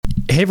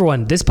Hey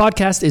everyone, this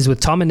podcast is with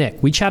Tom and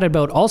Nick. We chatted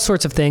about all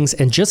sorts of things,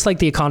 and just like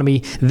the economy,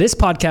 this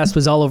podcast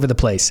was all over the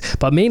place.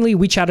 But mainly,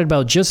 we chatted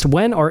about just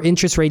when are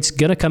interest rates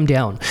gonna come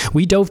down.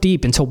 We dove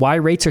deep into why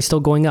rates are still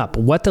going up,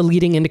 what the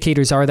leading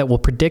indicators are that will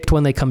predict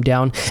when they come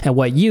down, and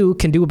what you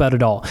can do about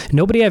it all.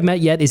 Nobody I've met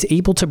yet is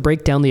able to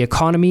break down the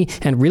economy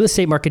and real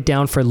estate market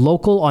down for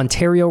local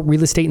Ontario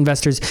real estate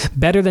investors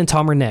better than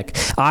Tom or Nick.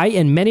 I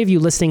and many of you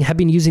listening have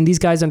been using these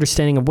guys'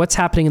 understanding of what's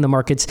happening in the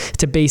markets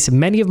to base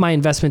many of my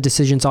investment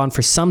decisions on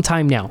for some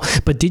time now.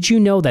 But did you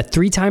know that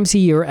 3 times a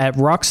year at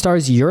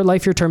Rockstar's Your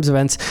Life, Your Terms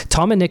events,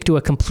 Tom and Nick do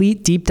a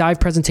complete deep dive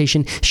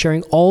presentation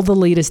sharing all the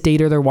latest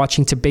data they're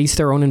watching to base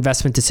their own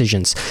investment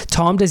decisions.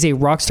 Tom does a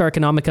Rockstar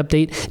economic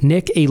update,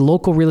 Nick a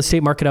local real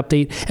estate market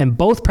update, and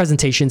both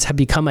presentations have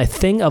become a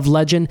thing of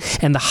legend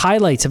and the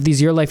highlights of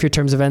these Your Life, Your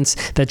Terms events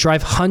that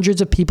drive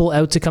hundreds of people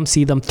out to come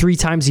see them 3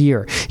 times a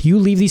year. You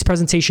leave these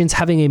presentations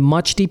having a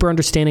much deeper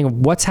understanding of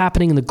what's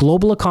happening in the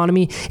global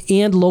economy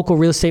and local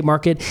real estate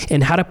market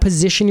and how to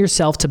position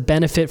yourself to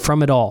benefit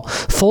from it all.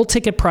 Full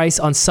ticket price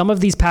on some of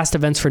these past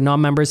events for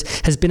non-members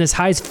has been as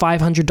high as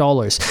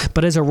 $500.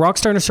 But as a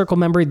Rockstar Inner Circle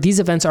member, these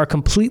events are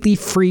completely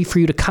free for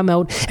you to come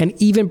out and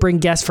even bring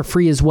guests for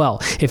free as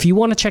well. If you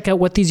want to check out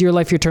what these Your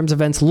Life, Your Terms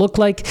events look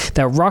like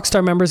that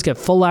Rockstar members get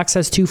full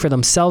access to for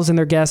themselves and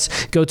their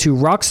guests, go to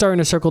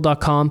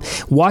rockstarinnercircle.com,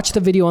 watch the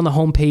video on the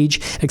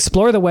homepage,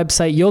 explore the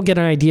website, you'll get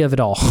an idea of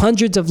it all.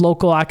 Hundreds of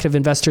local active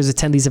investors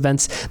attend these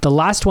events. The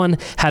last one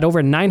had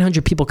over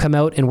 900 people come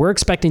out, and we're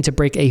expecting to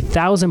break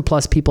 1,000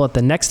 plus people at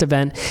the next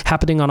event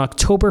happening on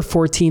October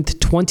 14th,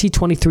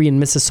 2023 in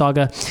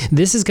Mississauga.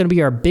 This is going to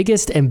be our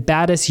biggest and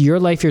baddest Your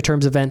Life, Your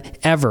Terms event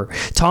ever.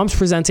 Tom's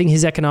presenting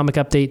his economic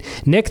update,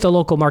 Nick the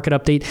local market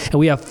update, and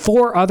we have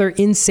 4 other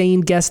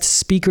insane guest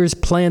speakers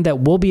planned that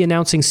we'll be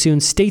announcing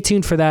soon. Stay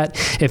tuned for that.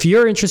 If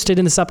you're interested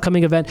in this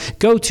upcoming event,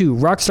 go to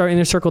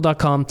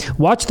rockstarinnercircle.com,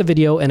 watch the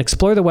video, and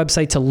explore the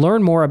website to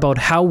learn more about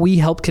how we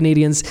help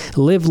Canadians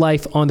live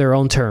life on their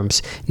own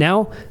terms.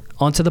 Now,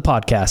 onto the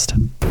podcast.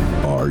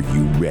 Are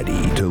you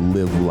ready to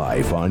live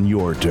life on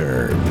your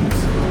terms?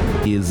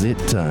 Is it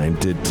time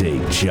to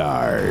take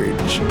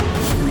charge?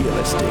 Real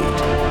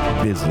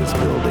estate, business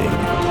building,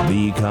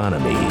 the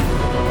economy,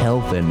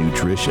 health and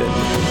nutrition,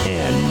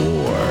 and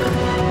more.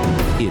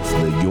 It's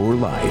the Your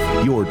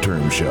Life, Your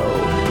Term Show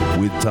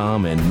with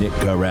Tom and Nick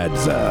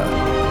Karadza.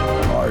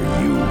 Are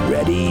you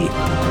ready?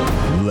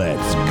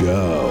 Let's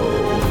go.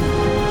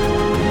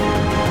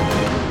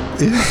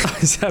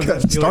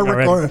 Start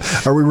recording.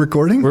 Are we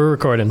recording? We're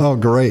recording. Oh,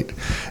 great.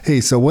 Hey,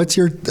 so what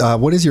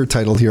is your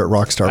title here at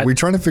Rockstar? We're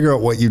trying to figure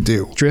out what you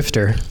do.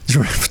 Drifter.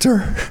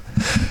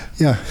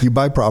 Yeah, you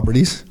buy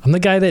properties. I'm the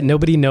guy that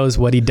nobody knows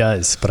what he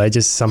does, but I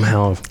just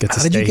somehow get to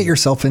stay. How did you get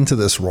yourself into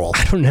this role?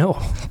 I don't know.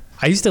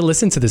 I used to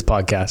listen to this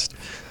podcast.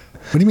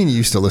 What do you mean you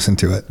used to listen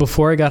to it?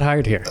 Before I got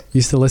hired here.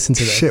 Used to listen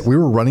to this. Shit, we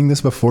were running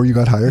this before you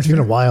got hired? It's been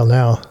a while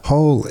now.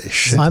 Holy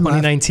shit.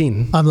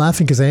 2019. I'm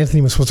laughing because Anthony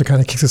was supposed to kind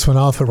of kick this one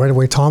off, but right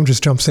away Tom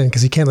just jumps in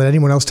because he can't let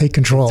anyone else take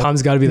control.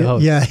 Tom's got to be the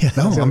host. Yeah.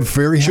 No, I'm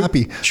very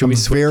happy. I'm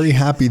very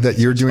happy that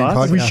you're doing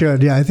Spots? podcast. We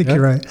should. Yeah, I think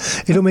you're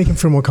right. It'll make him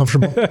feel more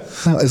comfortable.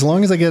 Now, as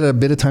long as I get a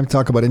bit of time to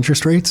talk about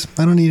interest rates,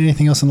 I don't need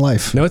anything else in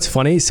life. No, it's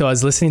funny. So I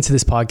was listening to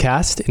this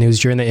podcast, and it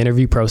was during the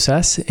interview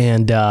process,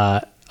 and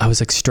I was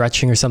like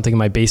stretching or something in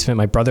my basement.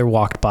 My brother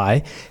walked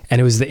by,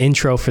 and it was the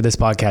intro for this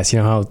podcast. You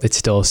know how it's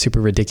still super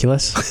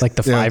ridiculous? Like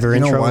the Fiverr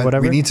intro or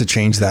whatever? We need to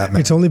change that,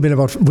 man. It's only been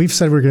we've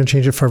said we're going to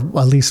change it for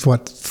at least,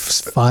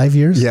 5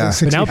 years? Yeah.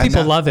 But now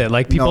people love it.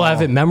 Like people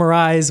have it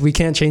memorized. We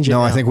can't change it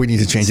now. I think we need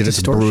to change it. It's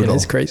distortion brutal.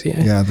 is crazy.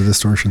 Yeah, the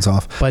distortion's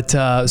off. But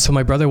so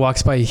my brother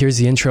walks by, he hears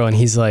the intro, and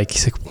he's like,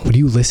 what are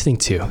you listening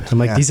to? And I'm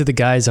like, these are the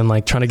guys I'm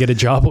like trying to get a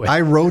job with.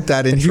 I wrote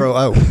that intro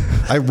out.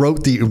 I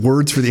wrote the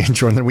words for the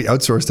intro, and then we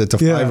outsourced it to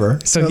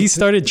Fiverr. So he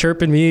started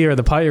chirping me or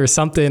the pie or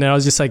something, and I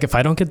was just like, if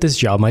I don't get this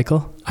job,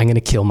 Michael, I'm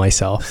gonna kill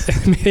myself.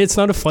 It's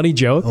not a funny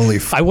joke.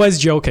 I was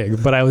joking,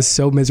 but I was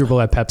so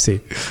miserable at Pepsi.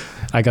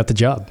 I got the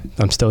job.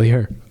 I'm still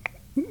here.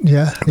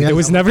 Yeah. It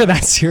was never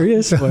that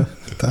serious.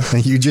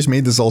 You just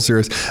made this all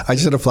serious. I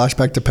just had a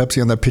flashback to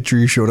Pepsi on that picture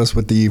you showed us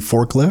with the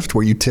forklift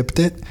where you tipped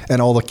it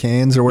and all the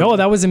cans or whatever. No,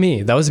 that wasn't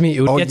me.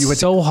 It would get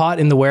so hot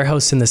in the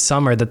warehouse in the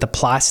summer that the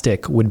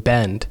plastic would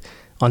bend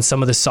on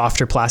some of the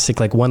softer plastic,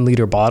 like 1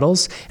 liter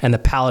bottles, and the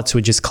pallets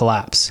would just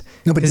collapse.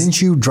 No, but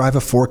didn't you drive a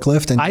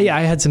forklift? And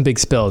I had some big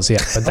spills, yeah.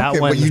 But that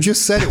one, but you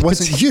just said it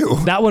wasn't you.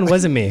 That one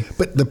wasn't me.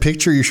 But the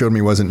picture you showed me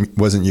wasn't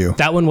you.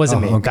 That one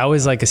wasn't me. Okay. That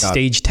was like a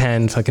stage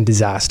 10 fucking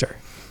disaster.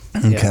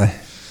 Okay. Yeah.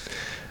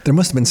 There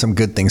must have been some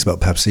good things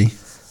about Pepsi.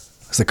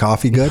 Was the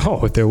coffee good?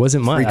 No, there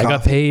wasn't much. I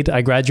got paid.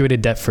 I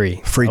graduated debt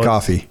free.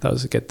 Coffee. That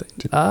was a good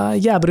thing.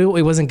 Yeah, but it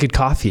wasn't good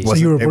coffee. So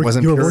you were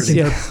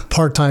working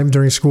part-time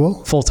during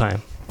school?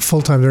 Full-time.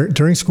 Full-time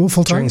during school?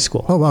 Full-time? During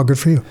school. Oh, wow. Good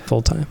for you.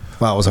 Full-time.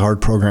 Wow, it was a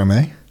hard program,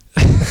 eh?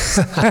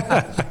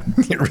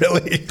 You're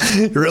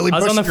really I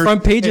was on the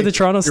front page of the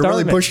Toronto Star. You're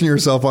really pushing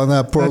yourself on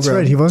that program. That's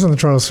right. He was on the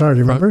Toronto Star. Do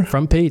you remember?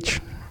 Front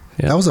page.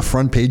 That was a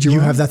front page. You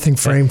have that thing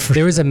framed for.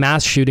 There was a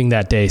mass shooting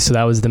that day, so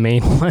that was the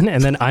main one.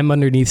 And then I'm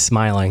underneath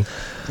smiling.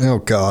 Oh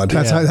God.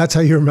 That's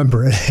how you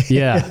remember it.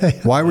 Yeah.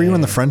 Why were you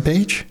on the front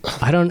page?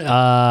 I don't,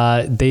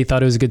 they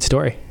thought it was a good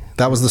story.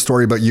 That was the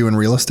story about you in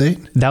real estate?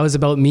 That was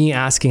about me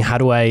asking, how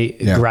do I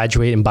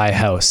graduate and buy a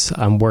house?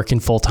 I'm working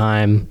full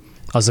time.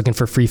 I was looking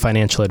for free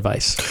financial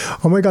advice.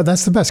 Oh my God,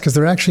 that's the best because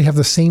they actually have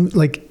the same,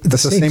 like,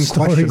 that's the same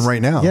question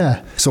right now.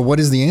 Yeah. So what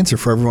is the answer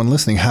for everyone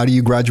listening? How do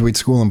you graduate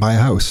school and buy a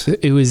house?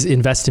 It was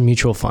invest in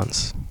mutual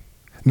funds.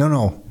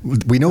 No.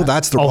 We know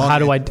that's the wrong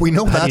answer. We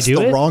know that's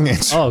the wrong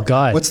answer. Oh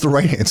God. What's the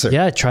right answer?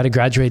 Yeah, try to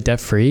graduate debt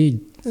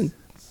free,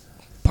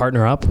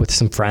 partner up with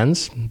some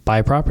friends, buy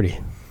a property.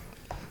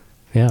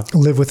 Yeah.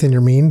 Live within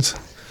your means.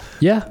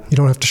 Yeah. You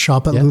don't have to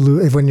shop at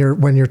Lulu. When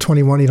you're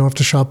 21, you don't have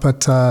to shop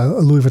at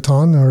Louis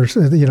Vuitton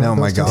or, you know, oh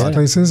my God.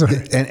 places. Or,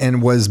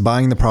 and was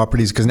buying the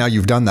properties, because now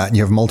you've done that and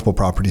you have multiple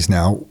properties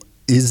now.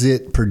 Is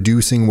it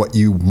producing what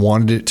you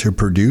wanted it to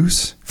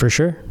produce? For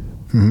sure.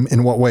 Mm-hmm.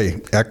 In what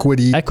way?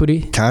 Equity?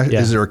 Cash? Yeah.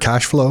 Is there a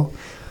cash flow?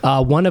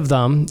 One of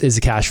them is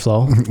a cash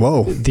flow.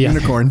 Whoa.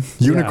 Unicorn.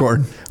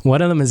 Unicorn.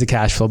 One of them is a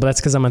cash flow, but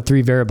that's because I'm on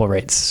 3 variable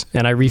rates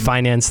and I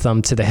refinanced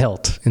them to the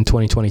hilt in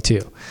 2022.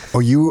 Oh,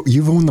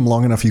 you've owned them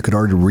long enough you could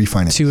already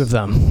refinance. Two of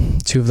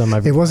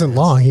them. It wasn't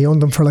long. He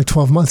owned them for like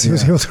 12 months. He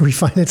was able to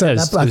refinance it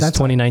was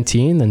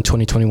 2019, then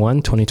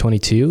 2021,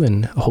 2022,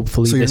 and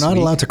hopefully So you're not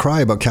allowed to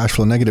cry about cash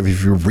flow negative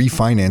if you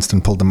refinanced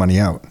and pulled the money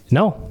out.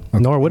 No.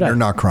 Nor would I. You're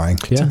not crying.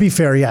 Yeah. To be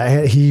fair,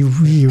 he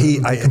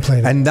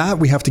complained. And that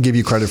we have to give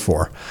you credit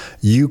for.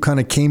 You kind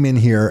of came in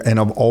here and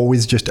have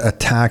always just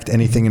attacked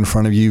anything in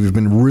front of you. You've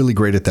been really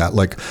great at that.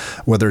 Like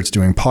whether it's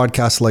doing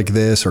podcasts like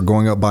this or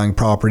going out buying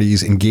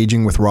properties,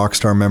 engaging with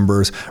Rockstar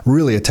members,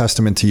 really a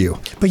testament to you.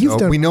 But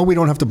we know we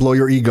don't have to blow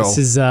your ego. This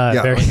is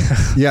very...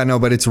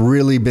 but it's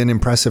really been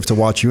impressive to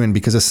watch you in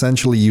because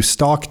essentially you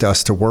stalked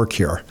us to work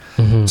here.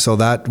 Mm-hmm. So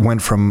that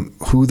went from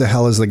who the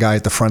hell is the guy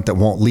at the front that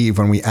won't leave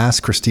when we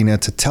asked Christina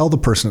to tell the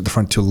person at the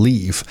front to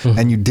leave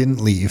and you didn't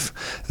leave.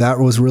 That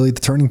was really the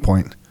turning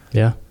point.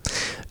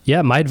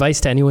 Yeah, my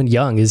advice to anyone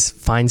young is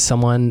find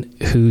someone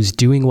who's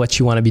doing what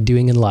you want to be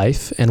doing in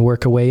life and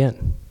work a way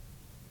in.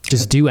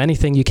 Just do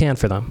anything you can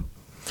for them.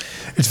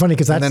 It's funny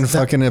because and then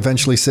fucking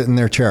eventually sit in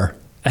their chair.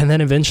 And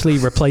then eventually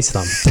replace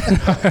them.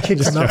 You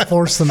just not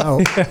force them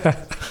out.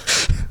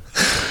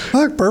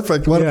 Oh,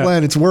 perfect. What a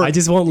plan. It's worked. I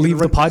just won't leave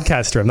the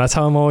podcast room. That's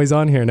how I'm always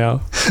on here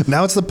now.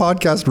 Now it's the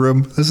podcast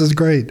room. This is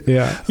great.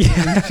 Yeah,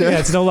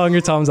 it's no longer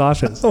Tom's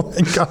office. Oh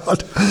my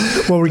God.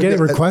 Well, we're getting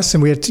requests,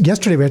 and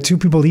yesterday we had 2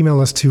 people email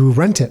us to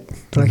rent it.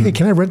 They're like, hey,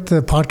 can I rent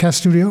the podcast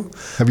studio?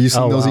 Have you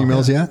seen those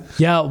emails yet?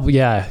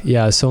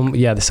 Yeah. So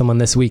someone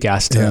this week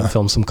asked to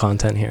film some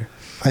content here.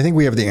 I think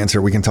we have the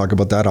answer. We can talk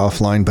about that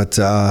offline. But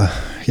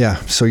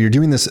so you're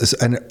doing this.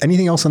 And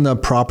anything else on the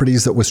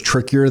properties that was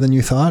trickier than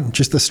you thought?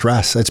 Just the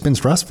stress. It's been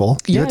stressful.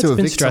 It's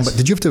been stressful.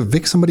 Did you have to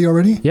evict somebody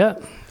already? Yeah.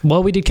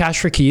 Well, we did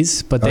cash for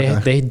keys, but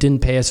they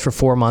didn't pay us for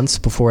 4 months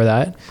before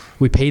that.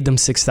 We paid them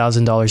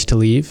 $6,000 to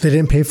leave. They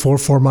didn't pay for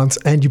 4 months,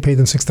 and you paid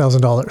them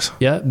 $6,000.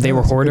 Yeah, they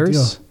were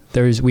hoarders.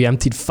 We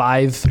emptied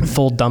 5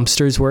 full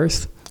dumpsters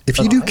worth. If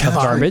you do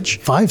garbage,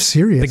 5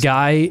 serious. The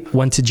guy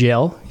went to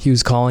jail. He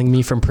was calling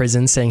me from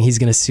prison saying he's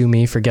going to sue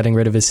me for getting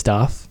rid of his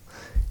stuff.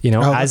 You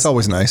know, that's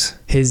always nice.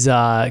 His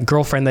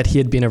girlfriend that he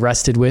had been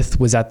arrested with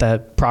was at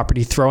the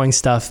property throwing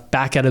stuff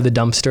back out of the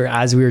dumpster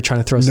as we were trying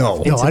to throw stuff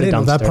into the dumpster. No, I didn't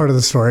know that part of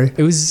the story.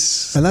 It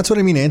was, and that's what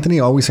I mean. Anthony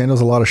always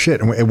handles a lot of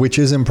shit, which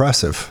is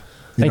impressive.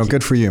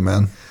 Good for you,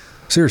 man.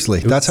 Seriously,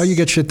 that's how you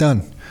get shit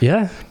done.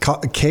 Yeah.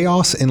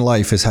 Chaos in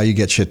life is how you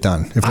get shit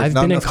done. I've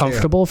been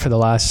uncomfortable for the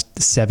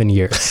last 7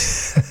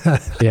 years.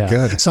 Yeah.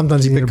 Good.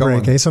 Sometimes you need a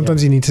break, eh?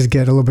 Sometimes you need to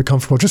get a little bit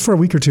comfortable just for a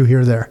week or 2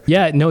 here or there.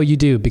 Yeah, no, you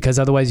do, because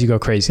otherwise you go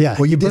crazy. Yeah.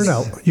 Well, you burn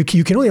out. You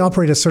can only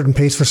operate at a certain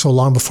pace for so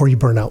long before you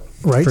burn out,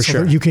 right? For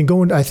sure. You can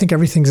go I think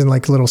everything's in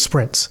like little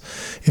sprints.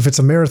 If it's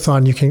a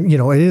marathon, you can,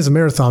 it is a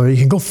marathon, but you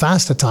can go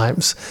fast at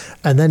times.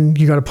 And then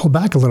you got to pull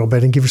back a little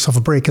bit and give yourself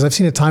a break. Because I've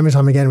seen it time and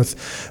time again with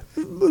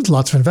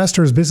lots of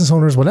investors, business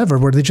owners, whatever,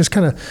 where they just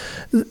kind of,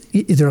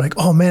 they're like,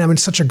 oh man, I'm in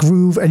such a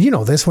groove. And you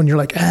know this, when you're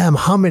like, I'm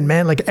humming,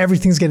 man, like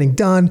everything's getting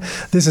done.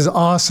 This is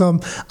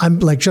awesome. I'm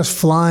like just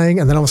flying.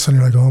 And then all of a sudden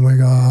you're like, oh my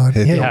God.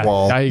 Hit the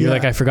wall. You're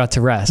like, I forgot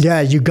to rest.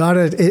 Yeah, you got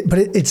it. But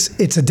it's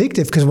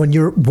addictive because when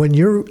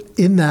you're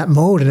in that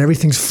mode and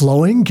everything's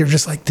flowing, you're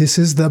just like, this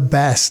is the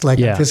best. Like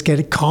just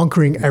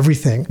conquering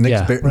everything.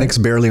 Nick's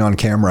barely on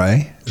camera,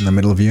 eh? In the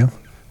middle of you.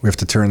 We have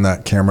to turn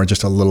that camera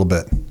just a little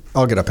bit.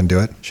 I'll get up and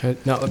do it.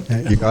 No.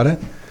 You got it?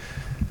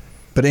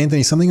 But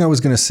Anthony, something I was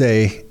going to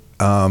say,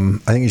 I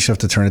think you should have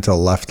to turn it to the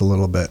left a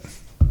little bit.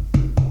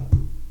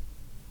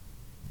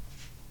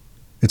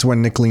 It's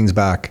when Nick leans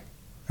back.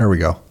 There we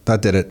go.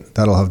 That did it.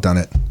 That'll have done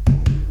it.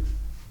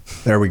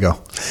 There we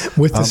go.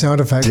 With the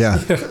sound effect. Yeah.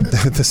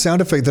 The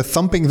sound effect, the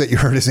thumping that you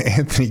heard is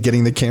Anthony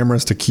getting the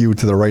cameras to cue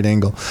to the right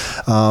angle.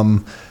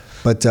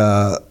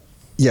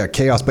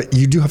 Chaos. But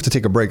you do have to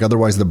take a break.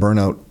 Otherwise, the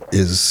burnout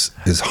is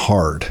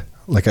hard.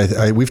 Like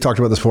we've talked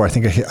about this before. I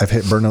think I've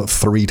hit burnout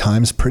 3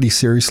 times pretty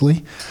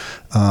seriously.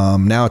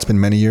 Now it's been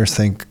many years,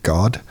 thank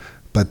God.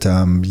 But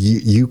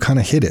you kind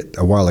of hit it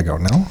a while ago,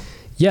 no?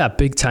 Yeah,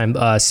 big time.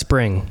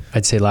 Spring,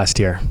 I'd say last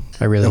year.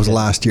 It was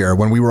last year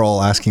when we were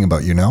all asking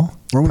about you, no?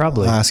 Were we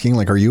Probably. asking,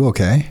 like, are you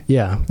okay?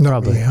 Yeah, Not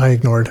probably. me. I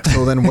ignored.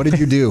 So then what did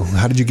you do?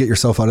 How did you get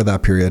yourself out of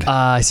that period?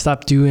 I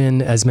stopped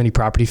doing as many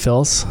property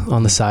fills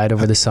on the side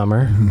over the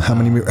summer. How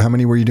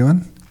many were you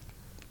doing?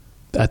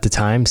 At the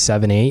time,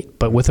 7, 8,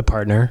 but with a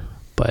partner.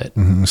 But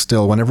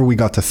Still, whenever we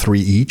got to 3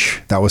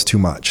 each, that was too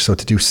much. So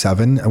to do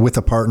 7 with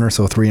a partner,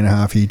 so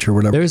 3.5 each or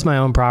whatever. there was my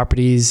own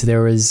properties.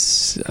 There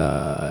was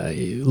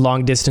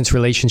long distance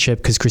relationship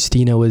because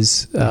Christina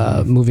was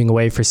moving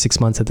away for 6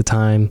 months at the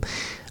time.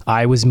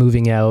 I was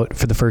moving out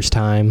for the first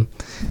time.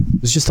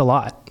 It was just a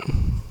lot,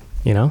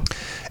 you know?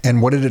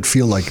 And what did it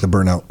feel like, the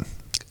burnout?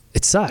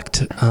 It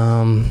sucked.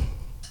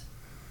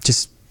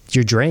 Just,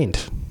 you're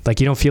drained. Like,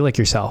 you don't feel like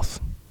yourself.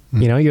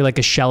 You know, you're like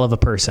a shell of a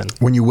person.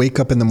 When you wake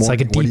up in the It's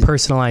morning, like a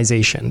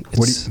depersonalization.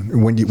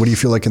 what do you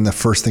feel like in the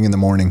first thing in the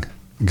morning?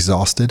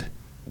 Exhausted?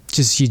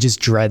 You just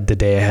dread the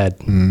day ahead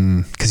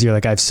because you're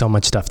like, I have so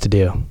much stuff to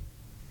do.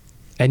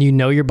 And you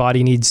know your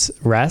body needs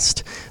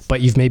rest,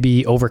 but you've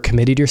maybe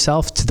overcommitted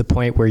yourself to the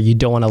point where you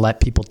don't want to let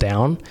people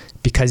down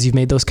because you've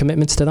made those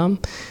commitments to them.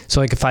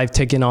 So like if I've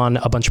taken on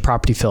a bunch of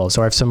property fills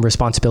or I have some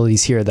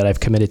responsibilities here that I've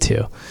committed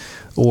to,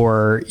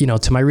 or, you know,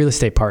 to my real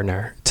estate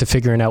partner, to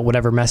figuring out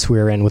whatever mess we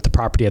were in with the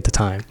property at the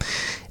time.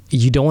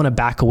 You don't want to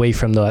back away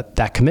from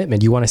that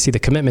commitment. You want to see the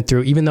commitment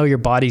through, even though your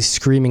body's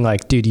screaming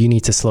like, dude, you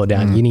need to slow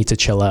down. You need to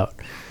chill out.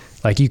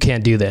 Like, you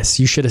can't do this.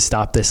 You should have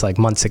stopped this like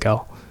months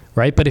ago.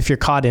 Right. But if you're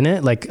caught in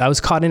it, like I was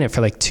caught in it for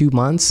like 2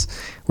 months,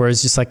 where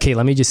it's just like, okay,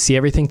 let me just see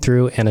everything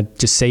through and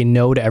just say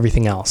no to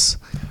everything else.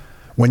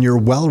 When you're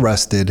well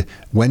rested,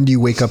 when do you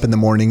wake up in the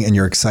morning and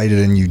you're excited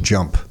and you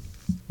jump?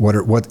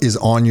 What is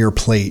on your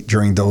plate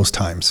during those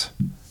times?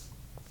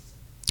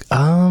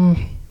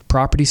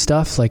 Property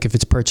stuff. Like if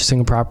it's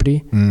purchasing a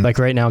property, like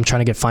right now I'm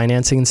trying to get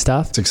financing and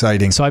stuff. It's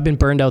exciting. So I've been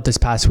burned out this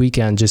past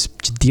weekend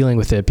just dealing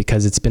with it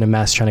because it's been a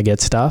mess trying to get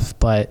stuff,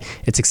 but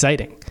it's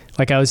exciting.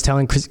 Like I was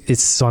telling Chris,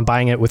 so I'm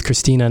buying it with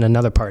Christina and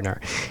another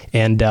partner,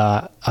 and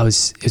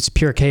it's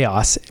pure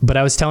chaos. But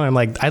I was telling him,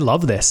 like, I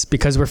love this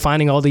because we're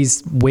finding all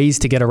these ways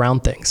to get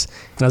around things.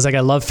 And I was like,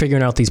 I love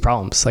figuring out these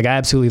problems. Like, I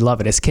absolutely love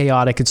it. It's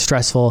chaotic. It's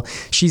stressful.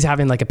 She's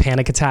having like a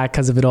panic attack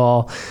because of it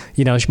all.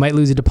 You know, she might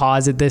lose a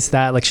deposit, this,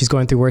 that. Like, she's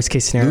going through worst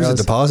case scenarios. Lose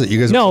a deposit? You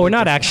guys? No, we're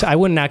not actually. I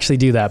wouldn't actually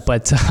do that,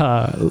 but.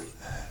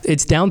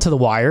 It's down to the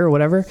wire or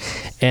whatever.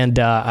 And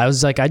I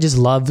was like, I just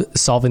love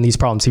solving these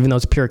problems, even though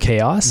it's pure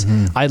chaos.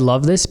 I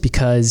love this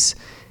because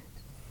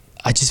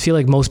I just feel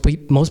like most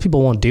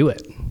people won't do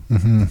it.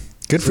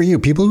 Good for you.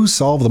 People who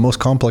solve the most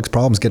complex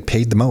problems get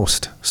paid the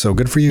most. So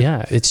good for you.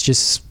 Yeah, it's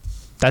just,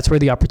 that's where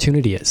the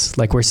opportunity is,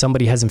 like where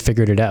somebody hasn't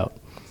figured it out.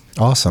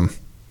 Awesome.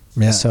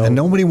 Yeah. So- and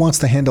nobody wants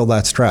to handle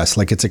that stress.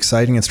 Like, it's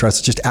exciting and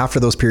stress. Just after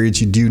those periods,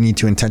 you do need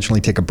to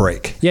intentionally take a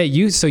break.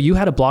 Yeah, so you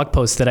had a blog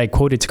post that I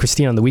quoted to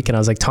Christina on the weekend. I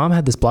was like, Tom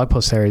had this blog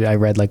post I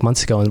read like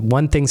months ago, and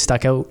one thing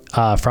stuck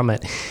out from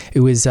it.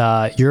 It was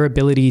your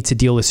ability to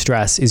deal with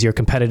stress is your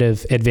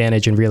competitive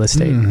advantage in real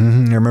estate.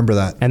 I remember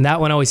that. And that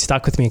one always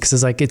stuck with me because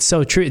it's like, it's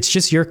so true.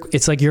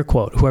 It's like your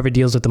quote, whoever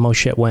deals with the most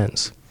shit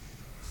wins.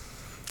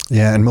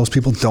 Yeah, and most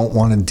people don't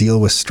want to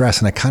deal with stress,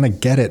 and I kind of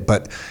get it,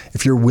 but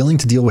if you're willing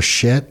to deal with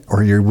shit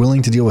or you're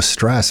willing to deal with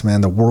stress,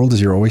 man, the world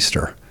is your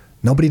oyster.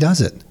 Nobody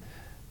does it.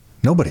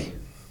 Nobody.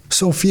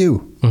 So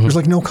few. There's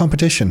like no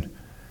competition.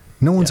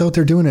 No one's out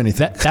there doing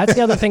anything. That's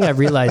the other thing I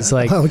realized.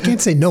 Like, Well, we can't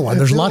say no one.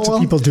 There's lots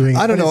of people doing it.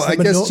 I don't but know. it's I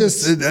the guess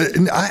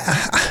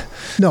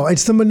just... No,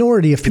 it's the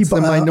minority of people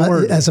the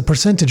minority. as a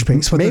percentage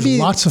base, but there's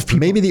lots of people.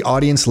 Maybe the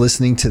audience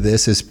listening to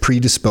this is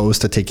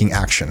predisposed to taking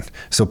action.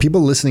 So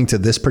people listening to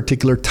this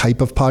particular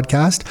type of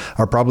podcast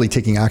are probably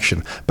taking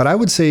action. But I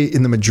would say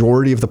in the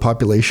majority of the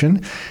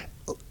population,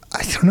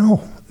 I don't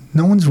know.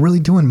 No one's really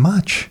doing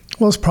much.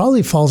 Well, it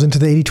probably falls into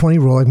the 80-20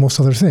 rule like most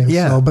other things.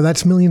 Yeah. So, but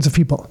that's millions of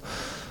people.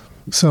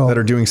 So That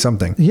are doing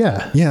something.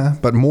 Yeah. Yeah,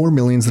 but more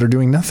millions that are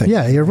doing nothing.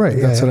 Yeah, you're right.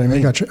 That's what I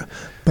mean. Gotcha.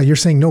 But you're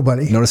saying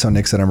nobody. Notice how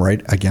Nick said I'm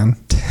right again?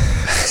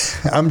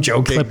 I'm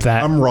joking. Clip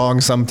that. I'm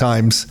wrong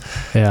sometimes.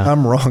 Yeah.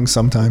 I'm wrong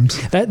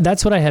sometimes.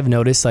 that's what I have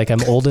noticed. Like,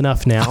 I'm old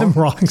enough now. I'm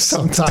wrong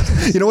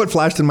sometimes. You know what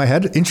flashed in my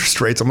head? Interest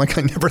rates. I'm like,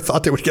 I never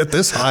thought they would get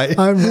this high.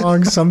 I'm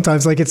wrong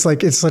sometimes. Like it's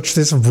such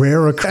this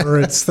rare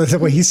occurrence that the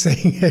way he's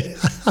saying it.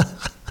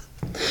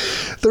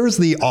 There's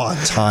the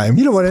odd time.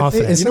 You know what?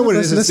 Confidence. You know what it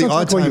is? It's the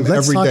odd time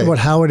Let's every talk day. about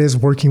how it is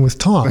working with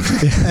Tom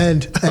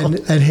and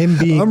him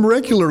being. I'm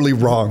regularly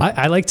wrong.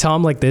 I like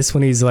Tom like this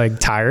when he's like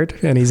tired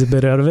and he's a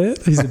bit out of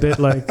it. He's a bit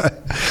like,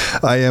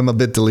 I am a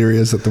bit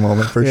delirious at the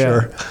moment for Yeah.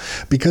 sure.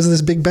 Because of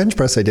this big bench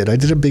press I did. I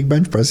did a big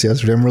bench press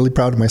yesterday. I'm really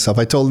proud of myself.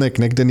 I told Nick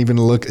didn't even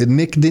look.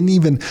 Nick didn't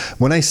even,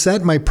 when I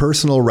set my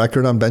personal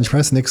record on bench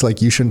press, Nick's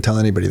like, you shouldn't tell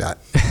anybody that.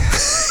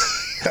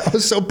 I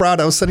was so proud.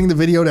 I was sending the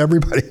video to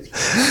everybody.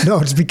 No,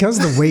 it's because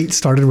the weight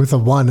started with a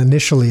 1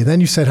 initially.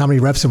 Then you said how many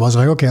reps it was.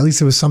 I'm like, okay, at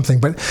least it was something.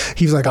 But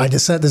he was like, I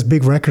just set this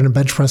big record in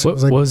bench press. It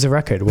was like, What was the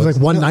record? it was like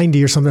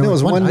 190 or something. It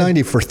was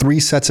 190 for 3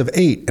 sets of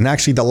 8. And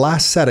actually the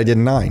last set I did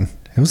 9.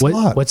 It was a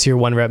lot. What's your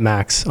 1 rep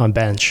max on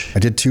bench? I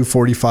did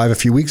 245 a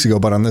few weeks ago,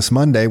 but on this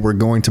Monday, we're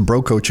going to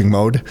bro coaching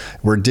mode.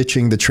 We're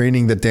ditching the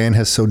training that Dan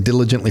has so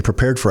diligently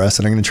prepared for us,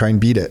 and I'm going to try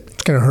and beat it.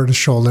 It's going to hurt his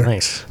shoulder.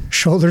 Nice.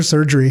 Shoulder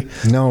surgery.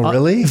 No,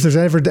 really? If there's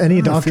ever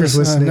any doctors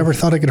listening. I never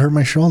thought I could hurt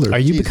my shoulder. Are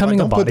you becoming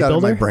a don't put that in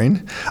my bodybuilder?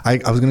 brain. I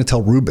was going to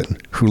tell Ruben,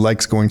 who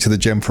likes going to the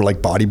gym for like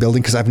bodybuilding,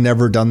 because I've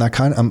never done that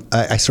kind.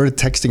 I started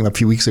texting him a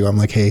few weeks ago. I'm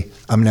like, hey,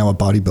 I'm now a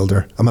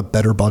bodybuilder. I'm a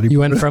better bodybuilder. You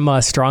went from a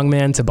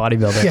strongman to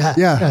bodybuilder.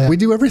 Yeah, we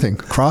do everything.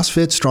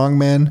 CrossFit,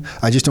 strongman.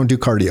 I just don't do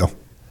cardio.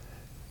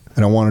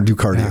 I don't want to do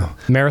cardio.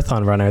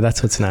 Marathon runner.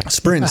 That's what's next.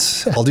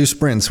 Sprints. I'll do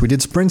sprints. We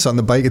did sprints on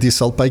the bike at the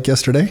assault bike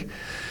yesterday.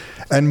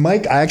 And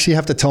Mike, I actually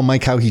have to tell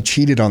Mike how he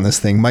cheated on this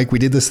thing. Mike, we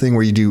did this thing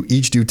where you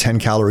each do 10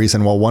 calories,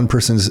 and while one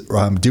person's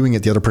doing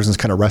it, the other person's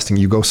kind of resting.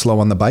 You go slow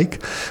on the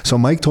bike. So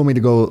Mike told me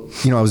to go,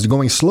 I was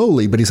going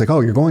slowly, but he's like,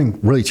 oh, you're going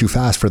really too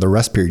fast for the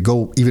rest period.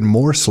 Go even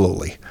more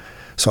slowly.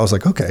 So I was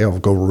like, okay, I'll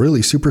go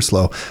really super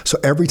slow. So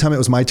every time it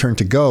was my turn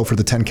to go for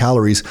the 10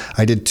 calories,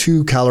 I did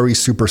 2 calories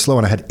super slow,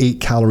 and I had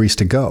 8 calories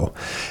to go.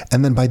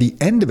 And then by the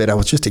end of it, I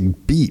was just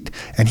beat,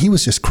 and he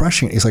was just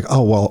crushing it. He's like,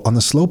 oh, well, on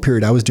the slow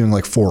period, I was doing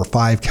like 4 or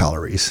 5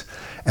 calories,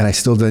 and I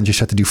still then just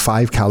had to do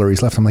 5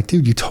 calories left. I'm like,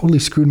 dude, you totally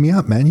screwed me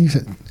up, man.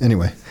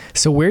 Anyway.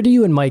 So where do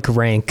you and Mike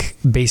rank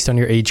based on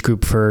your age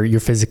group for your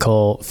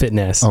physical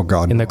fitness? Oh,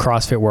 God. In the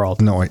CrossFit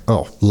world? No,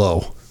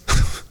 low.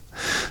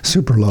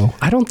 Super low.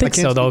 I don't think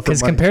so, though,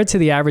 because compared to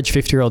the average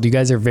 50-year-old, you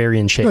guys are very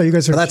in shape. No, you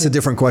guys are. But that's a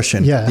different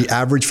question. Yeah. The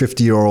average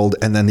 50-year-old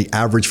and then the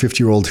average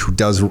 50-year-old who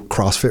does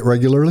CrossFit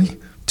regularly,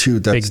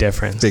 that's big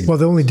difference. Well,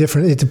 the only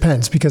difference, it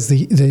depends, because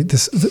even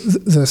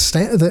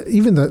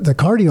the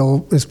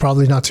cardio is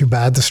probably not too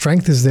bad. The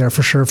strength is there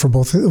for sure for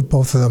both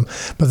of them,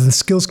 but the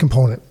skills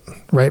component,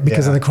 right?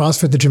 Because in the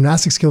CrossFit, the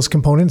gymnastic skills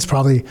component is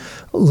probably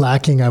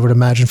lacking, I would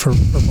imagine, for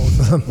both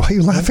of them. Why are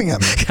you laughing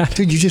at me?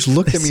 Dude, you just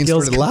looked at me and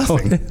started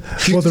laughing.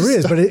 Well, there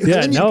is, but it's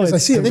I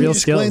see it. And then you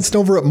just glanced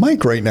over at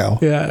Mike right now.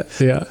 Yeah.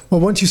 Well,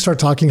 once you start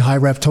talking high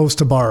rep toes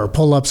to bar or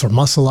pull ups or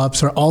muscle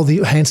ups or all the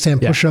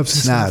handstand push ups,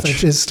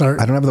 snatch.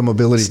 I don't have the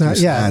mobility to do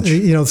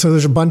snatch. So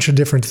there's a bunch of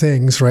different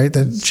things, right?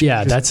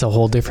 That's a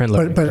whole different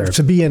learning But curve.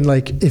 to be in,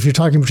 like, if you're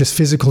talking just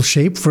physical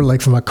shape for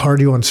like from a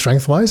cardio and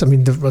strength wise, I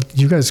mean,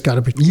 you guys got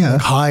to be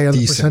high on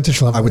the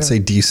percentage level. I would say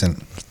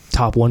decent.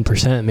 Top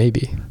 1%,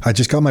 maybe. I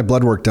just got my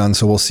blood work done,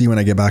 so we'll see when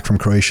I get back from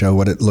Croatia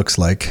what it looks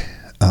like.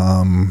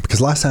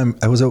 Because last time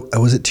I was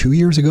it 2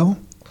 years ago?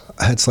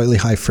 I had slightly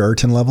high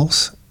ferritin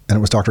levels, and it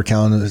was Dr.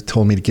 Callan that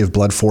told me to give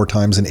blood 4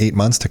 times in 8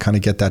 months to kind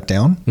of get that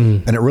down,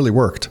 and it really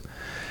worked.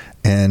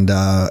 And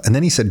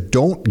then he said,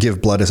 don't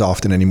give blood as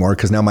often anymore,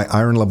 because now my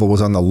iron level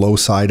was on the low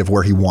side of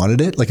where he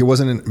wanted it. Like, it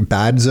wasn't in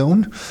bad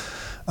zone.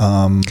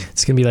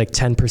 It's going to be like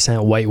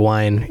 10% white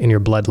wine in your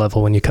blood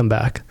level when you come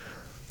back.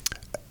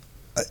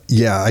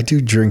 Yeah, I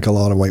do drink a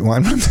lot of white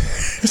wine.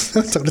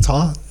 It's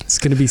hot. It's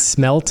going to be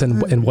smelt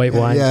and white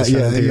wine. Yeah.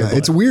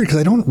 It's weird because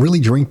I don't really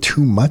drink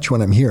too much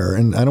when I'm here,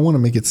 and I don't want to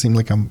make it seem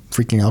like I'm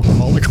freaking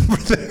alcoholic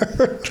over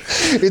there.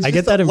 I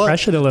get that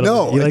impression a little bit.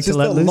 No, You like it's to just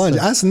let at loose. lunch.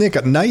 Ask Nick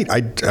at night. I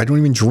don't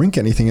even drink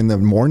anything in the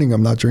morning.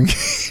 I'm not drinking.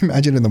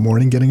 Imagine in the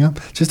morning getting up.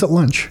 Just at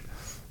lunch,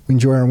 we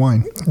enjoy our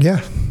wine.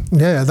 Yeah.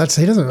 That's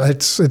he doesn't.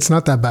 It's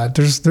not that bad.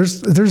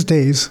 There's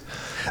days.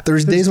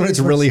 There's days when it's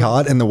really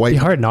hot and the white.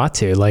 It'd be hard not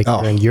to. Like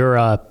you're in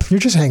Europe. You're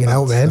just hanging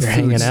out, man. You're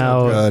hanging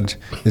out. Good.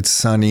 It's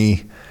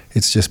sunny.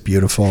 It's just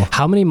beautiful.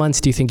 How many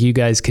months do you think you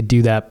guys could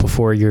do that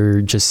before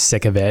you're just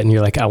sick of it and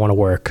you're like, I want to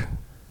work?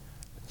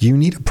 You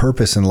need a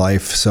purpose in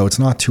life, so it's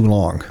not too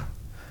long.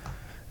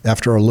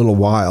 After a little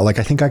while, like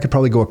I think I could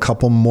probably go a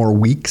couple more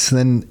weeks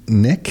than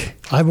Nick.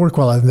 I work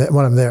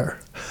when I'm there.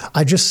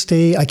 I just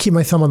stay. I keep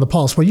my thumb on the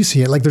pulse. Well, you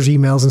see it. Like there's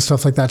emails and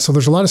stuff like that. So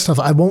there's a lot of stuff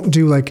I won't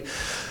do, like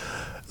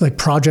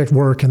project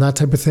work and that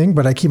type of thing,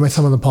 but I keep my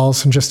thumb on the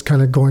pulse and just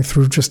kind of going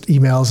through just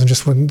emails and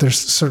just when there's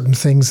certain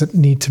things that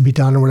need to be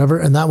done or whatever.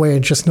 And that way I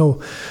just know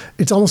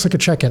it's almost like a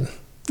check-in,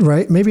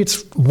 right? Maybe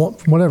it's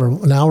whatever,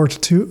 an hour to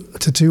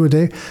two a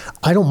day.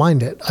 I don't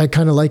mind it. I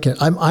kind of like it.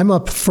 I'm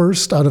up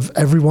first out of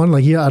everyone,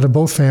 out of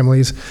both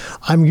families.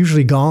 I'm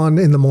usually gone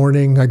in the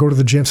morning. I go to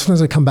the gym.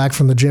 Sometimes I come back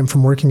from the gym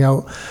from working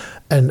out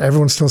and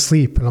everyone's still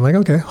asleep. And I'm like,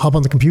 okay, hop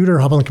on the computer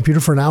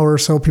for an hour or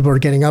so. People are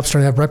getting up,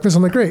 starting to have breakfast.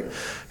 I'm like, great.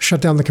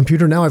 Shut down the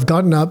computer. Now I've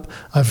gotten up.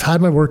 I've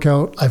had my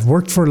workout. I've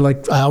worked for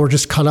like an hour,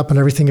 just cut up and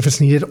everything if it's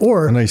needed.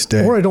 Or a nice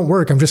day. Or I don't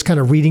work. I'm just kind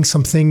of reading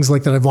some things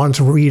like that I've wanted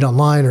to read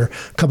online or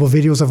a couple of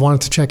videos I've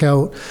wanted to check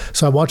out.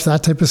 So I watch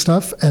that type of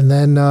stuff. And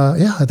then,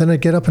 then I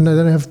get up and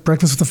then I have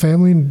breakfast with the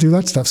family and do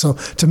that stuff. So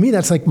to me,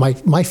 that's like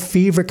my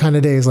favorite kind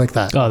of day is like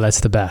that. Oh,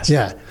 that's the best.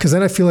 Yeah. Because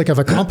then I feel like I've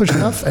accomplished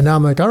enough. And now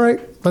I'm like, all right,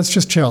 let's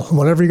just chill.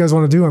 Whatever you guys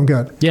want to do, I'm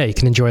good. Yeah, you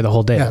can enjoy the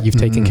whole day. Yeah. You've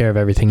taken care of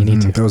everything you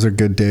need to. Those are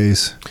good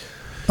days.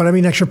 But I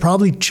mean, I should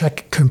probably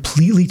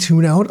completely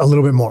tune out a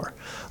little bit more.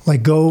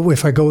 Like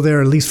if I go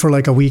there at least for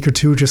like a week or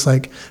two, just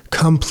like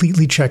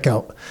completely check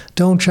out.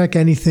 Don't check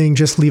anything,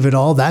 just leave it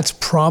all. That's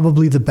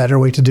probably the better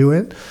way to do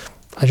it.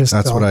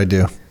 That's what I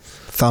do.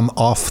 Thumb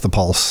off the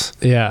pulse.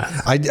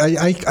 Yeah.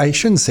 I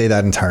shouldn't say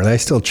that entirely. I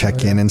still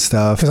check in and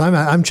stuff. Because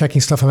I'm checking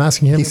stuff. I'm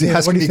asking him,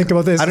 what do you think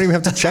about this? I don't even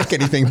have to check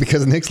anything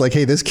because Nick's like,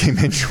 hey, this came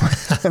in.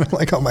 And I'm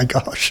like, oh my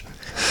gosh.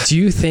 Do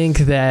you think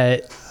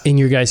that in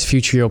your guys'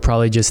 future, you'll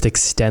probably just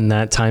extend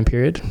that time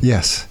period?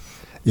 Yes.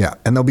 Yeah.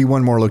 And there'll be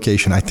one more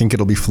location. I think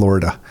it'll be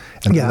Florida.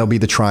 And then there'll be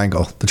the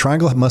triangle. The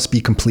triangle must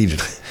be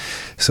completed.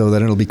 So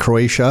then it'll be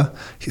Croatia,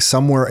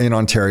 somewhere in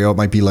Ontario. It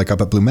might be like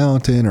up at Blue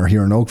Mountain or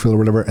here in Oakville or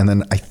whatever. And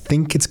then I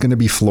think it's going to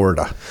be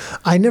Florida.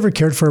 I never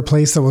cared for a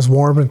place that was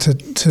warm and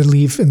to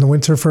leave in the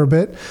winter for a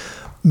bit.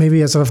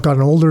 Maybe as I've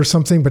gotten older or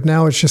something, but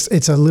now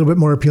it's a little bit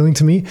more appealing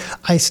to me.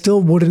 I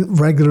still wouldn't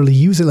regularly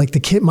use it.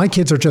 Like my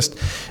kids are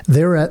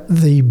they're at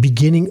the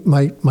beginning.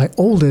 My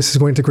oldest is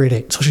going to grade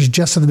 8. So she's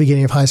just at the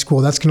beginning of high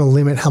school. That's going to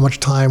limit how much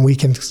time we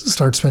can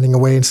start spending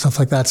away and stuff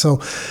like that. So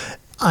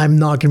I'm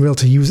not going to be able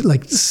to use it.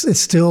 Like it's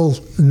still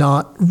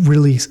not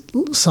really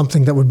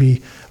something that would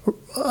be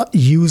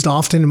used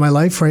often in my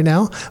life right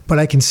now, but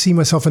I can see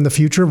myself in the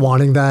future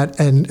wanting that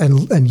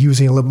and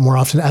using it a little bit more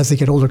often as they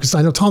get older. Because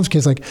I know Tom's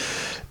kids, like,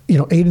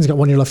 Aiden's got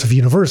 1 year left of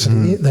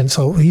university, then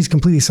so he's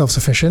completely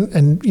self-sufficient,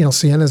 and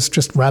Sienna's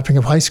just wrapping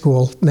up high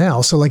school now,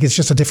 so like it's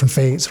just a different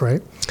phase,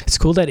 right? It's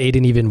cool that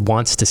Aiden even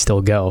wants to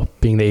still go,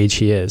 being the age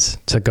he is,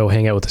 to go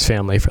hang out with his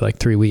family for like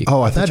 3 weeks.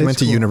 Oh, I thought you went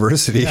to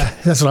university. Yeah,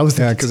 that's what I was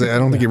thinking. Yeah, because I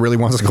don't think he really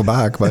wants to go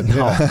back, but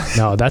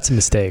no, that's a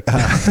mistake.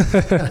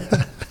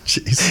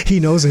 Jeez. He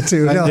knows it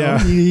too.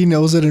 He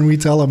knows it, and we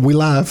tell him, we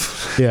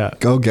laugh. Yeah.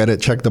 Go get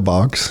it, check the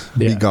box,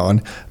 be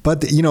gone.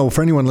 But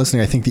for anyone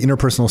listening, I think the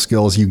interpersonal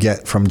skills you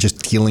get from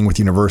just dealing with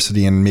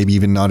university and maybe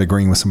even not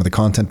agreeing with some of the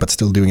content, but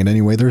still doing it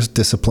anyway. There's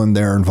discipline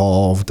there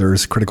involved.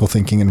 There's critical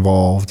thinking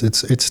involved.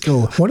 It's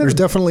still, there's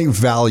definitely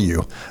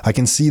value. I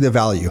can see the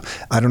value.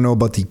 I don't know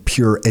about the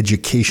pure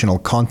educational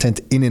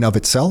content in and of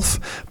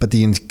itself, but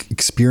the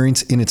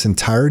experience in its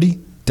entirety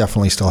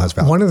definitely still has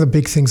value. One of the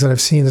big things that I've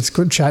seen that's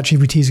good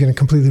ChatGPT is going to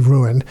completely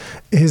ruin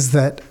is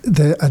that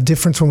a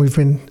difference when we've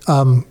been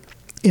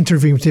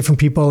interviewing with different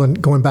people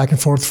and going back and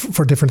forth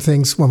for different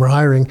things when we're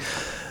hiring.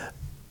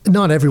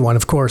 Not everyone,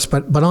 of course,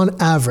 but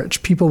on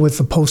average, people with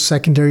a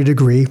post-secondary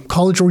degree,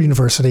 college or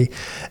university,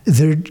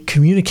 their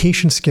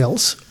communication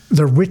skills,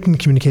 their written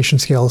communication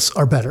skills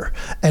are better.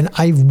 And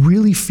I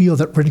really feel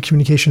that written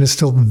communication is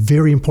still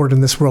very important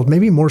in this world,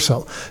 maybe more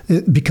so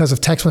because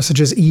of text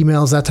messages,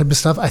 emails, that type of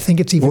stuff. I think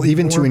it's even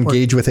even to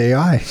engage with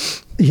AI.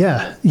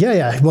 Yeah.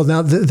 Well,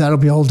 now that'll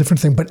be a whole different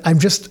thing. But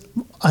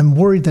I'm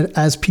worried that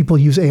as people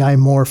use AI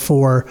more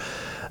for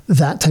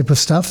that type of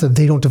stuff, that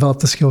they don't develop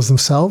the skills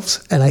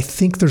themselves. And I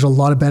think there's a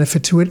lot of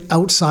benefit to it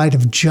outside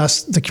of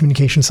just the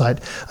communication side.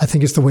 I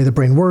think it's the way the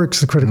brain works,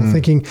 the critical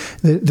thinking,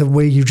 the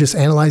way you just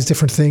analyze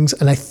different things.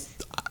 And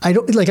I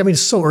don't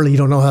it's so early, you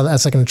don't know how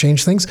that's going to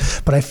change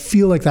things, but I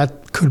feel like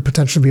that could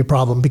potentially be a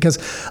problem because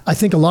I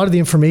think a lot of the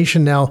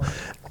information now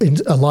in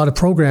a lot of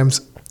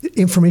programs,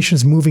 information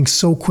is moving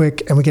so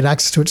quick and we get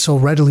access to it so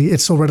readily,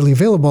 it's so readily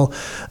available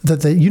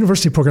that the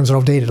university programs are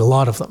outdated, a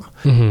lot of them.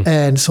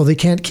 And so they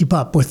can't keep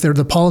up with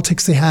the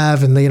politics they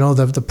have, and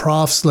the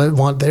profs that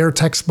want their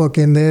textbook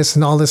in this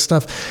and all this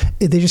stuff.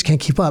 They just can't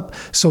keep up.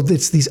 So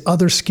it's these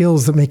other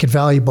skills that make it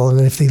valuable.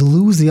 And if they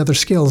lose the other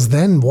skills,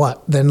 then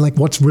what? Then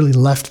what's really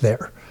left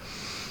there?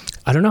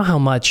 I don't know how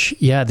much,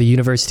 the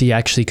university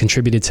actually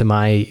contributed to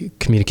my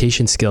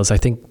communication skills. I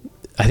think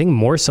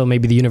more so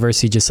maybe the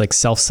university just like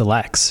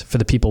self-selects for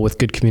the people with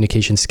good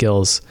communication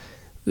skills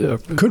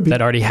Could be. that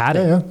already had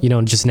it,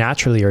 just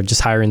naturally, or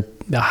just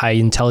high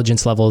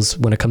intelligence levels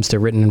when it comes to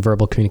written and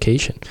verbal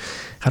communication.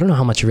 I don't know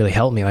how much it really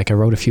helped me. Like I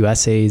wrote a few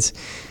essays.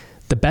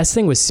 The best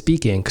thing was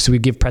speaking, because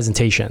we'd give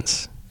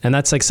presentations. And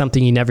that's like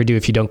something you never do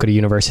if you don't go to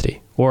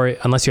university, or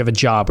unless you have a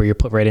job where you're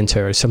put right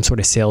into some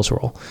sort of sales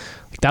role.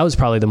 Like that was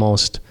probably the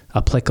most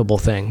applicable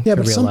thing. Yeah,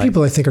 but some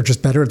people I think are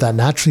just better at that.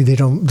 Naturally,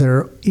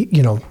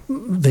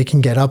 they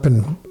can get up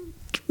and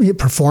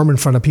perform in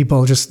front of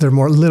people. Just they're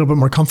a little bit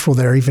more comfortable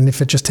there, even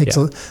if it just takes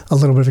a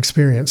little bit of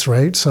experience,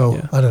 right?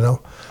 So I don't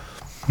know.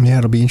 Yeah,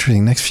 it'll be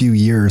interesting. Next few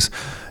years,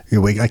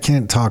 I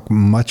can't talk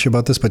much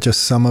about this, but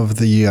just some of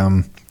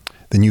the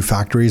new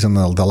factories and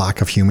the lack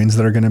of humans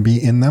that are going to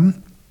be in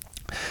them.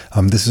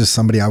 This is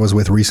somebody I was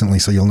with recently,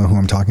 so you'll know who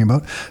I'm talking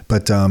about.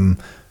 But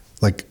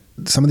like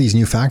some of these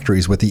new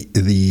factories with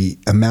the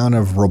amount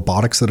of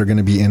robotics that are going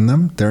to be in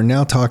them, they're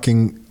now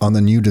talking on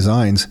the new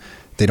designs.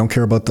 They don't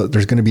care about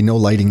there's going to be no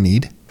lighting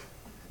need.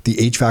 The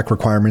HVAC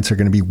requirements are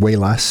going to be way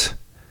less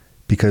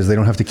because they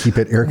don't have to keep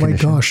it air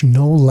conditioned. Oh my gosh,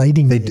 no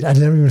lighting. I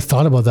never even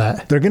thought about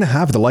that. They're going to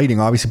have the lighting,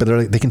 obviously,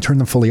 but they can turn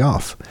them fully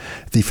off.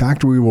 The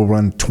factory will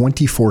run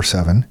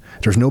 24/7.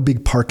 There's no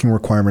big parking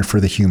requirement for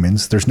the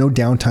humans. There's no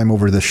downtime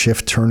over the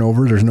shift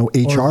turnover. There's no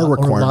HR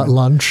requirement. Or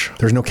lunch.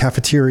 There's no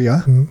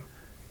cafeteria.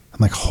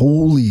 like,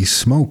 holy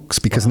smokes,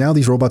 because now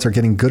these robots are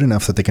getting good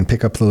enough that they can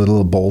pick up the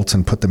little bolts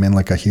and put them in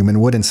like a human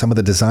would. And some of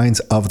the designs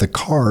of the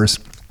cars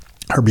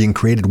are being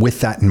created with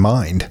that in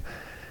mind.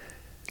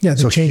 Yeah,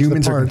 they change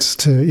the parts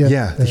to...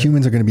 The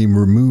humans are going to be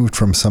removed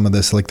from some of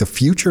this. Like, the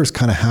future is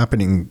kind of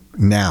happening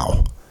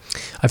now.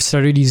 I've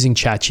started using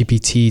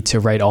ChatGPT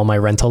to write all my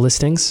rental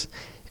listings,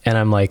 and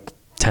I'm like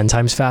 10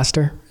 times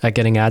faster at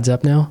getting ads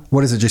up now.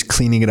 What is it, just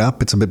cleaning it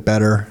up? It's a bit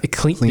better,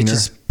 cleaner? It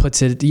just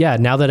puts it... Yeah,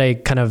 now that I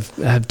kind of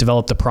have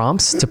developed the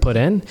prompts to put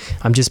in,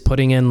 I'm just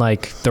putting in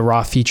like the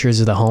raw features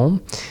of the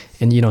home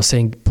and, you know,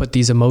 saying, put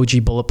these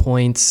emoji bullet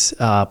points,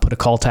 put a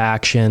call to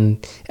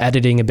action,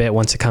 editing a bit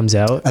once it comes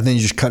out. And then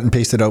you just cut and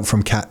paste it out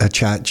from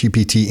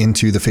ChatGPT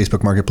into the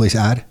Facebook Marketplace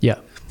ad? Yeah.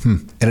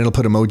 And it'll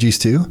put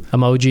emojis too?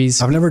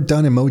 Emojis. I've never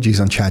done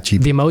emojis on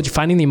ChatGPT.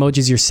 Finding the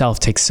emojis yourself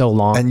takes so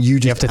long. And you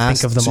have to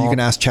think of them all. So you can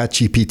ask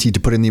ChatGPT to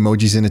put in the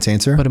emojis in its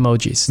answer? Put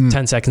emojis.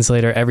 10 seconds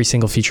later, every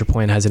single feature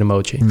point has an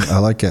emoji. I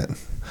like it.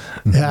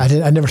 Yeah,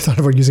 I never thought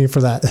about using it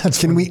for that.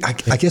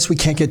 I guess we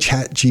can't get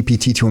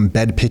ChatGPT to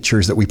embed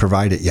pictures that we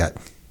provide it yet.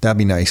 That'd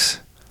be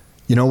nice.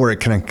 You know, where it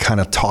can kind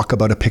of talk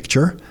about a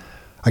picture.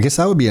 I guess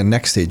that would be a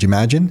next stage.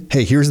 Imagine,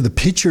 hey, here's the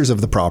pictures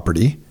of the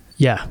property.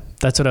 Yeah,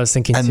 that's what I was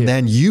thinking too. And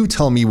then you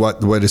tell me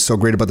what is so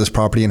great about this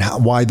property and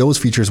why those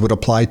features would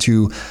apply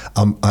to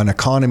an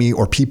economy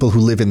or people who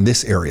live in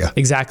this area.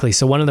 Exactly.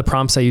 So one of the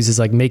prompts I use is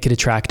like, make it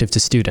attractive to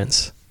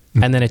students.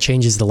 And then it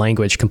changes the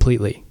language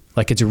completely.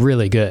 Like, it's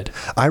really good.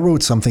 I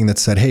wrote something that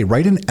said, hey,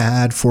 write an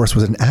ad for us.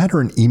 Was it an ad or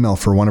an email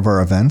for one of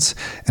our events?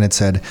 And it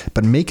said,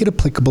 but make it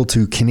applicable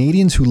to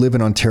Canadians who live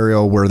in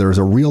Ontario where there's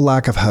a real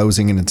lack of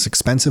housing and it's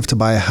expensive to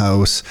buy a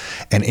house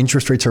and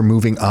interest rates are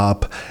moving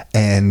up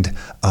and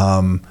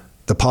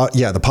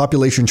the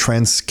population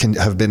trends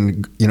have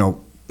been, you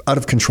know, out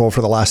of control for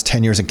the last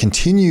 10 years and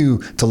continue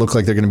to look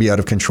like they're going to be out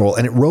of control.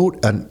 And it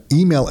wrote an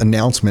email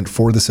announcement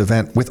for this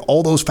event with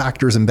all those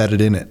factors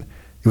embedded in it.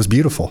 It was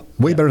beautiful.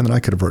 Way better than I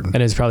could have written.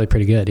 And it's probably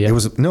pretty good. Yeah. It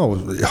was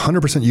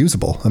 100%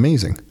 usable.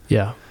 Amazing.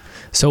 Yeah.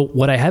 So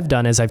what I have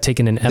done is I've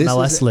taken an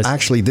MLS list.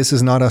 Actually, this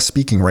is not us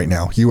speaking right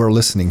now. You are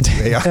listening to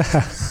AI.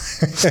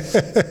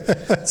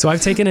 So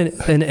I've taken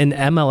an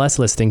MLS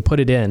listing, put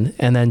it in,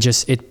 and then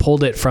it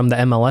pulled it from the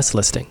MLS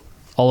listing,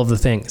 all of the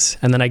things.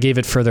 And then I gave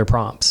it further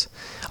prompts.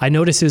 I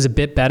noticed it was a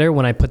bit better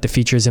when I put the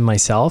features in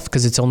myself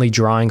because it's only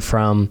drawing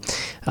from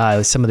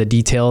some of the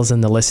details in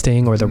the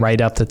listing or the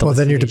write-up that the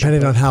then you're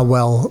dependent on how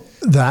well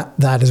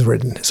that is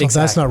written. So if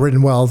that's not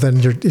written well,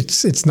 then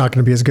it's not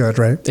going to be as good,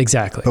 right?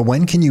 Exactly. But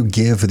when can you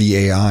give the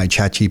AI,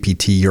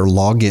 ChatGPT, your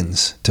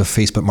logins to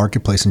Facebook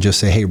Marketplace and just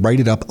say, hey,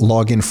 write it up,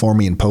 log in for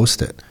me and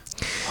post it?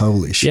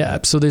 Holy shit. Yeah.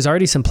 So there's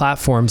already some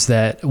platforms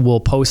that will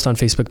post on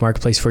Facebook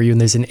Marketplace for you. And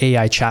there's an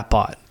AI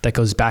chatbot that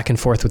goes back and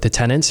forth with the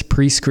tenants,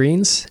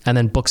 pre-screens, and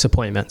then books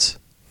appointments.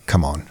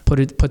 Come on.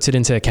 Puts it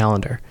into a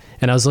calendar.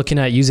 And I was looking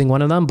at using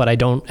one of them, but I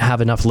don't have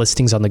enough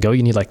listings on the go.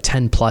 You need like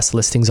 10 plus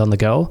listings on the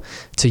go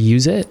to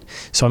use it.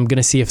 So I'm going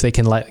to see if they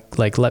can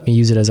let me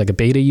use it as like a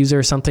beta user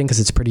or something because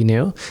it's pretty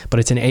new, but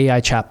it's an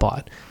AI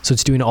chatbot. So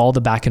it's doing all the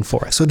back and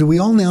forth. So do we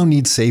all now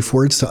need safe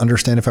words to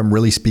understand if I'm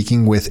really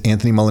speaking with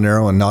Anthony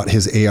Molinaro and not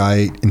his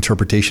AI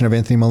interpretation of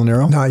Anthony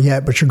Molinaro? Not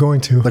yet, but you're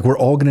going to. Like, we're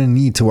all going to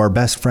need to our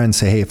best friend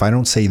say, hey, if I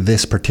don't say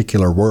this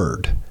particular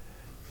word,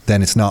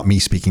 then it's not me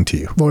speaking to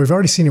you. Well, we've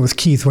already seen it with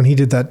Keith when he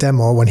did that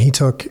demo. When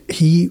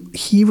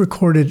he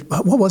recorded,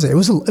 what was it? It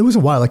was a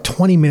while, like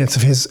 20 minutes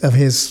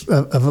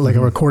of like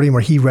a recording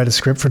where he read a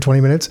script for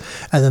 20 minutes,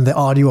 and then the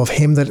audio of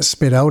him that it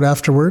spit out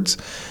afterwards.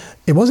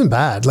 It wasn't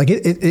bad. Like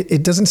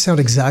it doesn't sound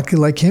exactly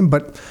like him,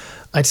 but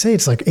I'd say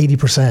it's like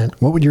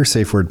 80%. What would your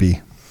safe word be?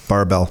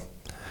 Barbell.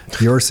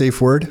 Your safe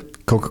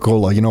word?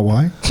 Coca-Cola. You know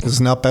why? It's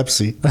not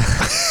Pepsi.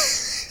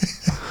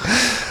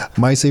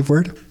 My safe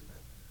word?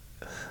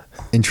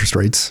 Interest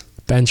rates.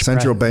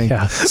 Central bank.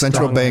 Yeah.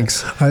 Central banks.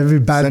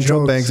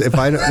 Central banks. If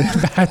I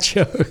don't bad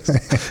jokes.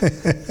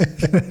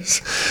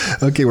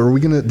 Okay,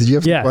 did you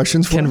have some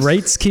questions for us? Can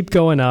rates keep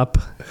going up?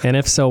 And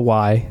if so,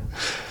 why?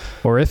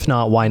 Or if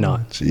not, why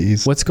not?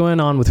 Jeez. What's going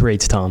on with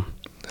rates, Tom?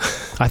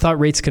 I thought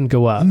rates can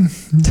go up.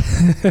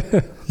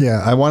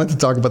 Yeah, I wanted to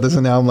talk about this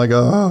and now I'm like,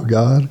 oh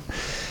God.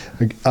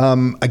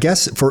 I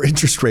guess for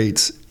interest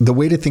rates, the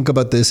way to think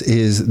about this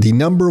is the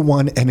number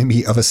one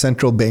enemy of a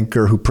central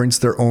banker who prints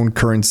their own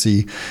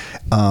currency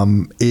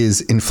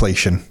is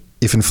inflation.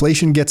 If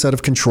inflation gets out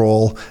of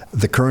control,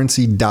 the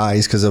currency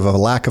dies because of a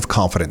lack of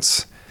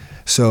confidence.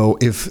 So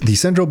if the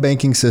central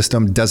banking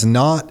system does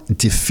not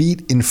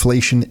defeat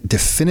inflation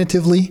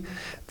definitively,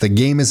 the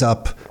game is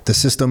up, the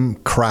system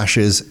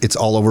crashes, it's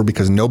all over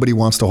because nobody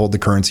wants to hold the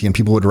currency and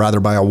people would rather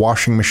buy a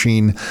washing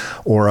machine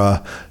or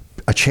a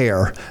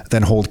chair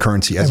than hold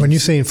currency. And when you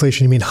say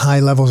inflation, you mean high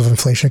levels of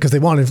inflation because they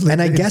want inflation.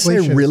 And I guess I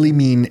really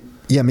mean,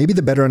 maybe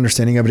the better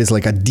understanding of it is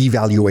like a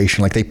devaluation.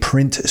 Like they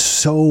print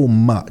so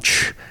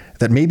much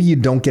that maybe you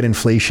don't get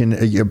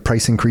inflation,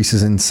 price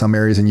increases in some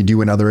areas and you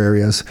do in other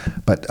areas,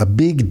 but a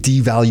big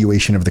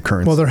devaluation of the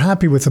currency. Well, they're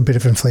happy with a bit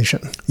of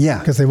inflation. Yeah.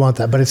 Because they want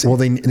that. But it's, well,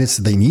 they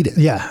need it.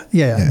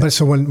 Yeah. But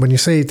so when you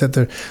say that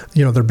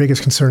their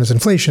biggest concern is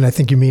inflation, I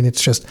think you mean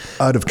it's just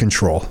out of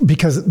control.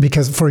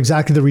 Because for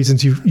exactly the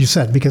reasons you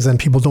said, because then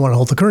people don't want to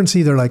hold the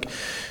currency. They're like,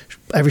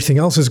 everything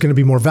else is going to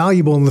be more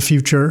valuable in the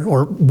future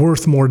or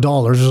worth more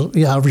dollars.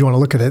 However you want to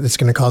look at it, it's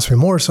going to cost me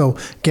more. So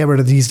get rid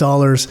of these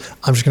dollars.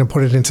 I'm just going to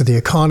put it into the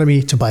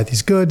economy to buy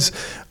these goods,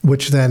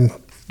 which then,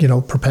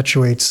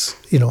 perpetuates,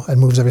 and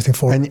moves everything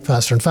forward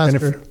faster and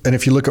faster. And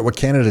if you look at what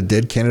Canada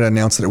did, Canada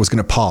announced that it was going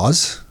to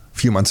pause a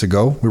few months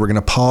ago. We were going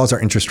to pause our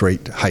interest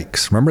rate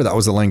hikes. Remember, that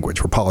was the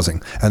language. We're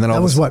pausing. And then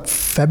that was what,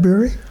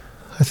 February,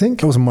 I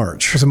think? It was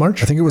March. Was it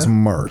March? I think it was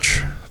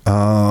March.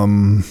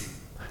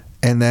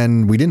 And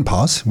then we didn't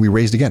pause. We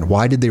raised again.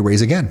 Why did they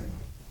raise again?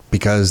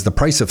 Because the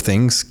price of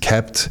things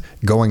kept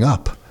going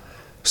up.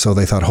 So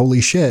they thought,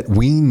 holy shit,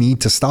 we need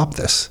to stop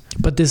this.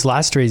 But this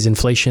last raise,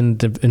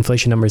 the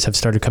inflation numbers have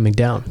started coming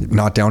down.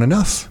 Not down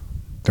enough.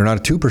 They're not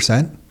at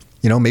 2%.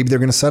 Maybe they're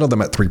going to settle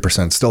them at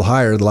 3%. Still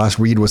higher. The last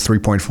read was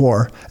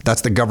 3.4.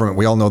 That's the government.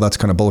 We all know that's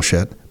kind of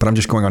bullshit. But I'm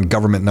just going on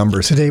government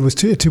numbers. Today was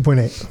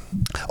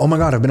 2.8. Oh my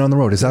God, I've been on the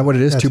road. Is that what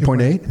it is?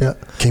 2.8? Yeah.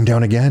 Came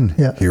down again.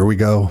 Yeah. Here we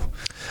go.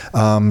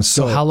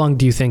 So how long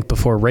do you think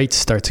before rates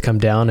start to come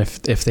down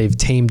if they've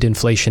tamed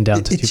inflation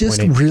down to 2.8? It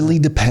just really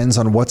depends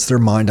on what's their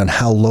mind on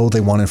how low they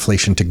want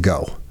inflation to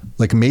go.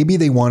 Like maybe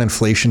they want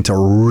inflation to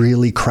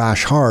really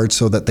crash hard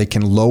so that they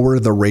can lower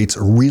the rates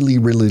really,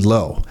 really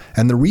low.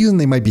 And the reason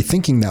they might be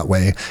thinking that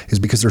way is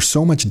because there's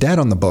so much debt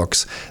on the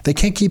books, they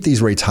can't keep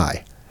these rates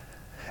high.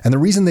 And the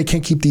reason they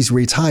can't keep these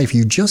rates high, if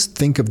you just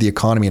think of the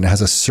economy and it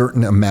has a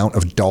certain amount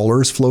of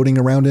dollars floating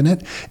around in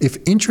it, if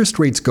interest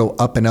rates go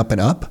up and up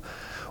and up,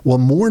 well,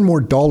 more and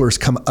more dollars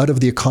come out of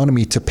the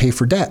economy to pay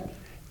for debt.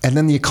 And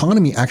then the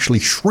economy actually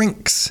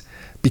shrinks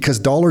because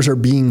dollars are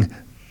being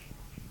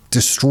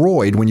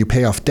destroyed when you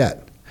pay off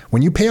debt.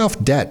 When you pay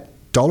off debt,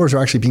 dollars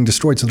are actually being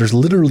destroyed. So there's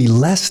literally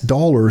less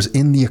dollars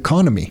in the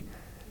economy.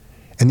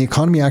 And the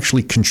economy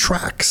actually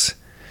contracts.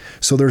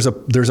 So there's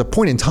a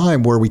point in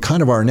time where we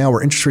kind of are now,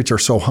 where interest rates are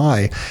so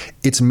high,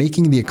 it's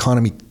making the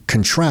economy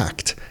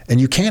contract. And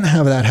you can't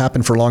have that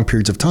happen for long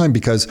periods of time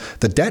because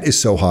the debt is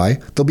so high,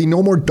 there'll be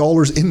no more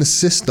dollars in the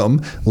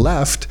system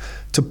left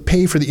to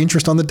pay for the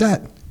interest on the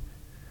debt.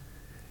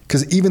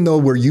 Because even though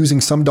we're using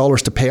some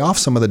dollars to pay off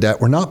some of the debt,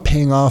 we're not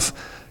paying off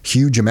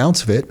huge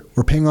amounts of it.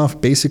 We're paying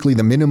off basically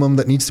the minimum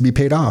that needs to be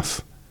paid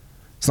off.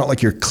 It's not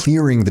like you're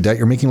clearing the debt,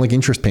 you're making like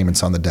interest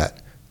payments on the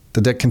debt. The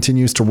debt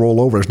continues to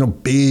roll over. There's no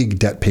big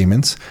debt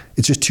payments.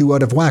 It's just too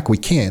out of whack. We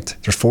can't.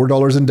 There's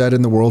 $4 in debt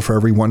in the world for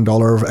every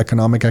 $1 of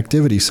economic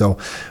activity. So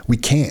we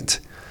can't.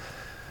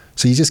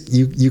 So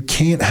you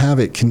can't have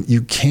it.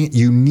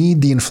 You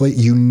need the inflation.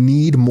 You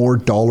need more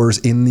dollars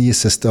in the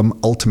system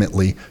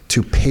ultimately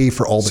to pay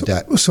for all the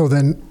debt. So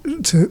then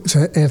to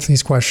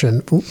Anthony's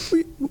question,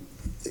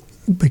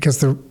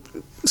 because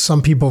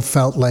some people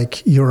felt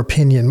like your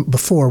opinion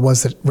before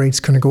was that rates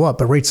couldn't go up,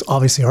 but rates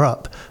obviously are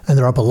up and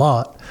they're up a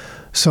lot.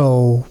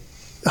 So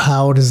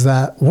how does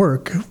that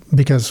work?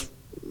 Because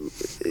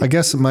I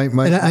guess my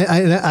and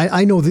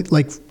I know that,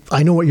 like,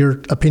 I know what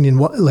your opinion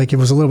was, like it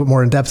was a little bit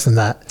more in depth than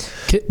that,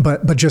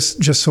 but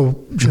just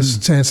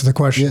to answer the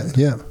question.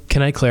 Yeah.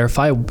 Can I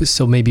clarify?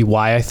 So maybe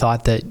why I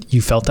thought that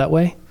you felt that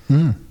way,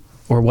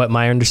 or what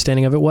my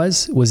understanding of it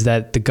was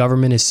that the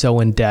government is so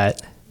in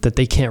debt that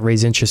they can't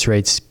raise interest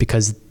rates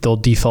because they'll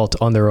default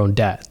on their own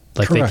debt.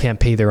 Like Correct. They can't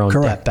pay their own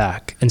Correct. debt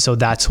back. And so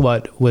that's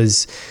what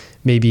was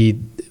maybe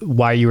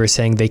why you were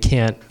saying they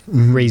can't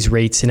raise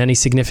rates in any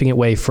significant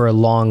way for a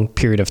long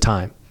period of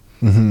time.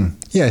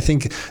 Yeah, I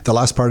think the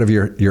last part of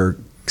your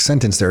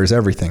sentence there is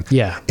everything.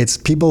 Yeah. It's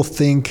people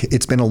think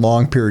it's been a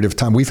long period of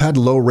time. We've had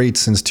low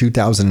rates since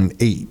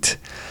 2008.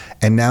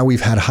 And now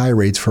we've had high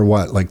rates for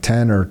what, like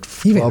 10 or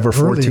 12 or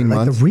 14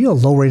 months? Like the real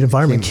low rate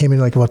environment came in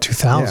like about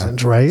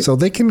 2000, right? So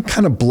they can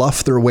kind of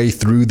bluff their way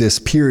through this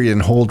period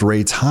and hold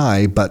rates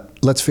high. But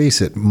let's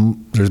face it,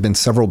 there's been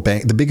several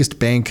the biggest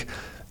bank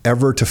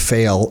ever to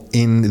fail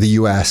in the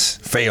US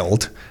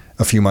failed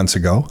a few months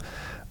ago.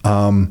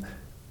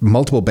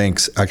 Multiple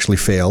banks actually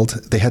failed.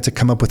 They had to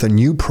come up with a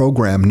new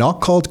program, not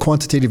called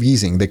quantitative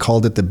easing. They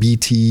called it the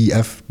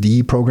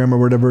BTFD program or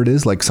whatever it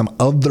is, like some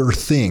other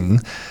thing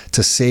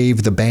to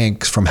save the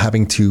banks from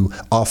having to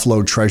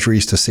offload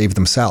treasuries to save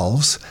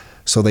themselves.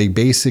 So they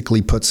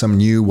basically put some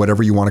new,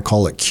 whatever you want to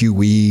call it,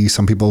 QE.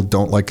 Some people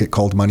don't like it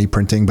called money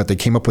printing, but they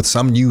came up with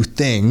some new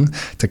thing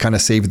to kind of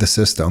save the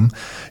system.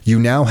 You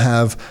now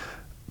have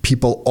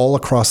people all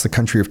across the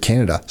country of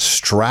Canada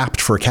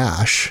strapped for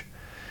cash.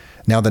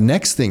 Now, the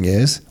next thing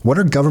is, what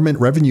are government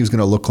revenues going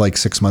to look like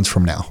 6 months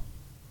from now?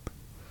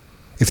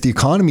 If the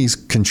economy is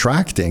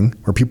contracting,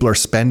 or people are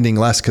spending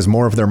less because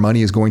more of their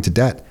money is going to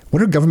debt,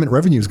 what are government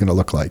revenues going to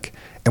look like?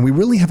 And we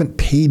really haven't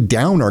paid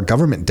down our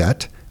government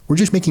debt. We're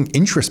just making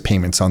interest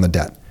payments on the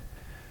debt.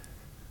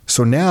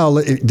 So now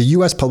the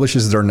U.S.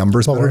 publishes their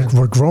numbers. Well,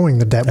 we're growing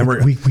the debt.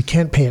 And We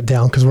can't pay it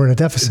down because we're in a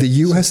deficit. The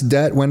U.S.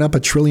 debt went up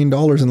 $1 trillion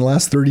in the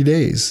last 30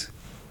 days.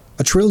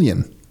 $1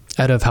 trillion.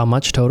 Out of how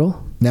much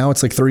total? Now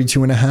it's like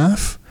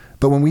 32.5.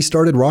 But when we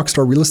started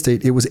Rockstar Real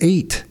Estate, it was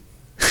 8.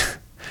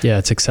 Yeah,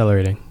 it's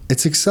accelerating.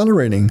 It's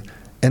accelerating.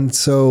 And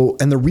so,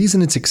 and the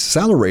reason it's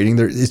accelerating,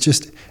 it's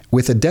just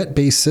with a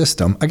debt-based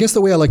system. I guess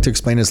the way I like to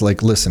explain is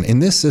like, listen, in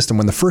this system,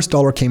 when the first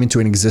dollar came into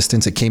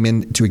existence, it came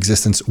into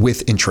existence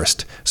with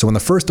interest. So when the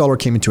first dollar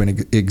came into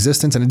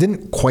existence, and it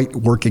didn't quite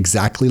work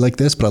exactly like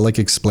this, but I like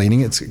explaining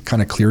it. It's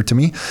kind of clear to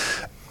me.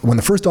 When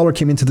the first dollar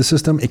came into the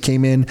system, it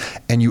came in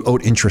and you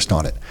owed interest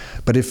on it.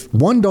 But if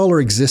 $1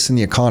 exists in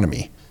the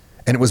economy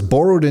and it was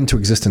borrowed into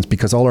existence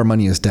because all our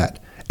money is debt,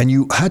 and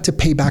you had to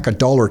pay back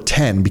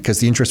 $1.10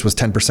 because the interest was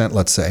 10%,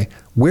 let's say,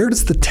 where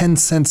does the 10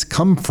 cents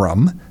come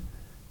from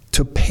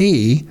to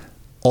pay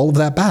all of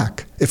that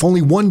back? If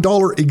only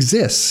 $1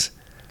 exists,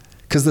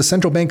 because the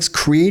central banks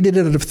created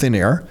it out of thin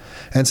air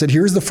and said,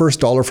 here's the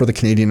first dollar for the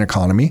Canadian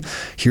economy.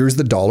 Here's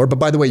the dollar. But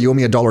by the way, you owe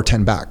me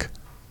 $1.10 back.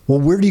 Well,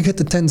 where do you get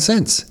the 10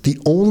 cents? The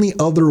only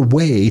other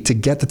way to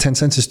get the 10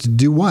 cents is to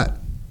do what?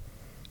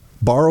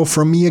 Borrow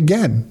from me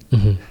again.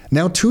 Mm-hmm.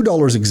 Now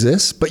 $2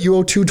 exists, but you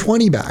owe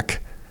 $2.20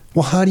 back.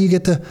 Well, how do you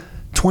get the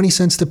 20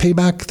 cents to pay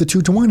back the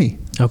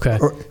 $2.20? Okay.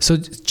 So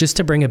just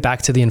to bring it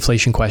back to the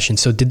inflation question.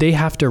 So did they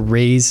have to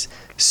raise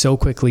so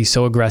quickly,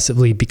 so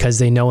aggressively because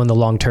they know in the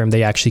long term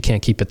they actually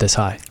can't keep it this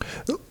high?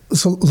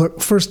 So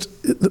look, first,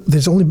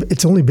 it's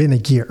only been a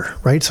year,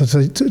 right?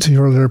 So to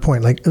your earlier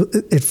point, like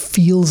it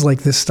feels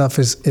like this stuff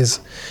is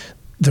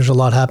there's a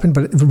lot happened,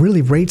 but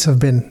really rates have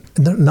been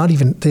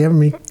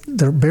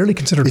they're barely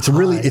considered.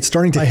 It's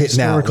starting to hit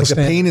now. Like the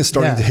pain is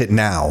starting to hit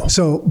now.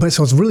 So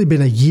it's really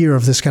been a year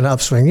of this kind of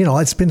upswing.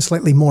 It's been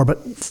slightly more,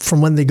 but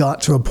from when they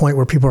got to a point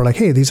where people are like,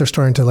 hey, these are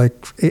starting to like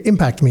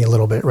impact me a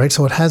little bit, right?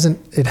 So it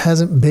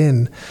hasn't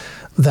been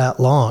that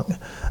long.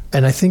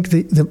 And I think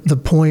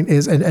the point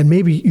is, and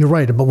maybe you're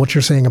right about what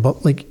you're saying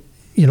about like,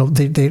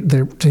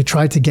 they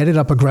tried to get it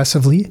up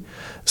aggressively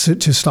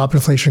to stop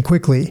inflation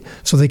quickly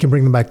so they can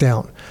bring them back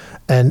down.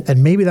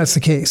 And maybe that's the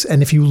case.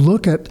 And if you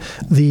look at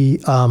the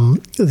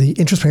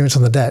interest payments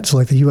on the debt, so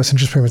like the U.S.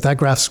 interest payments, that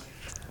graph's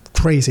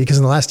crazy because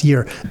in the last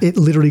year, it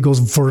literally goes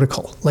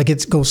vertical. Like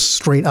it goes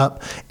straight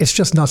up. It's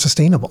just not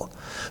sustainable.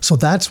 So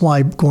that's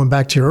why, going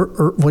back to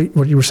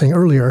what you were saying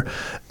earlier,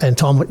 and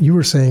Tom, what you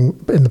were saying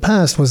in the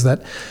past was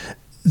that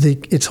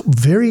it's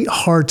very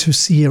hard to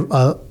see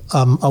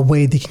a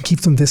way they can keep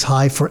them this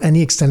high for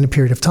any extended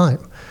period of time.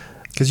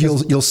 Because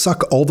you'll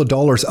suck all the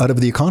dollars out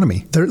of the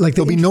economy.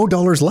 There'll be no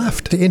dollars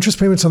left. The interest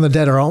payments on the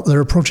debt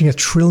they're approaching $1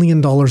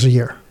 trillion a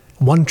year.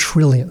 $1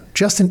 trillion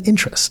just in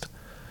interest,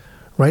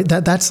 right?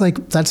 That's like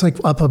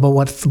up about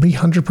what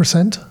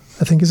 300%.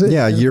 I think is it?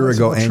 Yeah, a year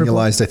ago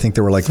annualized. I think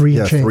they were like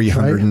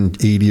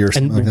 380 right? Or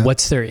something. And like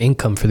what's their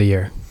income for the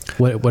year?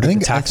 What are the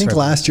tax I think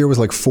last year was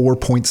like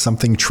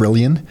 4-point-something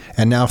trillion,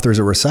 and now if there's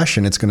a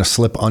recession, it's going to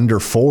slip under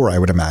 4, I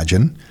would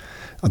imagine.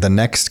 The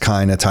next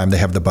kind of time they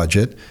have the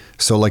budget.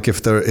 So like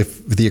if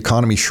the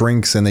economy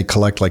shrinks and they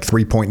collect like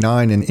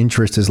 3.9 and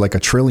interest is like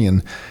 $1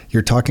 trillion,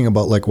 you're talking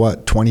about like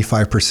what,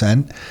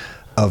 25%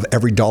 of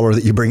every dollar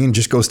that you bring in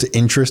just goes to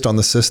interest on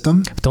the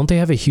system. Don't they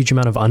have a huge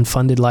amount of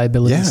unfunded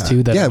liabilities too?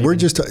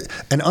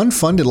 And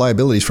unfunded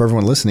liabilities for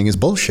everyone listening is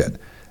bullshit.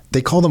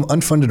 They call them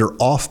unfunded or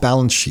off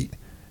balance sheet.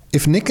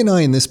 If Nick and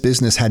I in this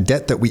business had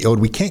debt that we owed,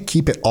 we can't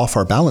keep it off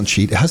our balance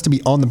sheet. It has to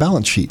be on the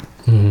balance sheet.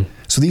 Mm-hmm.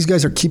 So these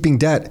guys are keeping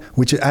debt,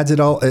 which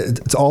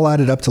it's all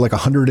added up to like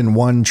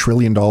 $101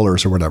 trillion or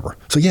whatever.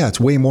 So yeah, it's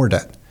way more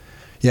debt.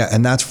 Yeah,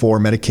 and that's for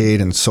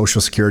Medicaid and Social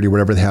Security,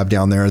 whatever they have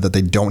down there that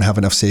they don't have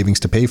enough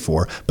savings to pay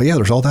for. But yeah,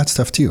 there's all that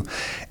stuff too.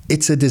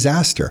 It's a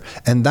disaster.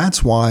 And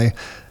that's why,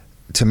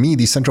 to me,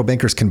 these central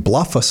bankers can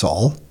bluff us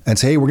all and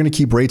say, hey, we're going to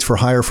keep rates for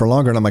higher for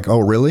longer. And I'm like, oh,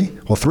 really?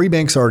 Well, 3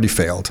 banks already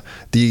failed.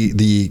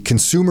 The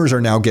consumers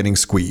are now getting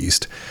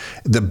squeezed.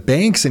 The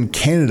banks in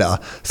Canada,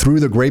 through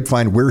the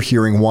grapevine we're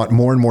hearing, want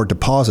more and more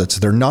deposits.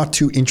 They're not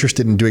too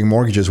interested in doing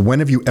mortgages. When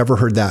have you ever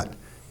heard that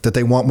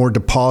they want more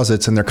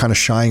deposits and they're kind of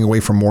shying away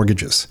from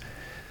mortgages?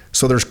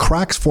 So there's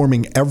cracks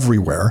forming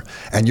everywhere,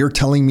 and you're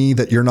telling me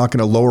that you're not going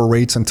to lower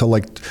rates until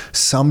like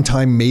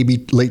sometime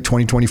maybe late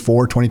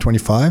 2024,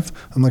 2025?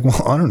 I'm like,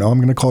 well, I don't know. I'm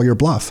going to call your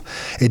bluff.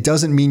 It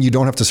doesn't mean you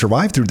don't have to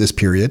survive through this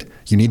period.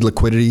 You need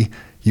liquidity.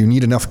 You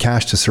need enough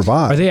cash to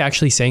survive. Are they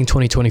actually saying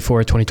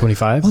 2024,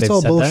 2025? Well, it's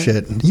all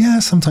bullshit. That? Yeah,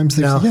 sometimes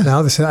they say.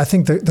 Now I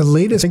think the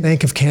latest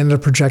Bank of Canada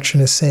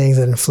projection is saying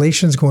that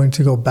inflation is going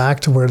to go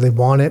back to where they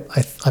want it.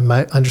 I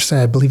might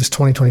understand. I believe it's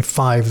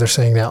 2025. They're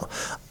saying now.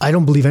 I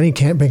don't believe any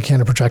Bank of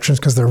Canada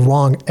projections because they're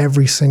wrong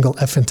every single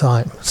effing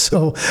time.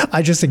 So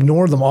I just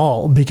ignore them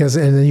all and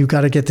then you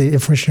got to get the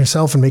information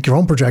yourself and make your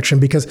own projection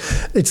because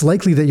it's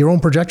likely that your own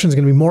projection is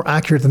going to be more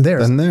accurate than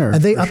theirs. And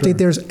they update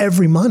theirs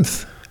every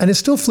month. And it's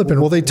still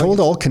flipping. Well, they told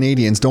all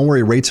Canadians, don't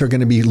worry, rates are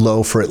going to be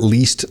low for at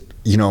least,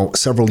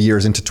 several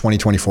years into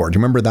 2024. Do you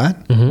remember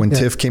that? Mm-hmm. When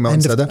TIF came out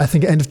and said that? I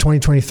think end of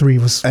 2023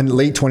 was. And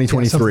late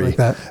 2023. Something like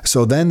that.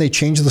 So then they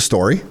changed the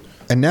story.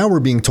 And now we're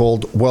being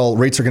told, well,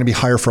 rates are going to be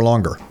higher for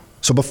longer.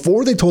 So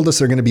before they told us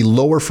they're going to be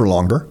lower for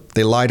longer,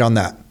 they lied on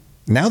that.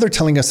 Now they're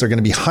telling us they're going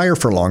to be higher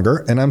for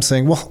longer. And I'm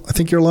saying, well, I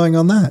think you're lying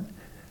on that.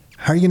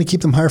 How are you going to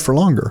keep them higher for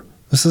longer?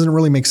 This doesn't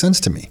really make sense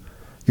to me.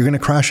 You're going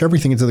to crash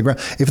everything into the ground.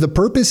 If the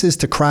purpose is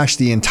to crash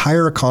the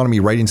entire economy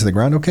right into the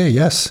ground, okay,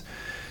 yes.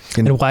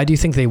 And why do you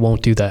think they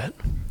won't do that?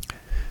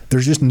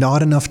 There's just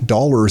not enough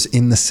dollars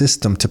in the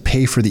system to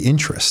pay for the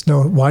interest.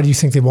 No, why do you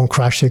think they won't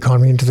crash the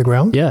economy into the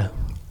ground? Yeah.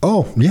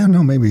 Oh, yeah,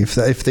 no, maybe.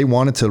 If they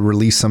wanted to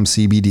release some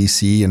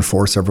CBDC and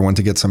force everyone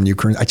to get some new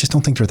currency, I just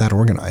don't think they're that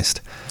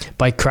organized.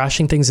 By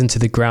crashing things into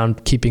the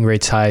ground, keeping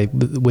rates high,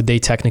 would they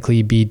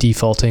technically be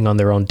defaulting on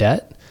their own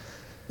debt?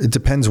 It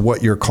depends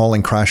what you're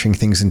calling crashing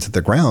things into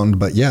the ground,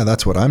 but yeah,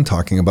 that's what I'm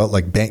talking about.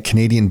 Like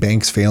Canadian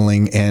banks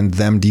failing and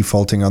them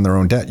defaulting on their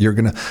own debt.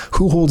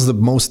 Who holds the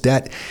most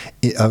debt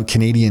of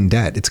Canadian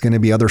debt? It's going to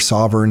be other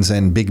sovereigns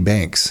and big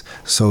banks.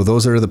 So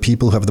those are the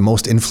people who have the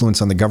most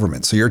influence on the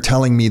government. So you're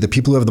telling me the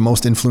people who have the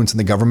most influence in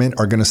the government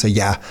are going to say,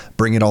 yeah,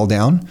 bring it all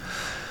down?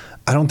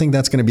 I don't think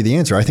that's going to be the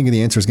answer. I think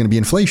the answer is going to be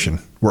inflation.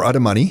 We're out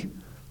of money.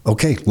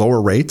 Okay,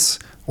 lower rates.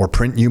 Or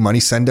print new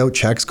money, send out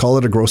checks, call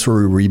it a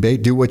grocery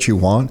rebate, do what you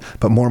want,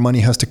 but more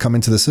money has to come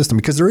into the system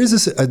because there is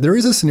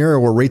a scenario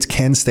where rates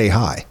can stay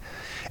high,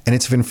 and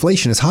it's if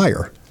inflation is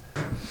higher.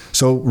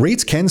 So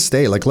rates can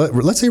stay, like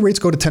let's say rates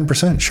go to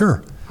 10%,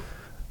 sure,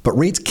 but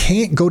rates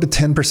can't go to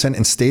 10%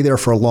 and stay there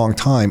for a long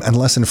time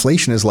unless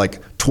inflation is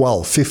like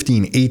 12,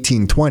 15,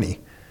 18, 20.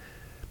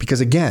 Because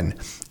again,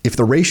 if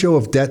the ratio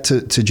of debt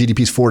to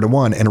GDP is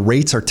 4-1 and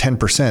rates are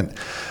 10%,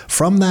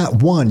 from that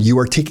 1, you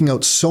are taking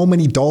out so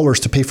many dollars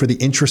to pay for the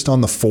interest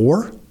on the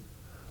 4.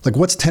 Like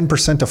what's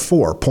 10% of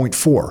 4?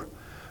 0.4.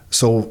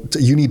 So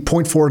you need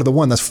 0.4 to the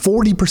 1. That's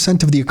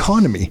 40% of the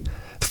economy.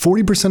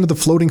 40% of the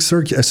floating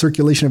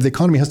circulation of the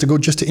economy has to go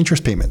just to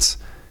interest payments.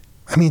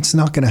 I mean, it's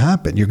not going to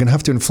happen. You're going to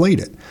have to inflate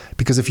it.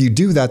 Because if you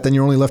do that, then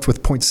you're only left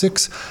with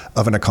 0.6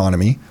 of an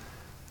economy.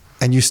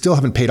 And you still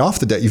haven't paid off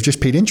the debt. You've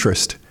just paid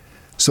interest.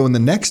 So in the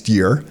next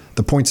year,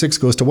 the 0.6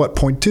 goes to what?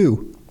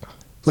 0.2.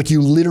 Like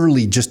you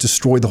literally just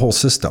destroyed the whole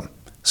system.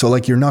 So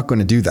like you're not going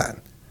to do that.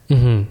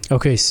 Mm-hmm.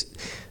 Okay.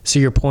 So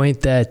your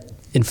point that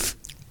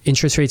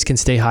interest rates can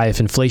stay high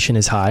if inflation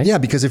is high. Yeah,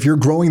 because if you're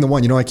growing the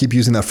 1, I keep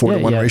using that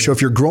 4-to-1 ratio.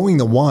 If you're growing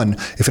the 1,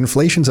 if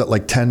inflation's at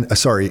like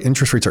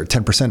interest rates are at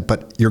 10%,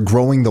 but you're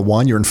growing the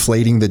 1, you're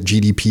inflating the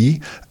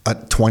GDP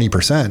at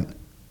 20%.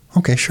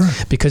 Okay, sure.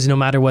 Because no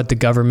matter what, the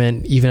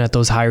government, even at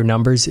those higher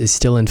numbers, is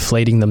still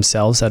inflating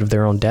themselves out of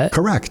their own debt?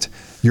 Correct.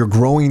 You're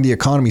growing the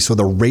economy, so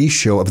the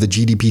ratio of the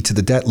GDP to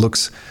the debt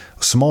looks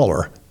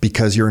smaller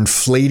because you're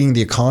inflating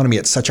the economy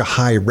at such a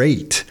high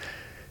rate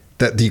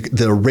that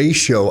the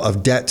ratio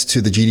of debt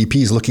to the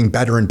GDP is looking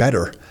better and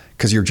better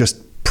because you're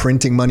just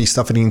printing money,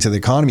 stuffing it into the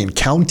economy and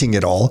counting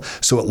it all.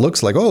 So it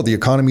looks like, oh, the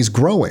economy's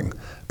growing.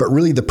 But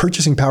really the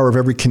purchasing power of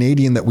every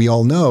Canadian that we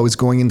all know is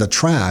going into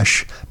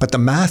trash, but the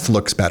math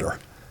looks better.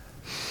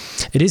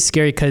 It is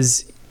scary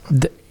because,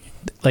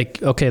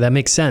 okay, that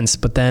makes sense.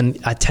 But then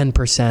at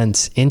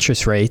 10%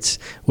 interest rates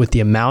with the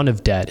amount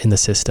of debt in the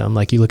system,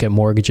 like you look at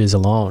mortgages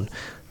alone,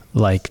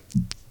 like,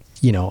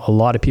 a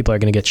lot of people are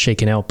going to get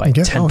shaken out by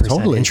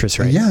 10% interest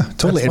rates. Yeah,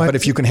 totally. But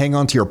if you can hang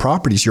on to your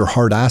properties, your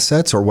hard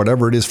assets or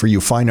whatever it is for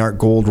you, fine art,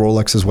 gold,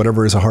 Rolexes,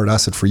 whatever is a hard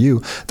asset for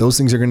you, those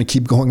things are going to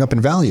keep going up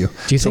in value.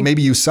 So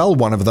maybe you sell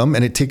one of them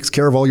and it takes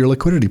care of all your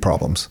liquidity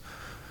problems.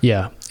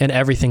 Yeah. And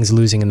everything's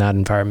losing in that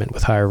environment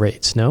with higher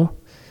rates, no?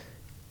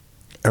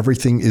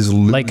 Everything is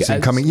losing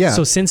coming. Yeah.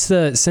 So since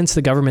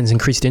the government's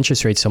increased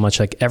interest rates so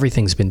much, like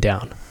everything's been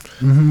down.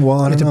 Mm-hmm.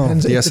 Well, I don't know.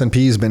 The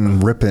S&P has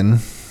been ripping.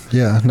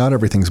 Yeah, not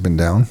everything's been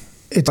down.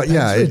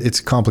 It's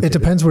complicated. It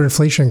depends where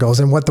inflation goes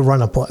and what the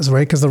run-up was,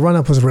 right? Because the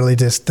run-up was really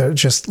just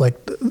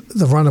like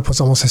the run-up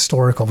was almost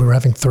historical. We were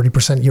having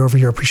 30%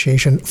 year-over-year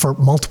appreciation for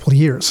multiple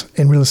years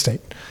in real estate.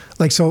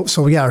 Like,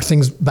 so yeah, are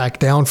things back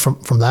down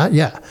from that?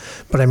 Yeah.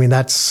 But I mean,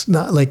 that's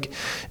not like,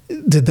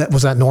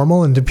 was that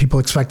normal? And did people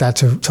expect that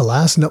to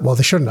last? No, well,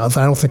 they shouldn't have.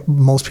 I don't think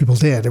most people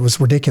did. It was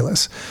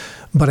ridiculous.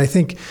 But I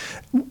think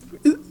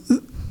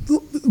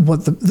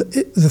what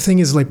the thing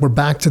is, like, we're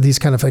back to these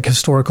kind of like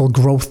historical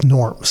growth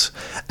norms.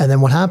 And then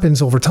what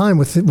happens over time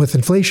with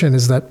inflation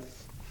is that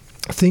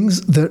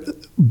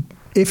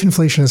if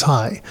inflation is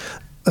high,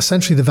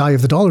 essentially the value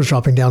of the dollar is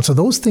dropping down. So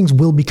those things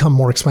will become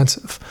more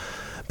expensive.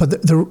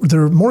 But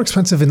they're more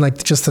expensive in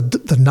like just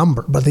the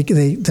number, but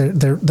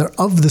they're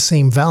of the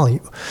same value.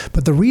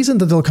 But the reason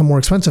that they'll become more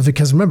expensive,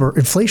 because remember,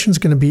 inflation is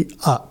going to be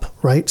up,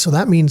 right? So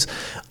that means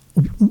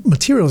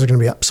materials are going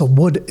to be up. So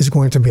wood is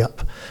going to be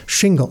up.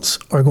 Shingles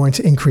are going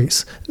to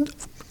increase.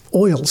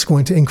 Oil is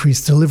going to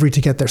increase, delivery to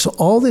get there. So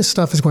all this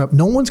stuff is going up.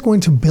 No one's going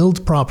to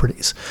build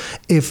properties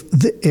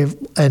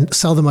and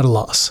sell them at a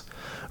loss.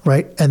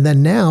 Right. And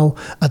then now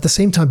at the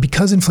same time,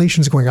 because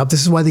inflation is going up,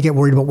 this is why they get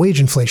worried about wage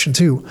inflation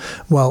too.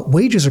 Well,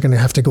 wages are going to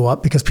have to go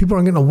up because people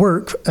aren't going to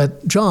work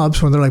at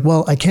jobs when they're like,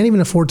 well, I can't even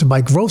afford to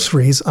buy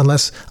groceries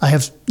unless I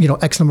have,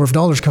 X number of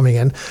dollars coming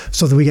in.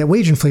 So that we get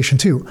wage inflation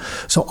too.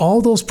 So all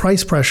those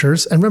price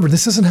pressures, and remember,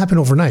 this doesn't happen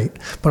overnight,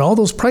 but all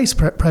those price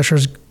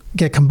pressures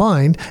get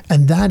combined,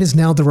 and that is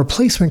now the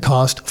replacement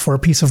cost for a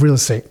piece of real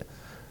estate.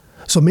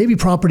 So maybe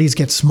properties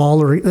get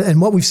smaller,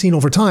 and what we've seen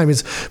over time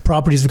is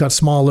properties have got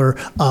smaller,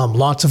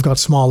 lots have got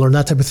smaller, and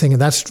that type of thing.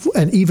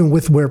 And even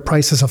with where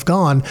prices have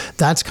gone,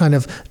 that's kind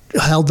of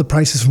held the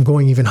prices from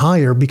going even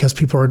higher because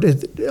people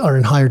are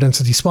in higher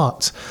density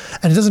spots.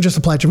 And it doesn't just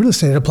apply to real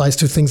estate; it applies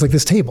to things like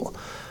this table,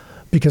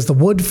 because the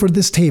wood for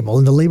this table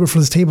and the labor for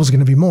this table is going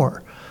to be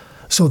more.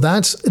 So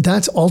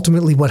that's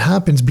ultimately what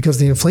happens because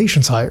the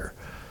inflation's higher.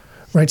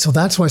 Right. So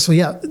that's why. So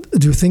yeah,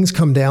 do things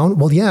come down?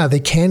 Well, yeah, they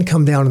can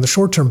come down in the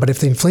short term. But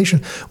if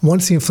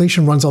once the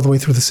inflation runs all the way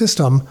through the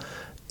system,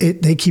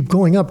 they keep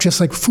going up, just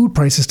like food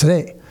prices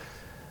today.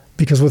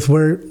 Because with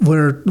where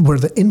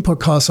the input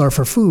costs are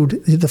for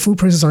food, the food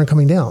prices aren't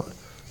coming down.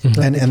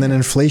 Mm-hmm. And then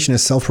inflation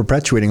is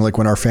self-perpetuating. Like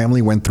when our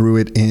family went through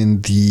it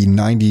in the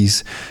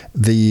 90s,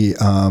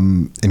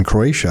 in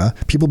Croatia,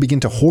 people begin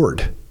to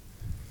hoard.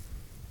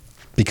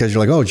 Because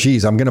you're like, oh,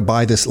 geez, I'm going to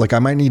buy this. Like I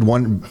might need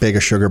 1 bag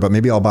of sugar, but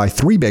maybe I'll buy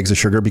 3 bags of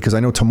sugar because I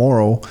know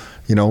tomorrow,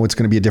 it's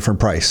going to be a different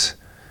price.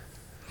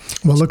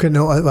 Well,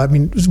 I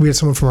mean, we had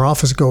someone from our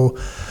office go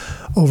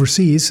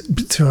overseas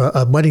to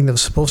a wedding that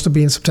was supposed to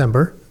be in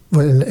September.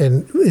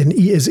 In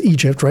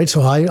Egypt, right?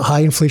 So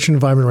high inflation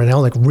environment right now,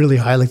 like really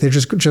high. Like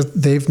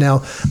they've now,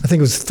 I think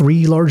it was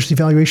 3 large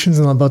devaluations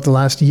in about the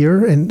last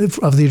year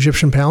of the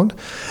Egyptian pound,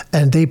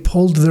 and they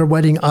pulled their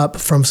wedding up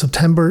from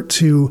September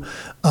to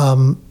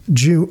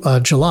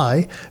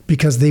July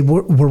because they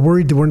were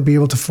worried they wouldn't be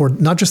able to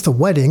afford not just the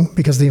wedding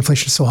because the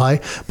inflation is so high,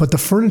 but the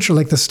furniture,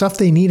 like the stuff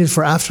they needed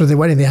for after the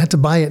wedding. They had to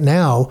buy it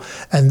now,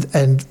 and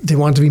they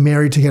wanted to be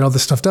married to get all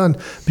this stuff done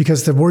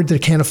because they're worried they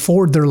can't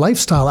afford their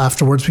lifestyle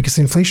afterwards because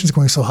the inflation is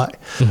going so high.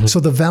 Mm-hmm. So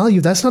the value,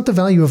 that's not the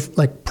value of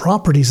like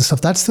properties and stuff.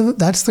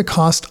 That's the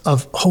cost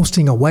of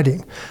hosting a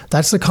wedding.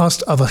 That's the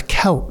cost of a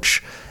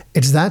couch.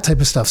 It's that type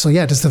of stuff. So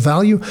yeah, does the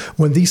value,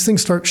 when these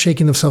things start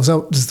shaking themselves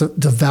out, does the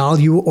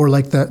value or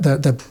like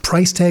the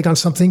price tag on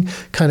something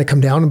kind of come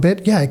down a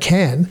bit? Yeah, it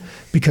can,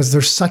 because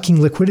they're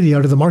sucking liquidity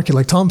out of the market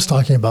like Tom's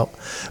talking about.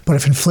 But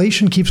if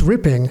inflation keeps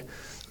ripping,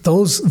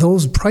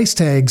 those price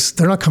tags,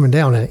 they're not coming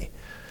down any.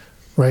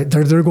 Right?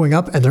 They're going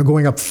up, and they're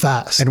going up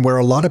fast. And where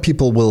a lot of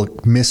people will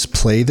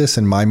misplay this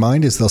in my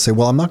mind is they'll say,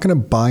 well, I'm not going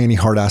to buy any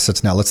hard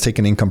assets now. Let's take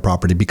an income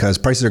property because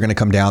prices are going to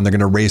come down. They're going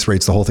to raise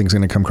rates. The whole thing's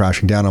going to come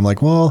crashing down. I'm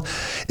like, well,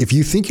 if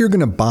you think you're going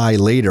to buy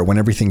later when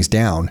everything's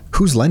down,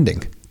 who's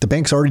lending? The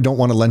banks already don't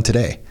want to lend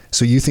today.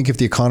 So you think if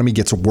the economy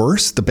gets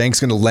worse, the bank's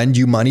going to lend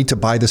you money to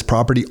buy this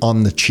property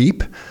on the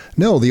cheap?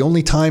 No, the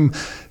only time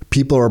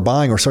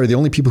the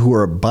only people who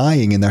are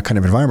buying in that kind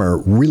of environment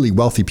are really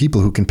wealthy people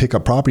who can pick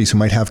up properties who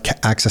might have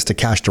access to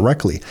cash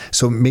directly.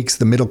 So it makes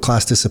the middle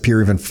class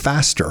disappear even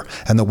faster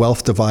and the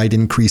wealth divide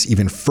increase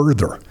even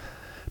further.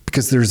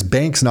 Because there's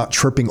banks not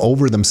tripping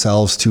over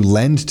themselves to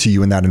lend to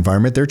you in that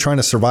environment. They're trying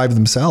to survive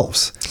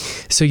themselves.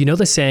 So you know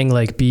the saying,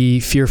 like,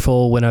 be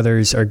fearful when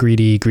others are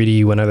greedy,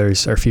 greedy when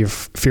others are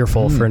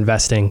fearful for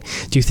investing.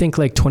 Do you think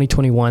like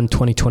 2021,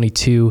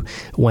 2022,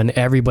 when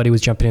everybody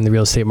was jumping in the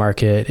real estate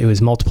market, it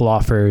was multiple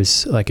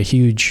offers, like a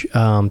huge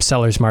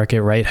seller's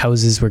market, right?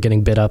 Houses were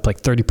getting bid up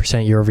like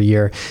 30% year over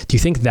year. Do you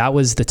think that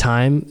was the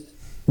time,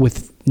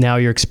 with now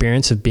your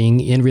experience of being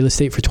in real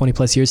estate for 20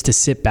 plus years, to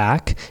sit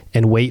back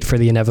and wait for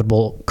the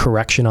inevitable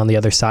correction on the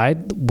other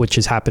side, which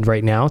has happened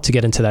right now, to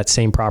get into that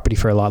same property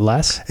for a lot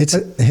less? It's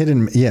hit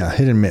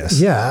and miss.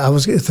 Yeah,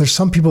 there's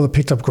some people that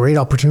picked up great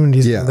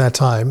opportunities at that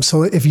time.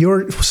 So if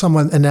you're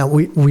someone, and now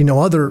we know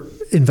other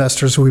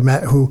investors who we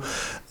met who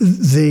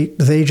they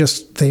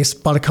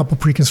bought a couple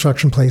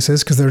pre-construction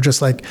places because they're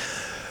just like,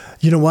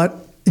 you know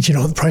what?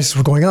 The prices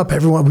were going up.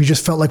 We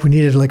just felt like we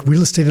needed like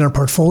real estate in our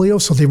portfolio.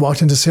 So they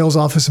walked into sales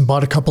office and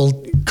bought a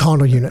couple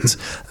condo units.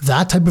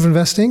 That type of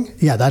investing,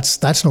 yeah,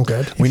 that's no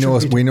good. We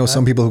know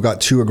some people who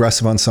got too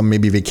aggressive on some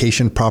maybe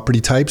vacation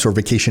property types or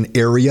vacation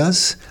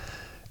areas.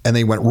 And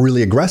they went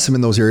really aggressive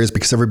in those areas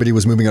because everybody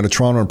was moving out of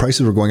Toronto and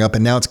prices were going up,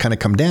 and now it's kind of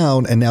come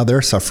down, and now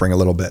they're suffering a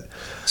little bit.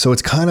 So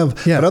it's kind of,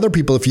 but other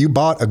people, if you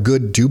bought a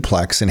good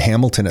duplex in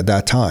Hamilton at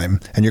that time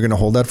and you're going to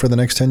hold that for the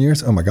next 10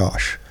 years, oh my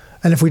gosh.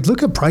 And if we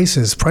look at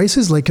prices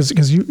like,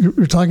 because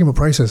you're talking about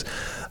prices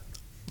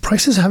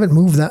haven't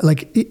moved that,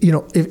 like,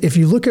 if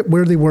you look at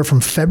where they were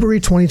from February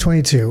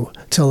 2022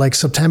 till like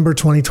September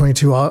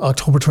 2022,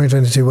 October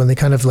 2022, when they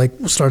kind of like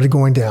started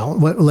going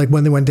down, like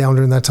when they went down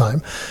during that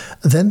time,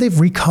 then they've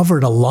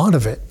recovered a lot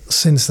of it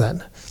since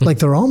then. Like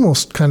they're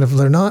almost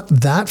they're not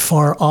that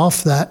far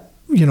off that,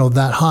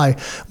 that high,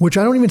 which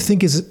I don't even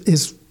think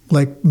is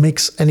like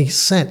makes any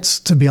sense,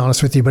 to be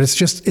honest with you, but it's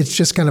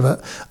just kind of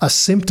a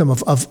symptom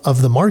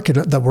of the market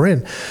that we're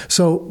in.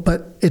 So,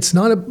 but it's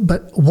not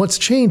but what's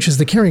changed is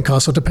the carrying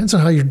cost. So it depends on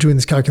how you're doing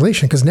this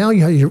calculation, because now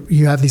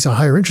you have these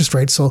higher interest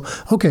rates. So,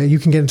 okay, you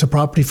can get into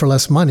property for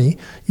less money.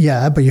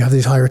 Yeah, but you have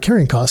these higher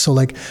carrying costs. So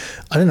like,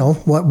 I don't know,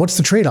 what's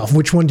the trade-off?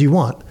 Which one do you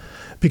want?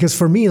 Because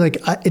for me, like,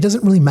 it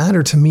doesn't really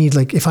matter to me,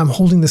 like, if I'm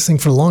holding this thing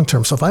for the long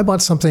term. So if I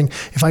bought something,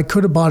 if I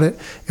could have bought it,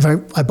 if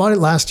I bought it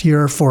last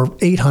year for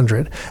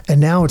 800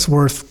 and now it's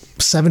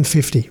worth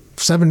 750,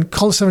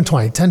 call it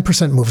 720,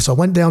 10% move. So I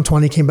went down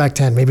 20, came back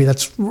 10. Maybe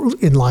that's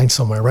in line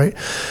somewhere, right?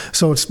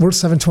 So it's worth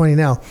 720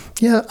 now.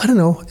 Yeah, I don't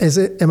know.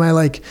 Am I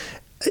like,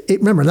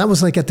 remember, that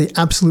was like at the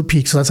absolute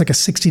peak. So that's like a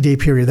 60-day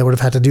period that would have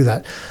had to do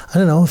that. I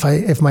don't know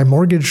if my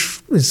mortgage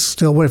is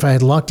still, if I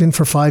had locked in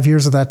for 5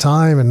 years at that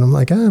time and I'm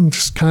like, I'm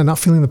just kind of not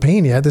feeling the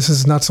pain yet. This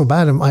is not so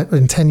bad.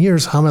 In 10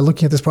 years, how am I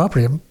looking at this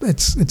property?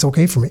 It's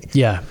okay for me.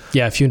 Yeah.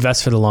 Yeah. If you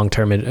invest for the long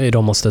term, it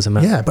almost doesn't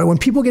matter. Yeah. But when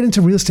people get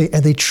into real estate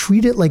and they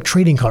treat it like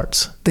trading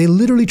cards, they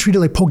literally treat it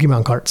like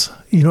Pokemon cards.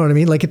 You know what I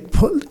mean? Like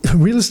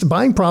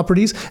buying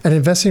properties and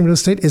investing in real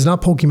estate is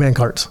not Pokemon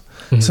cards.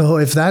 Mm-hmm. So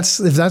if that's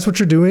what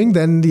you're doing,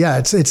 then yeah,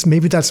 it's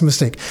maybe that's a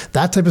mistake.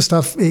 That type of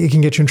stuff, it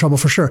can get you in trouble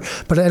for sure.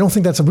 But I don't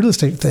think that's a real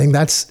estate thing.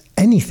 That's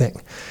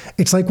anything.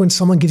 It's like when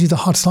someone gives you the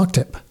hot stock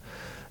tip.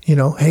 You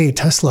know, hey,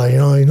 Tesla,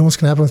 you know what's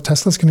going to happen with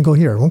Tesla? It's going to go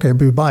here. Okay,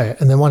 but you buy it.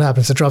 And then what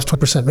happens? It drops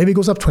 20%. Maybe it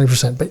goes up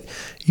 20%, but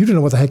you don't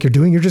know what the heck you're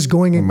doing. You're just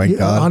going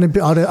out of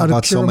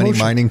pure so many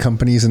emotion. mining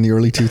companies in the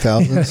early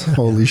 2000s.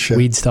 Holy shit.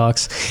 Weed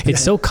stocks.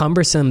 It's so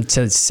cumbersome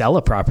to sell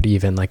a property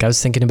even. Like I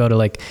was thinking about it,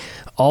 like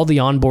all the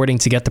onboarding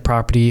to get the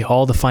property,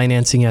 all the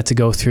financing you had to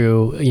go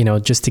through, you know,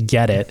 just to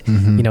get it,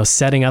 you know,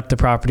 setting up the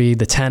property,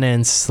 the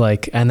tenants,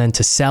 like, and then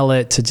to sell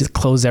it, to just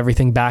close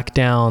everything back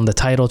down, the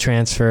title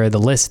transfer, the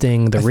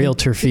listing, the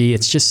realtor fee.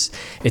 It's just,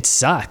 it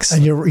sucks.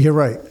 And you're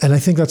right. And I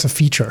think that's a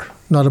feature,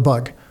 not a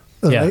bug.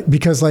 Yeah. Right?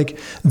 Because like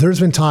there's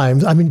been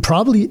times, I mean,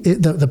 probably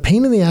the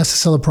pain in the ass to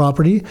sell a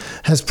property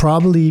has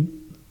probably,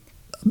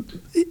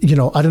 you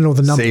know, I don't know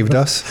the number. Saved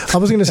us? I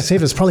was going to say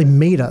saved us, probably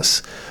made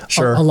us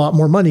Sure. a lot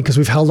more money because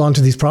we've held on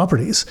to these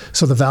properties.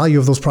 So the value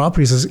of those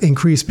properties has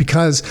increased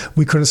because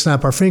we couldn't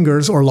snap our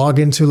fingers or log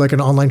into like an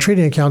online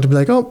trading account to be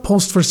like, oh,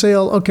 post for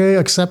sale. Okay.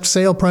 Accept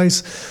sale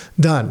price,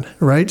 done.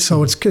 Right.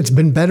 So it's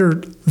been better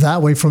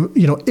that way from,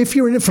 you know, if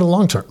you're in it for the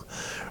long term.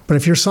 But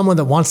if you're someone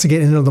that wants to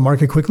get into the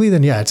market quickly,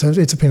 then yeah, it's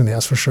a pain in the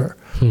ass for sure.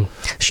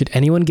 Should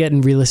anyone get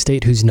in real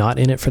estate who's not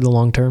in it for the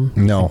long term?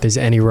 No. If there's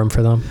any room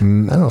for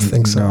them? I don't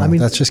think so. No, I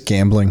mean, that's just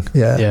gambling.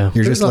 yeah. Yeah.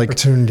 You're There's just like,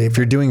 opportunity. if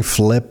you're doing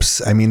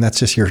flips, I mean, that's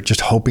just, you're just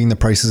hoping the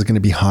price is going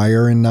to be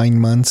higher in 9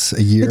 months,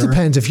 a year. It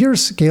depends. If you're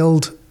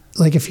skilled,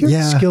 like if you're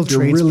a skilled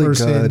you're really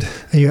tradesperson good.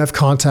 and you have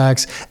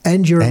contacts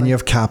and you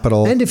have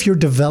capital. and if you're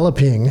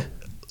developing,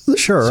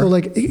 Sure. So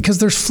like, because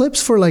there's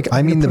flips for like,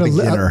 I mean the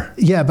beginner.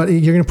 yeah, but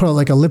you're going to put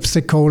like a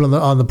lipstick coat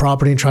on the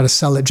property and try to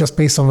sell it just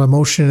based on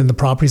emotion and the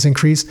property's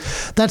increased.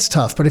 That's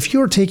tough. But if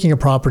you're taking a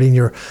property and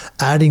you're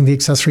adding the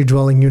accessory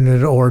dwelling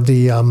unit or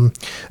the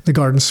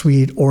garden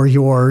suite or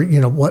your, you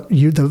know,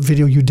 the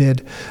video you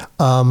did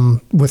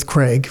with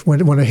Craig,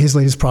 one of his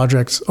latest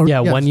projects. Or,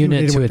 Yeah, 1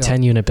 unit to a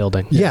 10 unit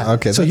building. Yeah.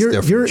 Okay. So that's you're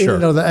different. in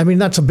and out of that. I mean,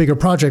 that's a bigger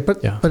project,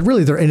 but Yeah. but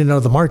really they're in and out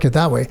of the market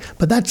that way.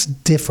 But that's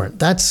different.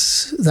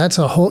 That's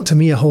a whole, to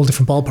me, a whole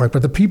different ballpark.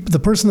 But the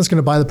person that's going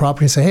to buy the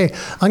property and say, hey,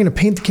 I'm going to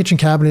paint the kitchen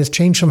cabinets,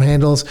 change some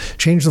handles,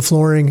 change the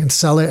flooring, and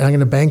sell it, and I'm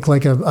going to bank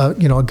like a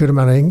good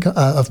amount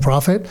of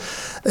profit.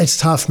 It's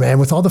tough, man.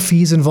 With all the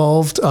fees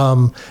involved,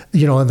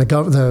 you know, and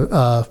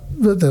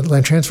the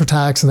land transfer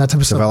tax and that type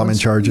of stuff. Development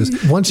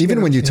charges.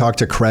 Even when you talk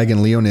to Craig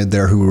and Leonid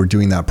there who were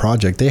doing that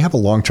project, they have a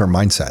long-term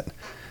mindset.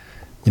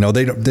 You know,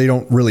 they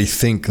don't really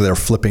think they're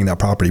flipping that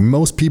property.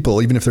 Most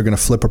people, even if they're going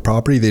to flip a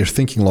property, they're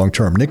thinking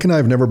long-term. Nick and I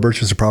have never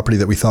purchased a property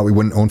that we thought we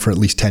wouldn't own for at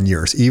least 10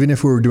 years, even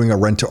if we were doing a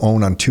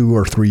rent-to-own on 2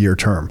 or 3 year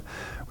term.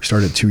 We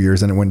started at 2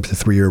 years and it went to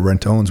 3 year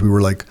rent-to-owns. We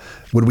were like,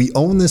 would we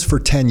own this for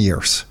 10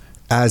 years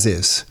as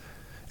is?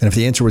 And if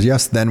the answer was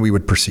yes, then we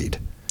would proceed.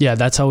 Yeah,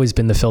 that's always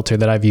been the filter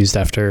that I've used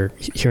after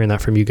hearing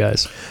that from you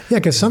guys. Yeah,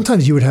 because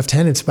sometimes you would have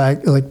tenants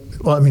back, like,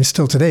 well, I mean,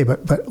 still today,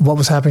 but what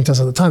was happening to us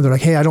at the time? They're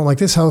like, hey, I don't like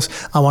this house.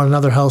 I want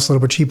another house a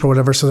little bit cheaper or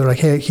whatever. So they're like,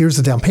 hey, here's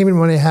the down payment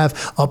money I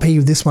have. I'll pay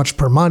you this much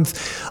per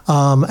month.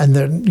 And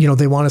then, you know,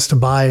 they want us to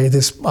buy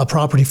this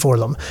property for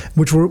them,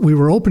 which we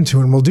were open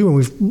to and we'll do. And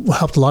we've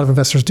helped a lot of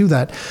investors do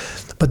that.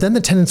 But then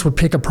the tenants would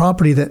pick a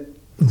property that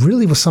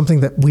really was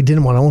something that we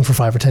didn't want to own for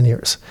 5 or 10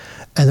 years.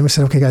 And then we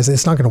said, okay, guys,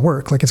 it's not going to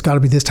work. Like, it's got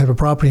to be this type of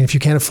property. And if you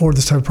can't afford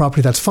this type of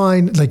property, that's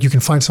fine. Like, you can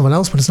find someone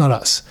else, but it's not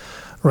us,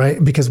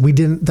 right? Because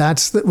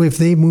if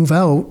they move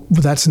out,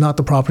 that's not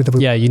the property that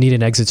we. Yeah, you need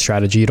an exit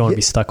strategy. You don't want to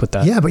be stuck with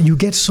that. Yeah, but you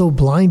get so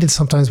blinded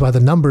sometimes by the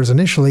numbers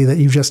initially that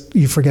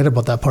you forget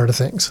about that part of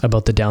things.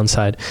 About the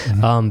downside.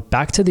 Mm-hmm.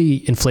 Back to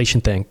the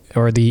inflation thing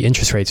or the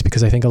interest rates,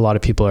 because I think a lot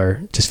of people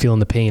are just feeling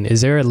the pain.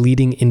 Is there a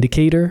leading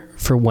indicator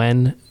for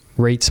when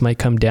rates might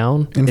come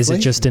down? Inflation? Is it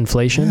just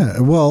inflation? Yeah.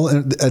 Well,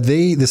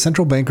 the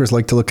central bankers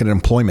like to look at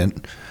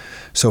employment.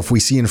 So if we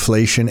see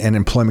inflation and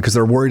employment, because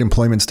they're worried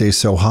employment stays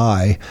so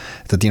high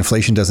that the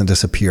inflation doesn't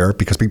disappear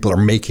because people are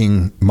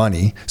making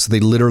money. So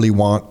they literally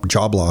want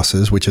job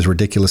losses, which is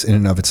ridiculous in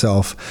and of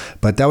itself.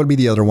 But that would be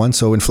the other one.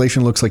 So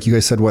inflation looks like you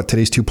guys said,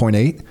 today's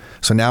 2.8.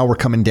 So now we're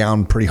coming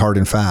down pretty hard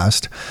and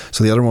fast.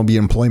 So the other one will be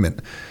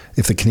employment.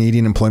 If the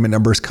Canadian employment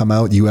numbers come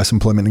out, US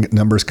employment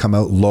numbers come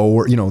out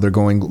lower, they're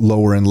going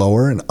lower and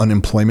lower, and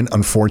unemployment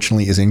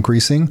unfortunately is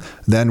increasing,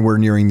 then we're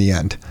nearing the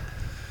end.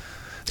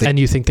 And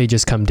you think they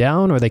just come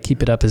down, or they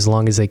keep it up as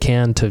long as they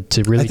can to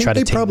really try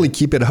to they probably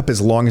keep it up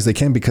as long as they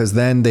can, because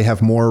then they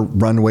have more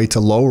runway to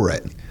lower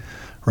it.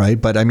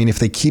 Right. But I mean, if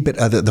they keep it,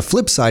 the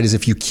flip side is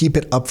if you keep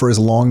it up for as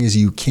long as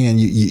you can,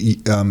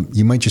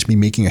 you might just be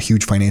making a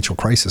huge financial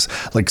crisis.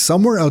 Like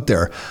somewhere out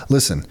there,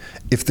 listen,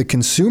 if the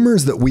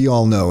consumers that we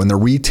all know and the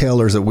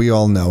retailers that we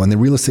all know and the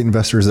real estate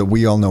investors that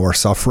we all know are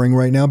suffering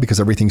right now because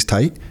everything's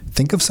tight,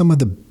 think of some of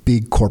the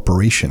big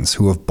corporations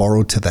who have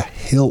borrowed to the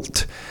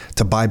hilt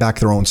to buy back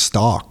their own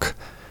stock,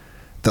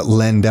 that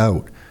lend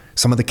out.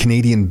 Some of the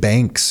Canadian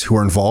banks who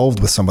are involved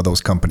with some of those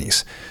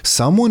companies.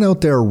 Someone out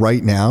there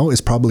right now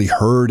is probably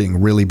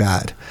hurting really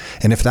bad.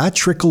 And if that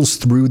trickles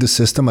through the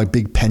system, a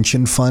big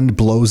pension fund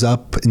blows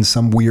up in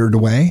some weird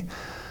way,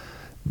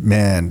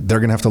 man, they're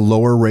going to have to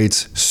lower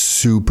rates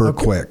super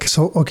quick.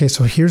 So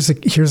here's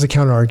the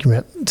counter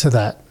argument to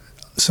that.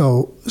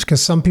 So,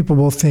 because some people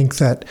will think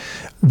that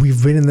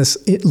we've been in this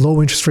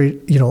low interest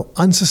rate,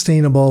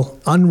 unsustainable,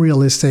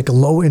 unrealistic,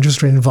 low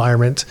interest rate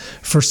environment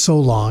for so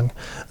long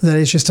that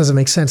it just doesn't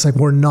make sense. Like,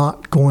 we're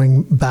not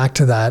going back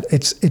to that.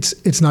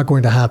 It's not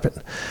going to happen.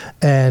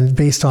 And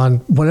based on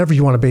whatever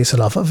you want to base it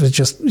off of, it's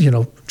just,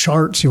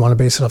 charts, you want to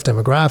base it off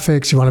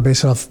demographics, you want to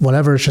base it off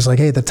whatever. It's just like,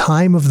 hey, the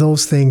time of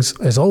those things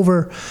is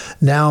over.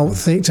 Now,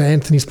 to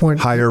Anthony's point,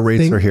 higher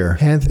rates are here.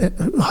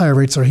 Higher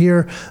rates are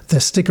here. The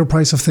sticker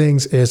price of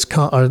things is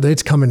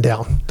it's coming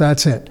down.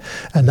 That's it.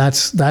 And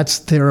that's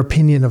their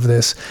opinion of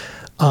this.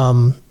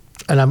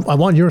 And I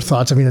want your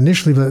thoughts. I mean,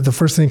 initially, the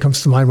first thing that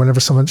comes to mind whenever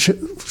someone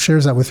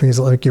shares that with me is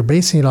like, you're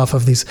basing it off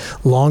of these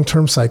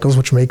long-term cycles,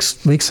 which makes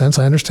sense.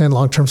 I understand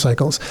long-term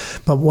cycles.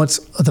 But what's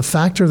the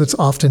factor that's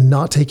often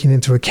not taken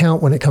into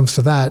account when it comes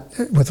to that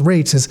with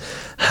rates is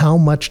how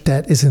much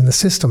debt is in the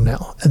system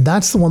now. And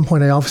that's the one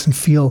point I often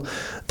feel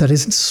that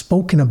isn't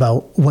spoken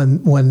about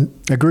when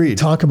Agreed. we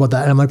talk about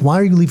that. And I'm like, why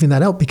are you leaving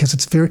that out? Because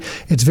it's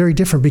very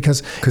different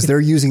because they're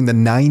using the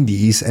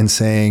 90s and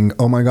saying,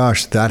 oh my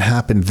gosh, that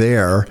happened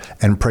there,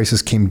 and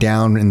prices came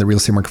down in the real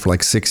estate market for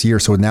like 6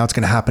 years, so now it's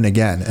going to happen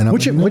again. And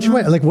which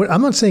way, like,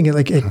 I'm not saying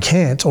it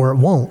can't or it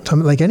won't. I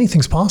mean, like,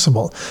 anything's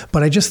possible,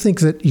 but I just think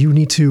that you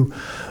need to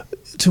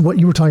what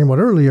you were talking about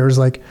earlier is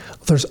like,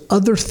 there's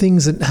other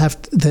things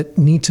that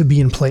need to be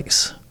in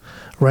place,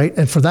 right?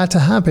 And for that to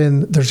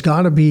happen, there's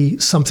got to be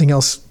something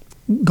else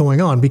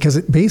going on, because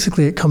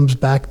it comes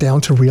back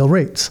down to real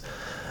rates.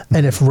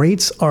 And if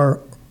rates are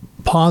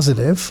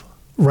positive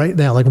right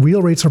now, like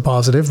real rates are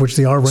positive, which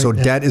they are right now. So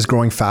debt is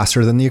growing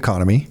faster than the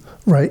economy.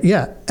 Right.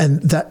 Yeah. And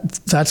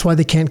that's why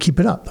they can't keep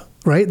it up.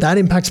 Right. That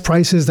impacts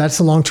prices. That's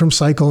the long-term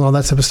cycle and all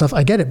that type of stuff.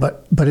 I get it.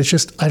 But it's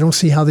just, I don't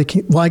see how they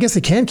can. Well, I guess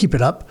they can keep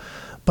it up,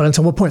 but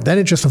until what point? Then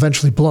it just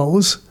eventually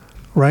blows.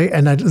 Right.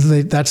 And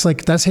that's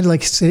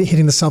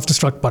hitting the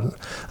self-destruct button.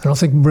 I don't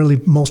think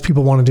really most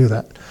people want to do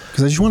that.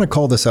 Because I just want to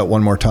call this out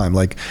one more time.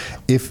 Like,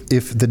 if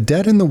the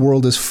debt in the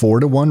world is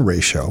 4-to-1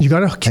 ratio, you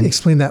got to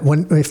explain that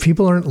if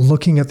people aren't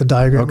looking at the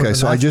diagram. Okay,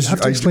 so I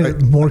explain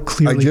it more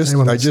clearly.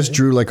 I just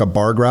drew like a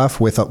bar graph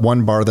with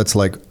one bar that's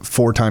like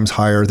 4 times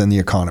higher than the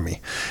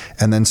economy,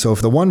 and then so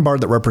if the one bar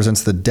that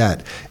represents the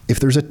debt, if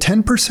there's a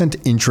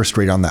 10% interest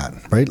rate on that,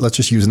 right? Let's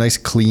just use nice,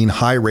 clean,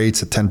 high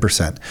rates at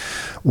 10%.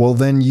 Well,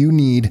 then you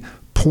need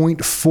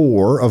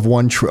 0.4 of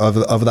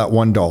that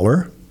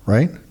 $1,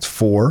 right? It's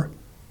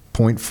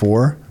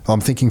 4.4. I'm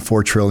thinking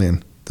 4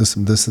 trillion. This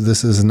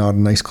is not a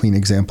nice clean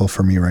example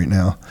for me right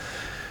now.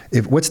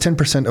 What's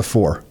 10% of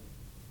 4?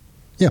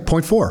 Yeah,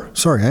 0.4.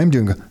 Sorry, I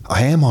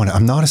am on it.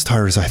 I'm not as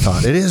tired as I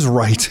thought. It is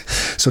right.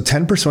 So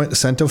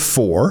 10% of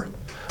 4,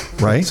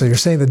 right? So you're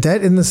saying the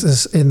debt in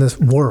this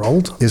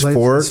world is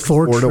 4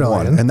 to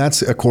 1, and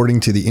that's according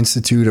to the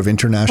Institute of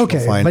International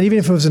Finance. But even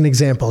if it was an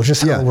example,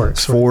 just how it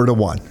works. 4 to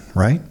 1,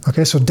 right?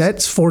 Okay, so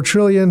debt's 4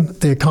 trillion.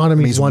 The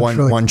economy is 1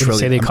 trillion. 1 trillion. When you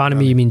say the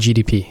economy, you mean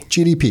GDP?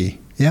 GDP.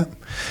 Yeah.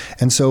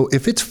 And so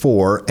if it's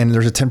 4 and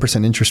there's a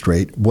 10% interest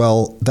rate,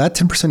 well, that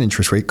 10%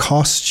 interest rate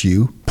costs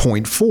you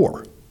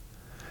 0.4.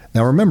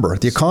 Now remember,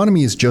 the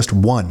economy is just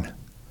 1.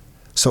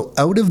 So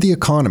out of the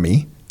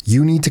economy,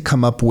 you need to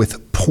come up with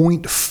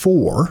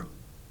 0.4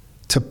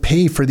 to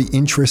pay for the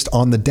interest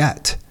on the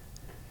debt.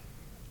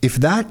 If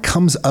that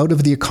comes out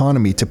of the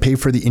economy to pay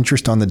for the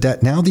interest on the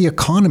debt, now the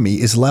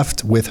economy is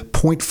left with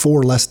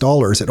 0.4 less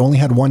dollars. It only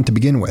had 1 to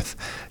begin with.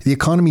 The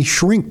economy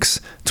shrinks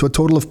to a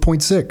total of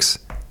 0.6.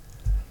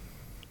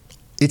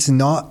 It's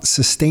not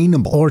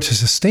sustainable. Or to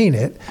sustain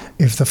it,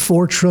 if the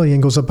 4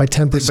 trillion goes up by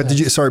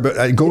 10%.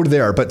 But go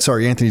there. But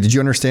sorry, Anthony, did you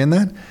understand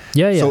that?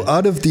 Yeah. So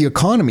out of the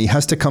economy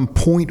has to come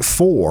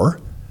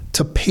 0.4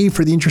 to pay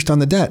for the interest on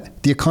the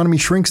debt. The economy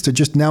shrinks to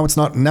just now it's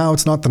not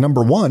the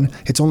number 1,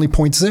 it's only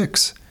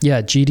 0.6.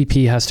 Yeah,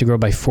 GDP has to grow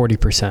by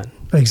 40%.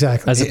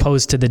 Exactly. As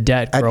opposed to the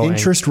debt growing. At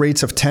interest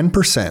rates of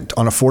 10%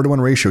 on a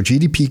 4-to-1 ratio,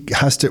 GDP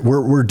has to,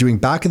 we're doing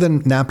back of the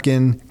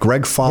napkin,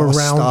 Greg Foss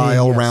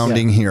style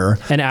rounding here.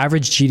 And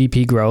average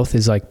GDP growth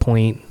is like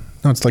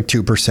it's like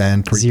 2%,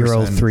 3%.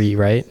 0.03,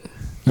 right?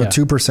 No, Yeah.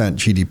 2%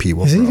 GDP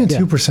will Is it grow. even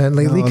 2%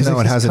 lately? No, 'Cause no,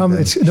 it it's hasn't come-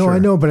 been. it's- No, Sure. I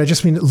know, but I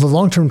just mean the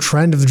long-term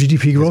trend of the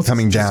GDP growth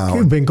coming has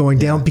down. been going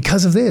down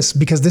because of this,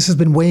 because this has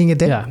been weighing it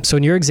down. Yeah. So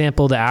in your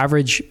example, the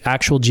average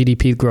actual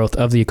GDP growth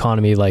of the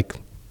economy, like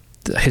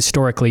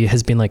historically,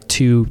 has been like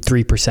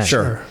 2-3%.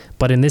 Sure.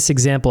 But in this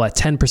example, at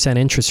 10%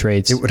 interest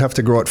rates, It would have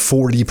to grow at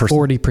 40%.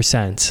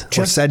 40%.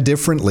 Or said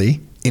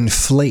differently,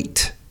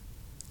 inflate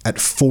at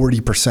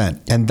 40%.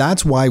 And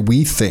that's why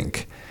we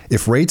think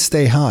if rates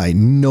stay high,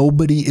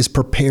 nobody is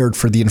prepared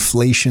for the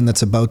inflation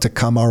that's about to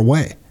come our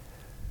way.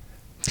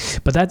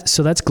 But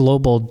that's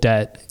global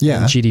debt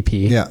Yeah. and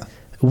GDP. Yeah.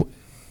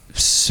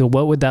 So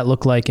what would that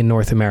look like in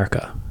North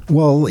America?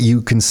 Well,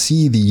 you can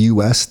see the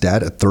U.S.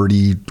 debt at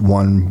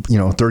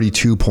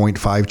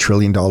 $32.5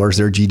 trillion.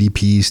 Their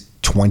GDP's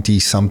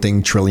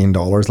 20-something trillion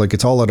dollars. Like,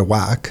 it's all out of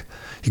whack.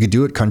 You could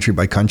do it country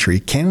by country.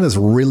 Canada's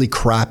really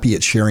crappy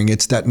at sharing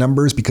its debt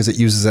numbers because it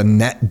uses a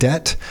net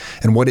debt.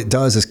 And what it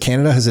does is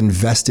Canada has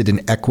invested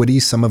in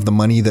equity, some of the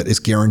money that is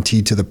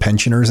guaranteed to the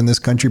pensioners in this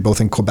country, both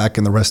in Quebec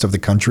and the rest of the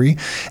country.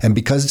 And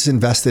because it's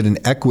invested in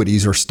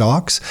equities or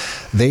stocks,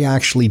 they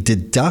actually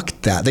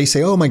deduct that. They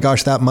say, oh my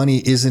gosh, that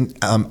money isn't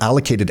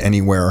allocated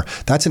anywhere.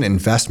 That's an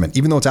investment,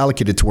 even though it's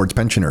allocated towards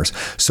pensioners.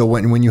 So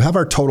when you have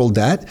our total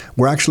debt,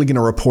 we're actually going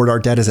to report our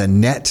debt as a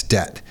net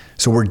debt.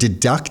 So we're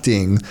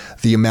deducting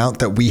the amount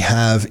that we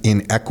have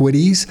in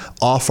equities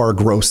off our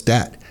gross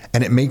debt.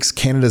 And it makes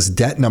Canada's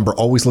debt number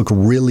always look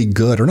really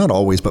good, or not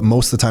always, but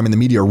most of the time in the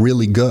media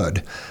really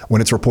good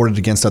when it's reported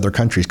against other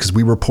countries, because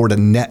we report a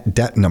net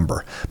debt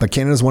number. But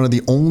Canada is one of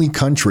the only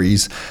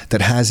countries that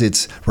has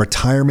its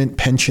retirement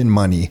pension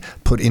money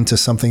put into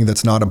something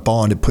that's not a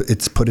bond.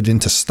 It's put it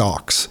into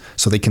stocks.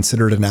 So they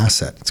consider it an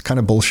asset. It's kind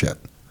of bullshit.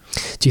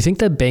 Do you think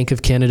the Bank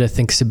of Canada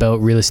thinks about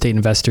real estate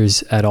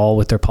investors at all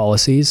with their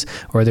policies,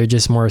 or they're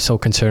just more so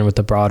concerned with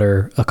the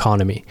broader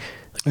economy?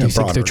 Do you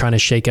think they're trying to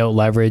shake out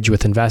leverage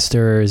with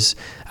investors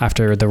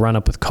after the run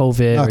up with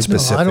COVID? Not No,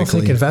 I don't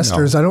think specifically,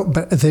 investors. no. I don't.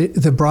 But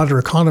the broader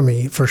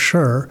economy for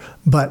sure.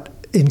 But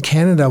in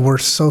Canada, we're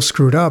so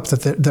screwed up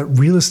that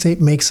real estate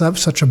makes up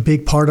such a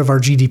big part of our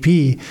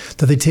GDP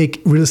that they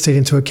take real estate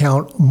into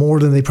account more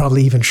than they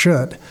probably even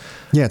should.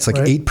 Yeah, it's like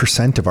Right.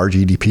 8% of our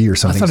GDP or I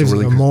something. thought it was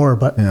It's even more,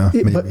 but Yeah,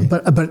 maybe.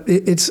 but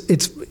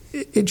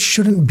it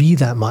shouldn't be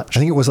that much. I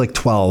think it was like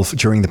 12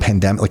 during the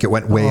pandemic. Like, it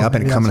went way up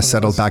and it maybe kind of that's what it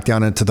settled was. back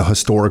down into the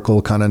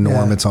historical kind of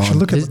norm Yeah. it's on. Should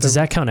look at Does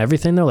that count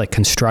everything though? Like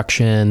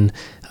construction?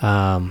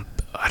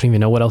 I don't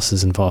even know what else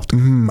is involved.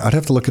 I'd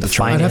have to look at the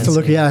chart. I'd have to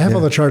look. Yeah, I have all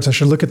the charts. I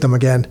should look at them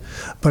again,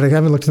 but I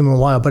haven't looked at them in a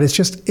while. But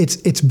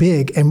it's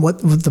big. And what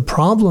the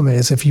problem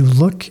is, if you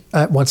look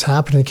at what's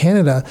happened in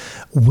Canada,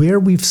 where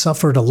we've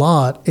suffered a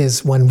lot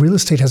is when real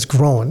estate has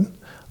grown,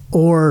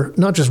 or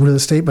not just real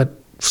estate, but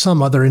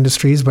some other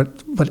industries,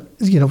 but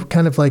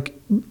kind of like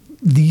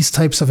these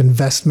types of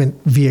investment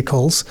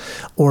vehicles,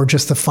 or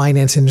just the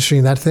finance industry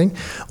and that thing.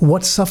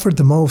 What suffered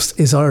the most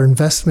is our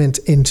investment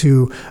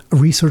into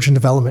research and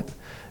development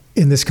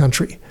in this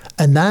country.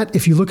 And that,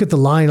 if you look at the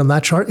line on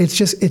that chart,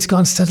 it's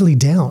gone steadily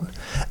down.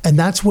 And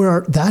that's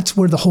where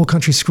the whole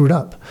country screwed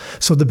up.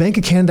 So the Bank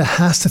of Canada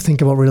has to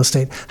think about real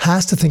estate,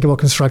 has to think about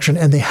construction,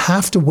 and they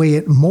have to weigh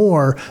it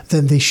more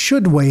than they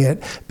should weigh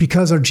it,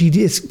 because our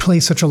GDP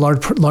plays such a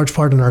large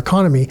part in our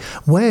economy.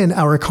 When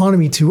our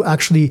economy, to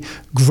actually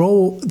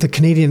grow the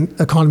Canadian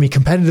economy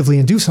competitively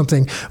and do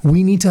something,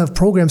 we need to have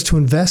programs to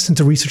invest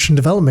into research and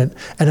development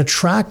and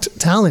attract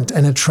talent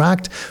and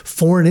attract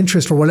foreign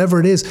interest or whatever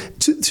it is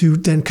to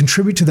then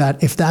contribute to that.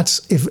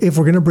 If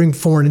we're going to bring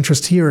foreign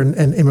interest here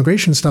and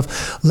immigration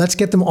stuff, let's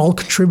get them all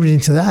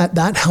contributing to that.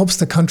 That helps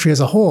the country as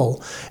a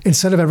whole,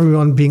 instead of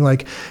everyone being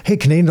like, hey,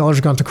 Canadian dollars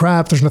have gone to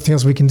crap, there's nothing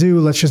else we can do,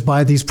 let's just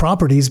buy these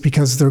properties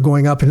because they're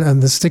going up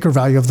and the sticker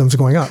value of them is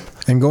going up.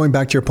 And going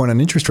back to your point on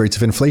interest rates,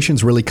 if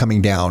inflation's really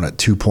coming down at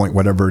 2 point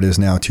whatever it is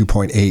now,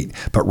 2.8,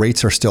 but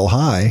rates are still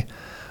high,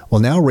 well,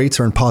 now rates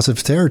are in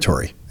positive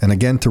territory. And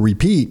again, to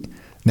repeat,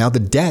 now the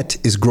debt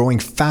is growing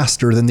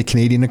faster than the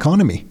Canadian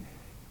economy.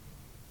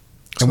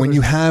 And when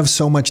you have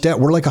so much debt,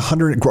 we're like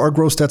our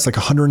gross debt's like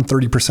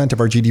 130% of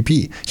our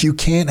GDP. You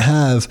can't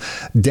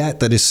have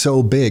debt that is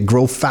so big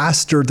grow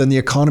faster than the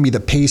economy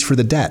that pays for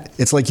the debt.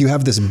 It's like you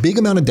have this big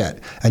amount of debt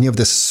and you have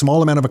this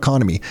small amount of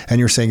economy, and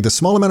you're saying the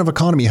small amount of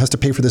economy has to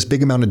pay for this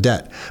big amount of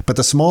debt, but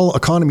the small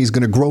economy is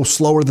going to grow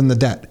slower than the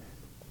debt.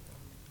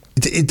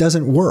 It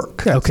doesn't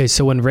work. Okay,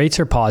 so when rates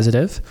are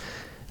positive,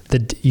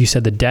 you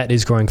said the debt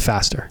is growing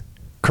faster.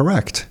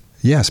 Correct.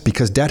 Yes,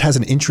 because debt has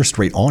an interest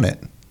rate on it.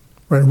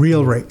 Right,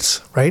 real rates,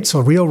 right?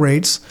 So real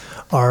rates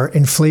are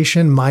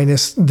inflation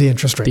minus the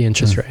interest rate. The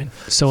interest rate.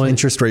 So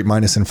Interest rate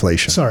minus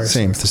inflation. Sorry.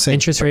 Same. The same.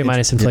 interest rate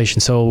minus inflation.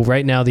 So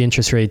right now the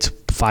interest rate's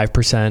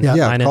 5%. Yeah.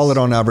 Yeah, minus, call it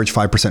on average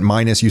 5%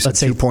 minus, you said Let's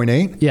say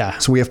 2.8? Yeah.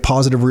 So we have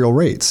positive real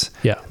rates.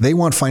 Yeah. They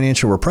want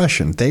financial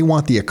repression. They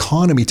want the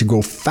economy to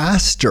go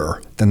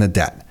faster than the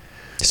debt.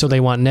 So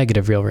they want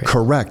negative real rates.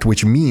 Correct,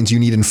 which means you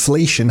need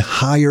inflation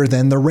higher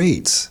than the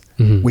rates,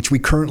 which we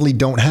currently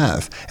don't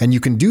have. And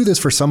you can do this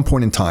for some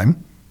point in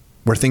time.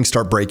 where things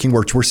start breaking,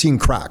 where we're seeing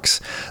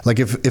cracks. Like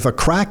if a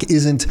crack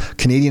isn't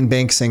Canadian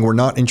banks saying we're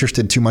not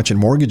interested too much in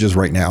mortgages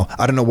right now,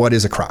 I don't know what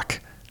is a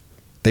crack.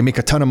 They make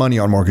a ton of money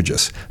on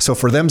mortgages. So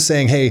for them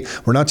saying, hey,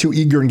 we're not too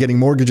eager in getting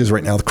mortgages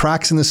right now, the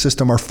cracks in the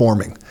system are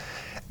forming.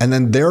 And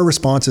then their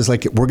response is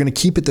like, we're going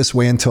to keep it this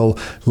way until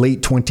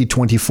late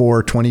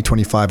 2024,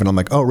 2025. And I'm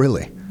like, oh,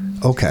 really?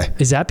 Okay.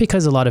 Is that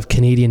because a lot of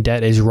Canadian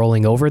debt is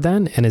rolling over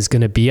then and is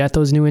going to be at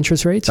those new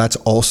interest rates? That's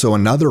also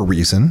another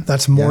reason.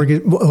 That's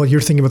mortgage. Yeah. Well,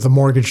 you're thinking about the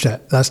mortgage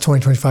debt. That's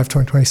 2025,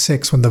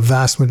 2026, when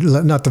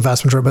not the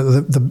vast majority,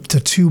 but the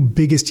two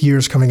biggest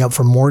years coming up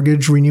for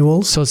mortgage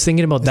renewals. So I was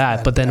thinking about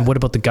that, but then what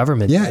about the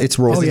government? Yeah, it's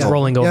rolling. It's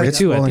rolling over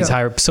too at these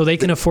higher. So they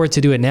can afford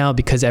to do it now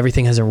because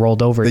everything hasn't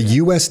rolled over. The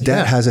U.S.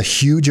 debt has a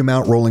huge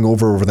amount rolling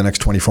over the next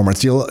 24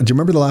 months. Do you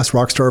remember the last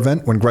Rockstar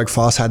event when Greg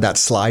Foss had that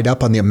slide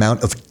up on the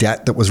amount of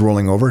debt that was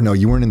rolling over? No,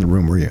 you weren't in the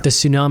room, were you? The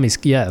tsunamis,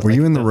 yeah. Were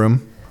you in the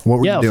room? What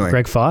were you doing?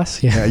 Greg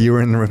Foss. Yeah, you were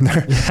in the room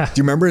there. Yeah. Do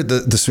you remember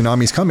the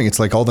tsunami's coming? It's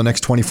like all the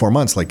next 24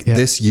 months, like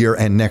this year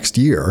and next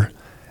year.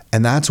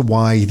 And that's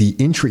why the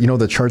interest,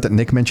 the chart that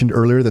Nick mentioned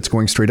earlier that's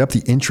going straight up,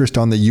 the interest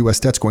on the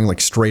U.S. debt's going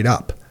like straight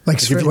up.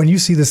 When you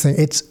see this thing,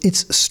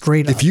 it's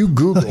straight up. If you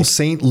Google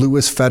St.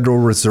 Louis Federal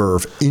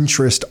Reserve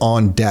interest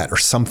on debt or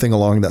something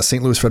along that,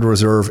 St. Louis Federal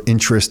Reserve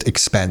interest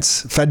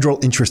expense, federal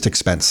interest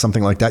expense,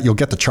 something like that, you'll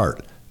get the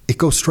chart. It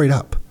goes straight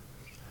up.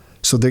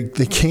 So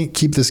they can't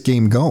keep this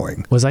game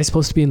going. Was I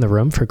supposed to be in the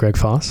room for Greg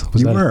Foss?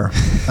 You were.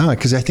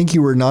 Because I think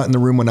you were not in the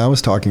room when I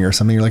was talking or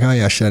something. You're like, oh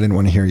yeah, shit, I didn't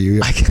want to hear you.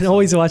 I can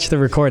always watch the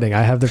recording.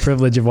 I have the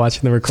privilege of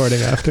watching the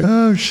recording after.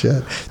 Oh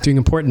shit. Doing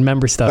important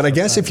member stuff. But I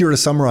guess if you were to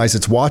summarize,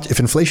 if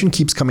inflation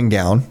keeps coming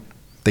down,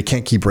 they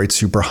can't keep rates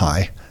super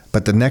high.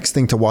 But the next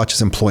thing to watch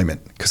is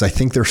employment, because I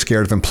think they're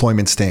scared of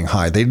employment staying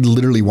high. They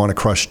literally want to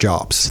crush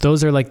jobs. So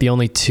those are like the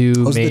only two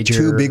those major...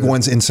 are the two big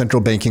ones in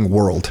central banking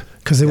world.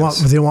 Because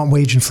they want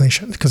wage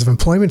inflation. Because if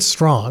employment's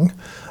strong,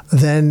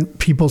 then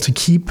to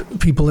keep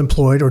people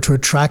employed or to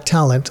attract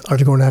talent are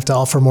going to have to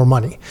offer more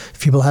money.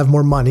 If people have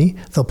more money,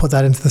 they'll put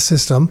that into the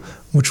system,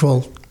 which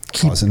will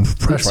keep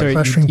pressuring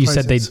prices. You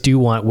said they do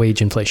want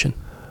wage inflation.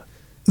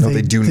 No,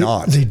 they do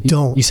not. They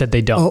don't. You said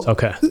they don't.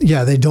 Okay.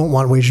 Yeah, they don't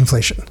want wage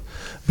inflation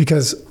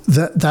because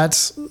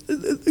that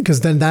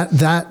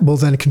will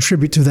then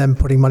contribute to them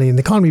putting money in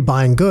the economy,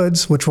 buying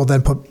goods, which will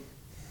then put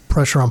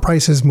pressure on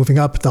prices, moving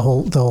up the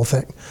whole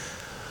thing.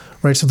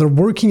 Right. So they're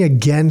working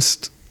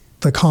against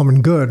the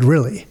common good,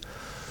 really.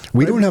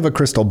 We don't have a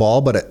crystal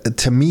ball, but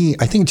to me,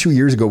 I think 2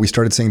 years ago we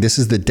started saying this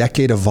is the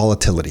decade of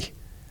volatility.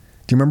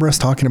 Do you remember us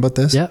talking about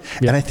this? Yeah.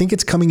 And I think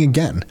it's coming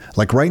again.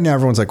 Like right now,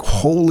 everyone's like,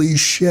 holy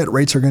shit,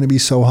 rates are going to be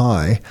so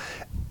high.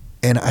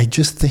 And I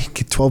just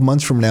think 12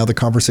 months from now, the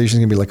conversation is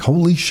going to be like,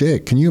 holy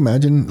shit, can you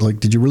imagine? Like,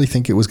 did you really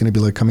think it was going to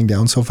be like coming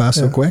down so fast,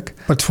 so quick?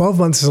 But 12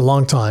 months is a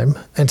long time.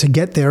 And to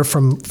get there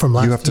from last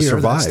year, you have to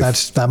survive.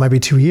 That might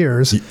be 2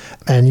 years.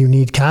 And you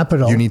need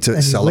capital. You need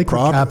to sell a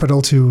property.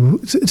 Capital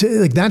to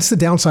like, that's the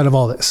downside of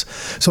all this.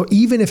 So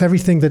even if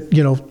everything that,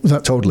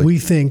 that we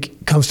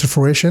think comes to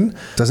fruition.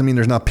 Doesn't mean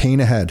there's not pain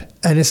ahead.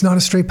 And it's not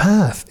a straight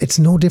path. It's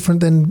no different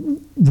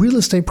than real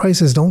estate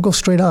prices don't go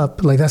straight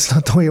up. Like that's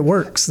not the way it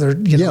works.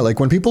 Like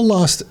when people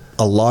lost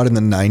a lot in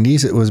the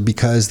 90s, it was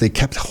because they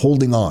kept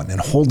holding on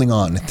and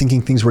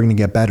thinking things were going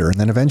to get better. And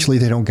then eventually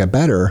they don't get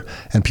better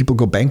and people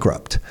go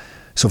bankrupt.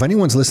 So if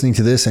anyone's listening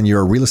to this and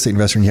you're a real estate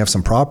investor and you have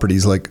some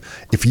properties, like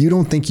if you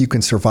don't think you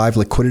can survive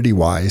liquidity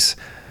wise,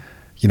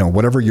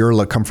 whatever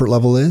your comfort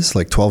level is,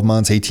 like 12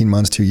 months, 18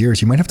 months, 2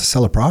 years, you might have to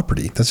sell a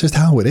property. That's just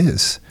how it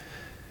is.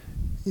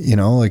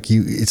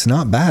 It's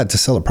not bad to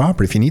sell a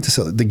property. If you need to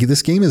sell,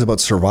 this game is about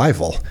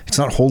survival. It's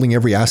not holding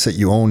every asset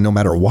you own no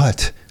matter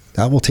what.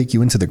 That will take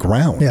you into the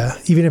ground. Yeah,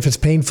 even if it's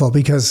painful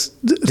because...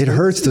 It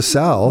hurts to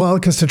sell. Well,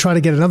 because to try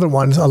to get another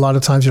one, a lot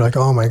of times you're like,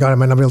 oh my God, I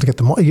might not be able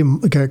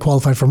to get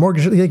qualified for a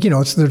mortgage.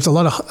 There's a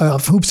lot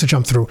of hoops to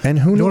jump through. And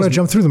who knows? You don't want to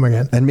jump through them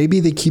again. And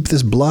maybe they keep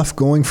this bluff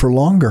going for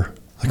longer.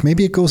 Like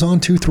maybe it goes on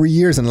 2-3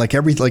 years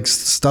and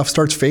stuff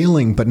starts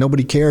failing, but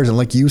nobody cares. And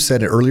like you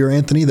said earlier,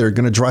 Anthony, they're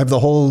going to drive the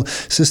whole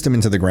system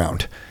into the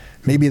ground.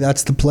 Maybe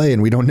that's the play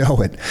and we don't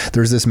know it.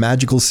 There's this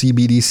magical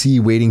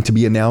CBDC waiting to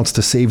be announced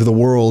to save the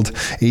world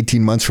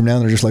 18 months from now.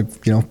 And they're just like,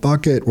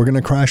 fuck it. We're going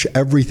to crash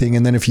everything.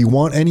 And then if you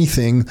want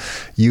anything,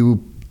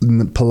 you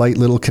polite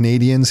little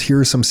Canadians,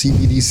 here's some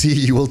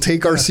CBDC. You will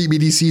take our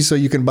CBDC so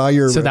you can buy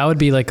your... So that would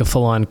be like a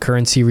full-on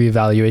currency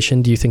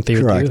reevaluation. Do you think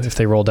they would do if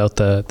they rolled out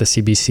the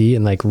CBC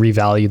and like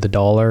revalue the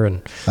dollar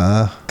and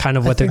kind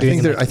of what they're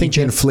doing? I think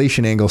the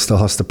inflation angle still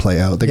has to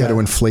play out. They got to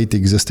inflate the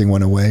existing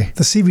one away.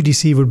 The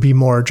CBDC would be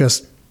more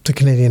just the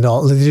Canadian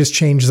dollar. They just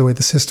change the way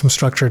the system's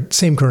structured.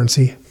 Same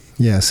currency.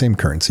 Yeah, same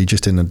currency,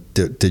 just in a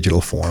digital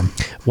form.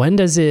 When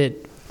does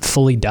it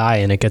fully die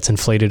and it gets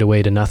inflated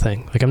away to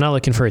nothing? Like I'm not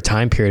looking for a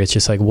time period. It's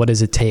just like, what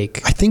does it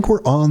take? I think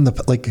we're on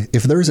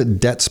if there's a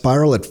debt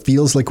spiral, it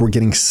feels like we're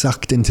getting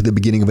sucked into the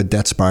beginning of a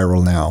debt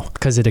spiral now.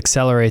 Because it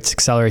accelerates.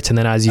 And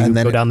then as you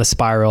go down the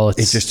spiral, it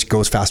just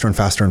goes faster and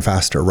faster and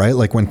faster, right?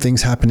 Like when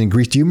things happen in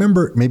Greece, do you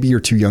remember, maybe you're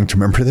too young to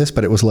remember this,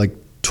 but it was like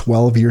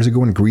 12 years ago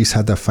when Greece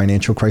had the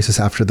financial crisis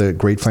after the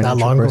great financial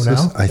long ago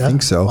crisis. now? I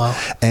think so. Wow.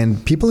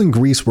 And people in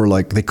Greece were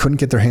like, they couldn't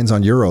get their hands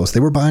on euros. They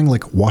were buying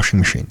like washing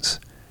machines,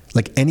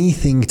 like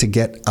anything to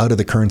get out of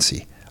the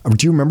currency.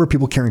 Do you remember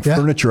people carrying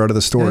furniture out of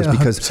the stores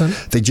because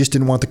 100%. they just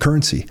didn't want the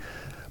currency?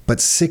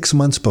 But 6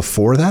 months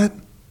before that,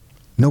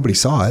 nobody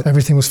saw it.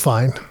 Everything was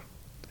fine.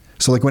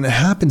 So like when it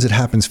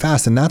happens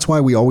fast. And that's why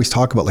we always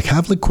talk about like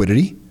have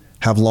liquidity,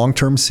 have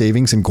long-term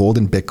savings in gold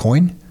and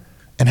Bitcoin,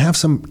 and have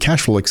some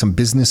cash flow, like some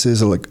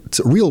businesses, or like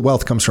real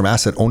wealth comes from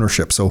asset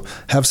ownership. So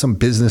have some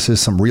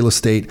businesses, some real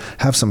estate,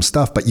 have some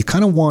stuff, but you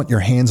kind of want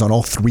your hands on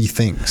all three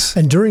things.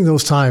 And during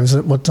those times,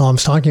 what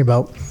Tom's talking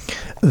about,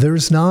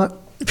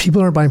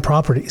 people aren't buying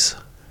properties,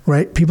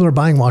 right? People are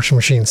buying washing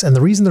machines. And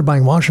the reason they're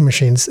buying washing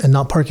machines and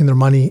not parking their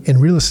money in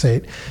real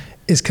estate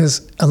is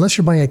because unless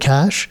you're buying it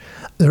cash,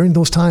 during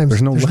those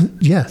times,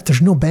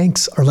 there's no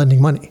banks are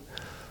lending money.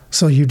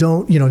 So you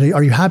don't,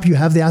 are you happy you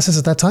have the assets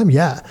at that time?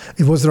 Yeah.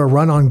 Was there a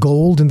run on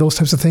gold and those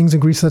types of things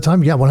in Greece at that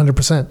time? Yeah,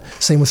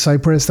 100%. Same with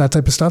Cyprus, that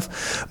type of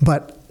stuff.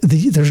 But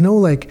there's no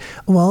like,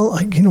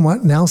 well, you know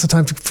what? Now's the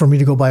time for me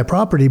to go buy a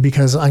property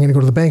because I'm going to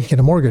go to the bank and get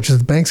a mortgage. So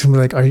the bank's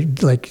going to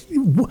be like,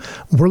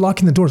 we're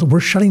locking the doors.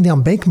 We're shutting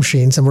down bank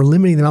machines and we're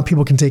limiting the amount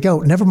people can take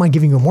out. Never mind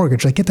giving you a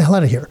mortgage. Like, get the hell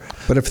out of here.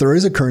 But if there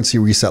is a currency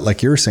reset,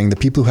 like you're saying, the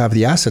people who have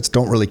the assets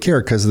don't really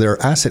care because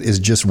their asset is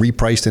just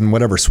repriced in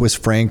whatever Swiss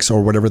francs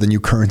or whatever the new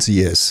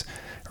currency is.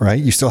 Right?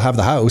 You still have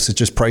the house. It's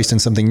just priced in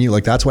something new.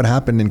 Like that's what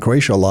happened in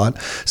Croatia a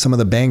lot. Some of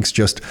the banks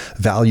just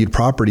valued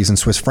properties in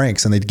Swiss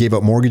francs and they gave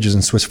out mortgages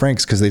in Swiss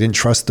francs because they didn't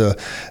trust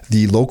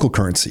the local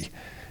currency.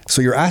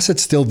 So your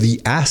asset's still the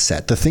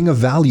asset. The thing of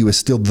value is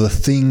still the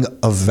thing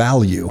of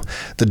value.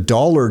 The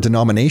dollar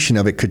denomination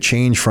of it could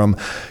change from,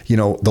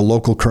 the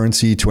local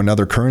currency to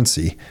another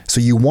currency.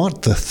 So you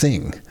want the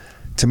thing.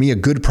 To me, a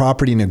good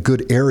property in a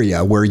good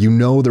area where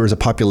there is a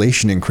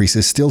population increase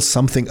is still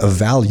something of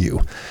value.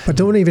 But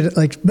don't even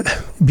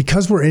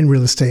because we're in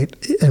real estate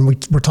and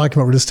we're talking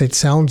about real estate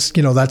sounds,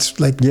 that's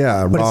like,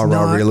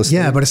 raw real estate.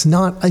 Yeah, but it's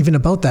not even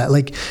about that.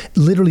 Like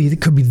literally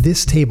it could be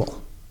this table.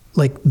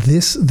 Like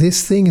this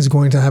thing is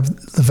going to have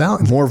the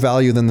value. More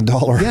value than the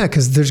dollar. Yeah,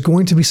 because there's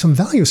going to be some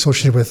value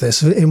associated with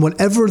this. And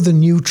whatever the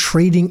new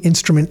trading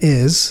instrument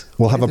is,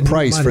 we'll have a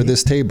price for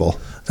this table.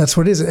 That's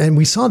what it is. And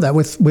we saw that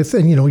with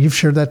and you've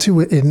shared that too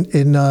in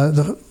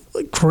the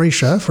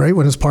Croatia, right?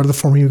 When it was part of the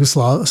former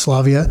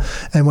Yugoslavia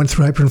and went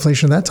through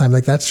hyperinflation at that time.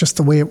 Like that's just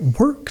the way it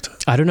worked.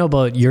 I don't know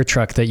about your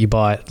truck that you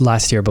bought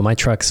last year, but my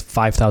truck's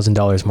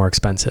 $5,000 more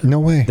expensive. No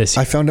way. This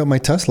year. I found out my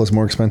Tesla's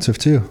more expensive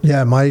too.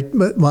 Yeah, my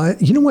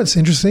you know what's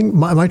interesting?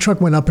 My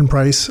truck went up in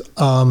price.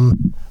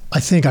 I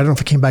don't know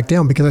if it came back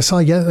down because I saw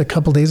a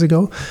couple days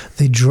ago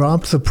they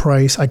dropped the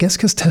price. I guess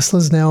because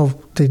Tesla's now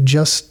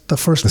the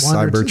first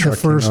one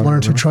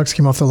or two trucks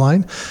came off the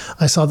line.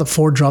 I saw that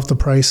Ford dropped the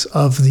price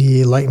of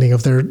the Lightning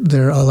of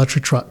their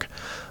electric truck.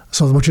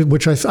 So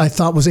which I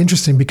thought was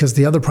interesting because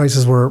the other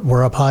prices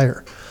were up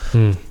higher.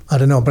 I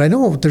don't know, but I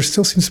know there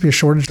still seems to be a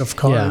shortage of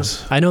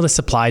cars. Yeah. I know the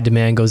supply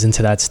demand goes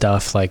into that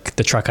stuff. Like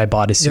the truck I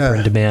bought is super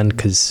in demand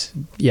because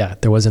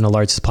there wasn't a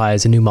large supply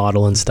as a new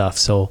model and stuff.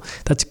 So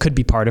that could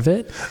be part of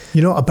it.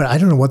 But I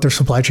don't know what their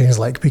supply chain is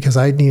like because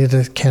I needed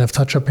a can of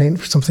touch-up paint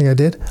for something I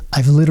did.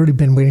 I've literally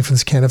been waiting for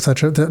this can of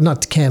touch-up, the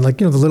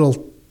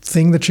little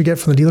thing that you get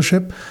from the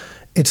dealership.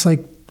 It's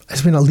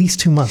been at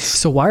least 2 months.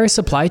 So why are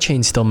supply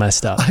chains still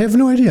messed up? I have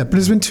no idea, but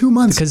it's been 2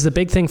 months. Because the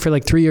big thing for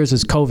 3 years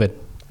was COVID.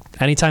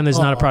 Anytime there's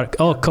not a product,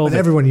 COVID.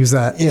 Everyone used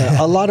that.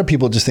 Yeah, a lot of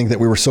people just think that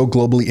we were so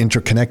globally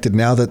interconnected.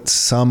 Now that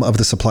some of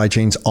the supply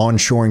chains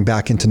onshoring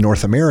back into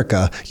North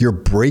America, you're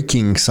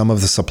breaking some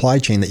of the supply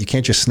chain that you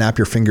can't just snap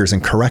your fingers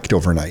and correct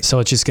overnight. So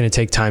it's just going to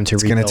take time to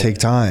rebuild. It's going to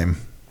take time.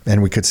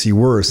 And we could see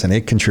worse, and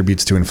it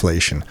contributes to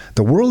inflation.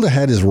 The world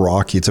ahead is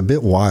rocky. It's a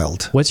bit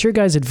wild. What's your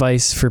guys'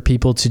 advice for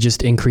people to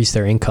just increase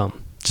their income,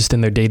 just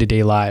in their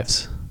day-to-day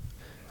lives?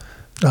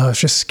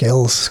 It's just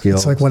skills.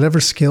 It's like whatever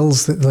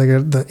skills,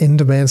 the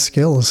in-demand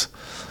skills.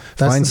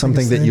 Find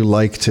something that you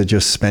like to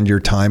just spend your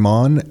time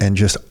on and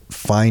just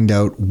find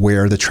out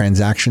where the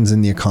transactions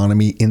in the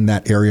economy in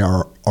that area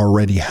are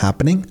already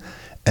happening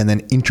and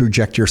then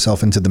interject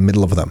yourself into the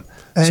middle of them.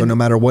 So no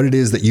matter what it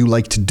is that you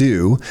like to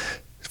do,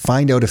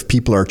 find out if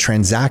people are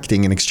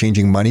transacting and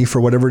exchanging money for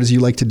whatever it is you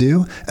like to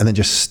do, and then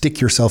just stick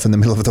yourself in the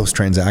middle of those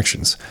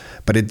transactions.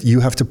 But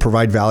you have to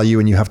provide value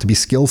and you have to be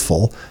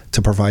skillful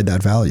to provide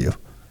that value.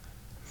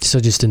 So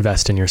just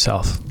invest in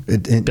yourself,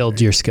 build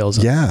your skills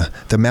up. Yeah.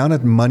 The amount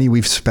of money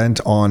we've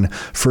spent on,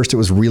 first it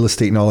was real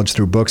estate knowledge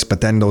through books,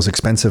 but then those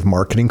expensive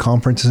marketing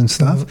conferences and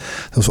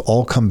stuff, those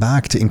all come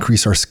back to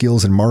increase our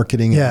skills in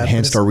marketing and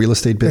enhance our real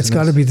estate business. It's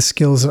got to be the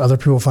skills that other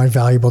people find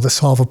valuable to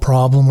solve a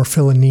problem or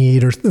fill a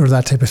need or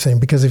that type of thing.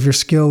 Because if your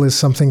skill is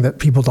something that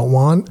people don't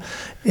want,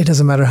 it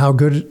doesn't matter how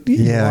good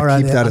you are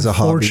at it. Keep that as a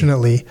hobby.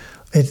 Unfortunately,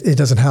 it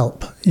doesn't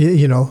help,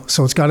 you know.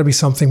 So it's got to be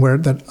something where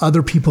that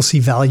other people see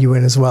value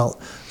in as well.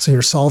 So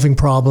you're solving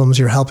problems,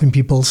 you're helping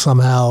people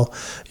somehow,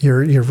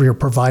 you're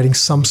providing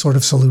some sort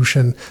of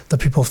solution that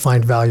people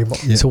find valuable.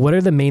 Yeah. So what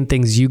are the main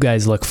things you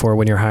guys look for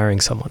when you're hiring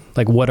someone?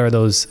 Like, what are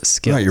those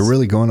skills? Right, you're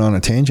really going on a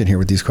tangent here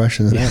with these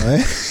questions,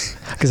 right?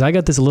 Because I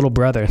got this little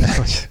brother.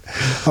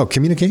 Oh,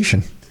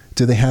 communication.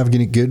 Do they have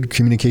good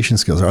communication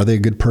skills? Are they a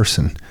good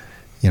person?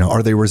 You know,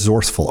 are they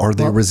resourceful? Are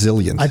they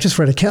resilient? I just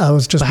read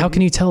But how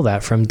can you tell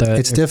that from the...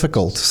 It's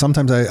difficult.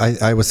 Sometimes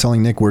I was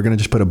telling Nick, we're going to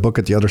just put a book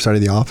at the other side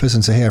of the office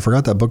and say, hey, I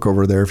forgot that book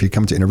over there. If you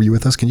come to interview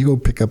with us, can you go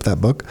pick up that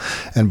book?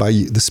 And by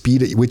the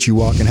speed at which you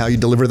walk and how you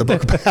deliver the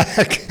book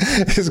back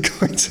is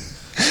going to...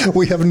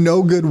 We have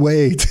no good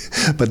way,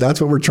 but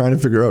that's what we're trying to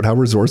figure out. How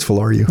resourceful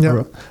are you?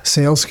 Yeah.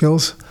 Sales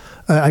skills.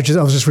 I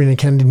was just reading a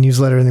Kennedy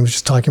newsletter, and he was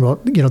just talking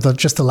about, you know,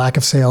 just the lack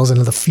of sales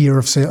and the fear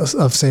of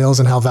sales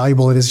and how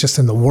valuable it is just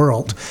in the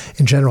world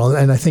in general.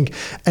 And I think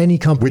any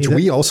company, which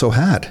we also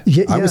had.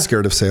 I was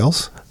scared of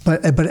sales.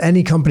 But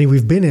any company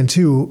we've been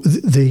into,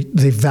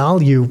 they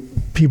value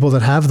people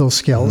that have those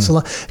skills a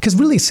lot, because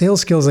really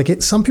sales skills,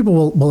 like some people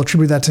will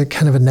attribute that to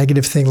kind of a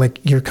negative thing, like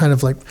you're kind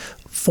of like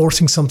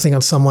forcing something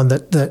on someone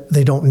that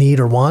they don't need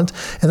or want.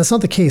 And that's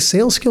not the case.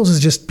 Sales skills is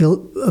just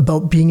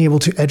about being able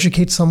to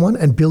educate someone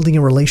and building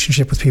a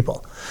relationship with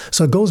people.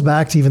 So it goes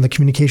back to even the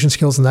communication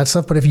skills and that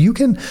stuff. But if you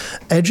can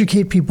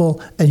educate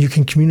people and you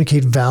can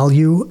communicate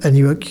value and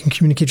you can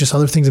communicate just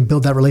other things and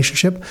build that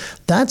relationship,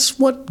 that's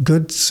what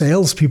good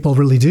salespeople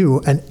really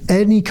do. And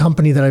any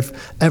company that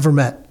I've ever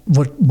met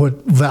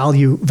would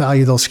value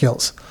those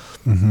skills.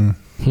 Mm-hmm.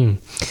 Do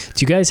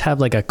you guys have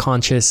like a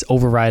conscious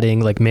overriding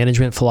like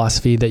management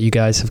philosophy that you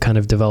guys have kind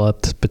of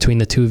developed between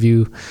the two of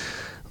you,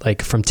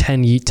 like from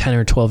 10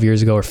 or 12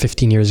 years ago or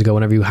 15 years ago,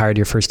 whenever you hired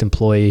your first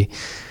employee?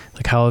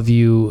 Like how have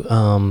you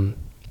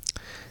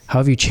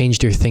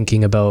changed your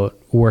thinking about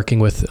working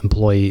with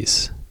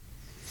employees?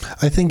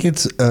 I think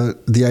it's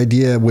the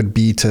idea would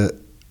be to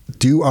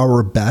do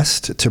our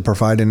best to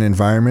provide an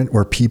environment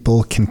where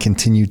people can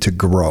continue to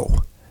grow.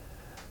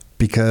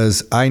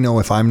 Because I know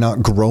if I'm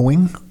not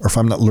growing or if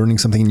I'm not learning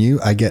something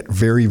new, I get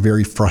very,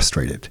 very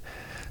frustrated.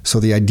 So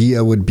the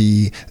idea would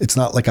be, it's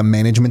not like a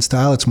management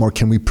style. It's more,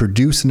 can we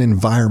produce an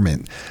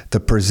environment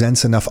that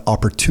presents enough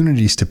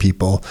opportunities to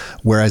people,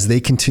 whereas they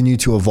continue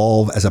to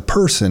evolve as a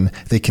person,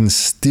 they can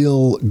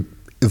still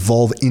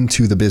evolve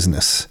into the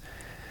business.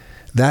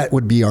 That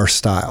would be our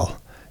style.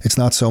 It's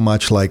not so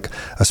much like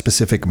a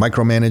specific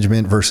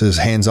micromanagement versus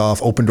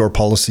hands-off open door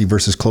policy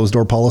versus closed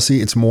door policy.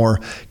 It's more,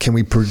 can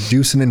we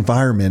produce an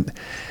environment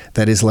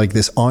that is like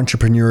this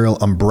entrepreneurial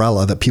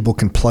umbrella that people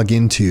can plug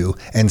into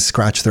and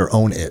scratch their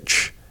own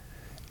itch?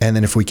 And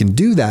then if we can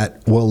do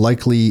that, we'll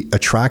likely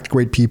attract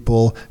great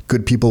people.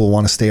 Good people will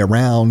want to stay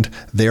around.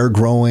 They're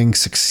growing,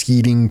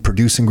 succeeding,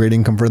 producing great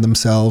income for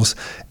themselves,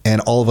 and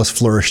all of us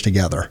flourish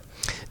together.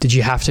 Did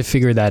you have to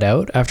figure that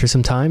out after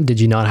some time? Did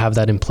you not have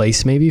that in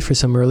place maybe for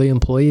some early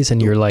employees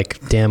and you're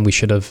like, damn, we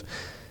should have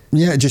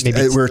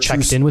we're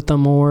checked in with them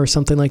more or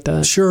something like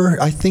that?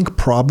 Sure, I think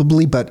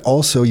probably, but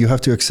also you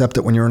have to accept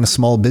that when you're in a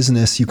small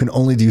business, you can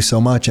only do so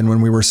much. And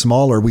when we were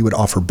smaller, we would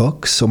offer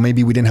books. So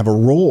maybe we didn't have a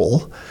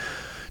role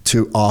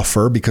to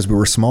offer because we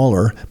were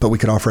smaller, but we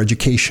could offer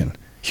education.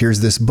 Here's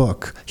this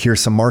book.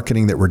 Here's some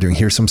marketing that we're doing.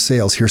 Here's some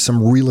sales. Here's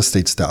some real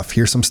estate stuff.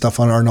 Here's some stuff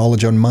on our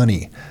knowledge on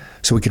money.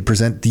 So we could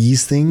present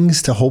these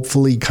things to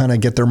hopefully kind of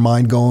get their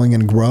mind going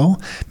and grow.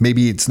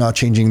 Maybe it's not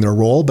changing their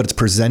role, but it's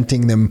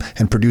presenting them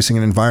and producing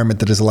an environment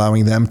that is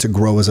allowing them to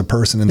grow as a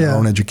person in their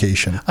own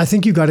education. I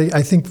think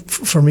I think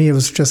for me, it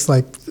was just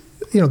like,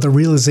 you know, the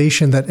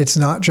realization that it's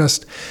not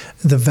just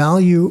the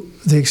value,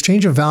 the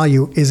exchange of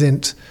value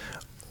isn't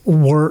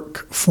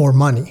work for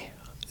money.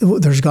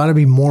 There's got to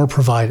be more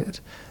provided.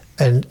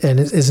 And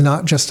it's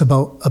not just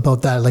about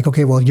that. Like,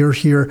 okay, well, you're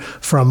here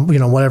from, you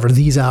know, whatever,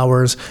 these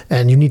hours,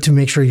 and you need to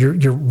make sure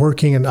you're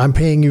working and I'm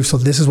paying you. So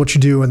this is what you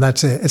do. And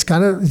that's it. It's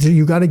kind of,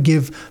 you got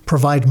to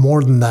provide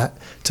more than that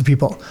to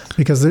people,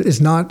 because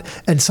it's not,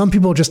 and some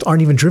people just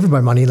aren't even driven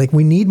by money. Like,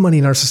 we need money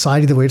in our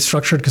society the way it's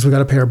structured because we got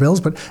to pay our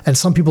bills. And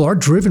some people are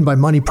driven by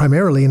money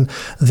primarily, and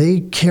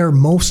they care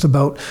most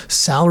about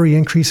salary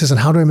increases and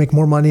how do I make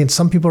more money. And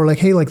some people are like,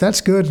 hey, like,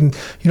 that's good. And,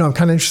 you know, I'm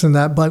kind of interested in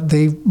that, but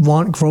they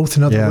want growth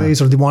in other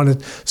ways, or they want a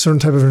certain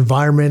type of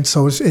environment.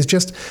 So it's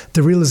just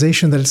the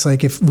realization that it's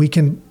like, if we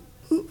can,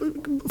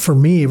 for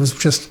me, it was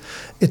just,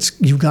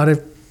 you've got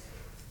to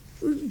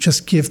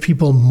just give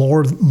people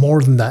more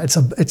than that.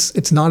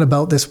 It's not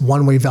about this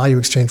one-way value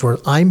exchange where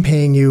I'm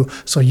paying you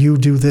so you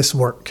do this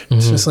work. Mm-hmm.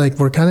 It's just like,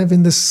 we're kind of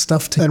in this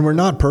stuff together. And we're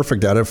not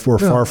perfect at it. We're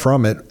far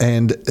from it.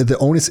 And the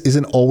onus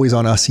isn't always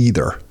on us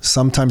either.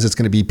 Sometimes it's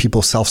going to be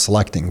people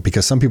self-selecting,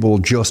 because some people will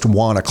just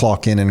want to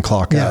clock in and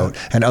clock out,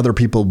 and other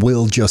people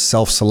will just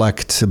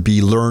self-select to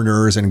be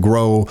learners and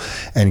grow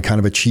and kind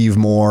of achieve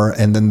more.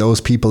 And then those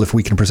people, if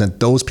we can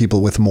present those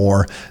people with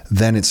more,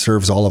 then it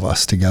serves all of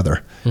us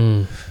together.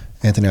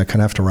 Anthony, I kind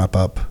of have to wrap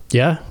up.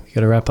 Yeah, you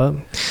got to wrap up.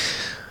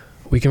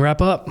 We can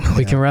wrap up.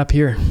 We can wrap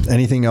here.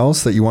 Anything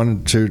else that you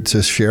wanted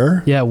to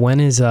share? Yeah. When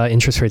is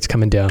interest rates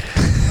coming down?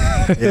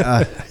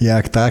 Yeah,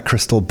 that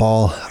crystal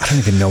ball. I don't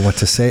even know what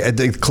to say.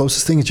 The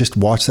closest thing is just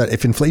watch that.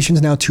 If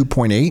inflation's now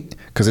 2.8,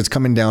 because it's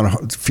coming down,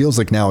 it feels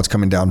like now it's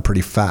coming down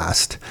pretty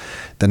fast.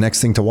 The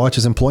next thing to watch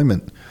is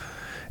employment.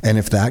 And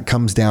if that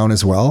comes down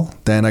as well,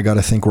 then I got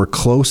to think we're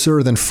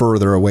closer than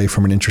further away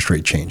from an interest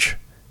rate change.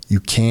 You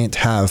can't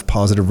have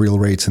positive real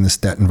rates in this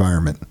debt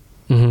environment.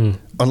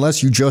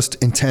 Unless you just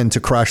intend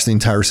to crash the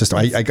entire system.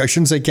 I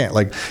shouldn't say can't.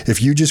 Like,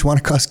 if you just want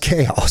to cause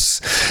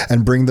chaos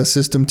and bring the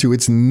system to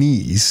its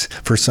knees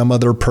for some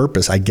other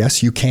purpose, I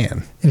guess you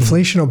can.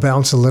 Inflation will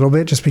bounce a little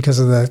bit just because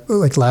of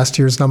last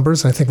year's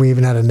numbers. I think we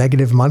even had a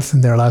negative month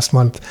in there last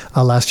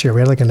year. We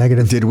had like a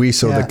negative. Did we?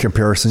 So the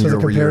comparison year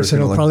over year. So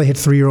the comparison will probably hit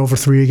 3 or over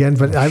 3 again.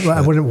 But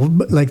I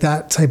wouldn't like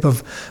that type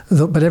of,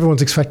 but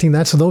everyone's expecting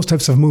that. So those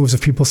types of moves,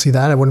 if people see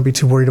that, I wouldn't be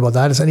too worried about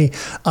that. It's any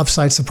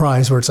upside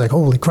surprise where it's like,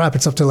 holy crap,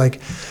 it's up to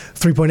like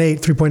 3.8,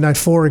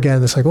 3.94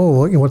 again. It's like,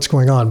 oh, what's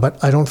going on?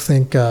 But I don't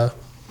think,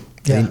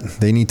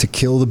 They need to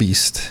kill the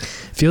beast.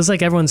 Feels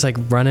like everyone's like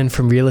running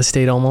from real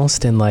estate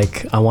almost. And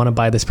like, I want to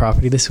buy this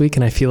property this week.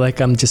 And I feel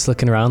like I'm just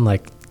looking around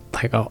like,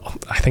 oh,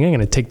 I think I'm going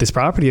to take this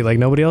property. Like,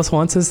 nobody else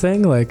wants this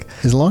thing. Like,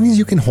 as long as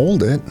you can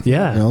hold it.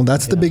 Yeah. You know,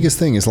 that's the biggest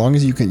thing. As long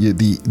as you can,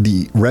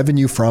 the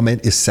revenue from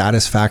it is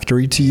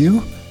satisfactory to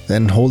you,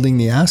 then holding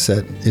the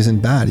asset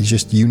isn't bad. It's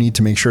just, you need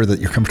to make sure that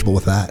you're comfortable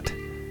with that.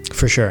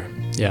 For sure.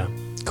 Yeah.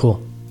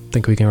 Cool.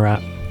 Think we can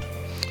wrap.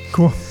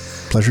 Cool.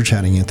 Pleasure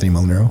chatting, Anthony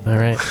Molinaro. All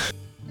right.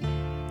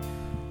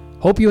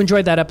 Hope you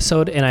enjoyed that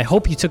episode, and I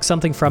hope you took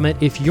something from it.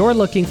 If you're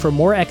looking for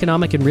more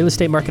economic and real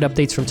estate market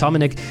updates from Tom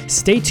and Nick,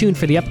 stay tuned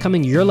for the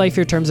upcoming Your Life,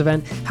 Your Terms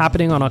event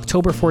happening on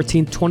October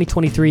 14th,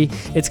 2023.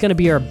 It's going to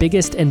be our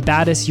biggest and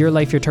baddest Your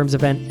Life, Your Terms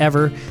event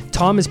ever.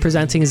 Tom is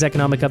presenting his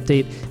economic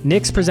update,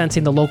 Nick's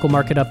presenting the local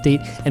market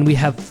update, and we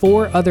have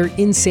 4 other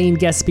insane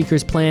guest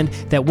speakers planned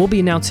that we'll be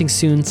announcing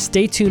soon.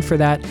 Stay tuned for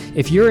that.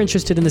 If you're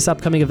interested in this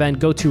upcoming event,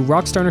 go to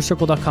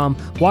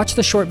rockstarnercircle.com, watch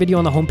the short video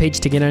on the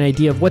homepage to get an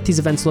idea of what these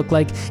events look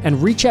like,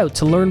 and reach out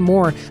to learn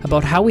more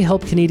about how we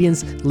help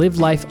Canadians live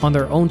life on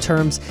their own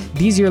terms.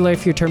 These Your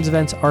Life, Your Terms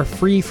events are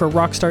free for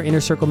Rockstar Inner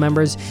Circle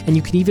members, and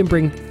you can even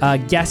bring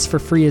guests for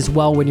free as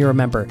well when you're a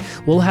member.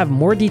 We'll have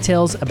more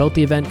details about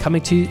the event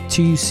coming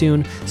to you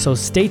soon, so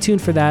stay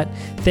tuned for that.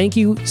 Thank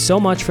you so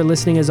much for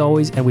listening as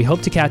always, and we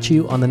hope to catch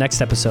you on the next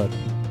episode.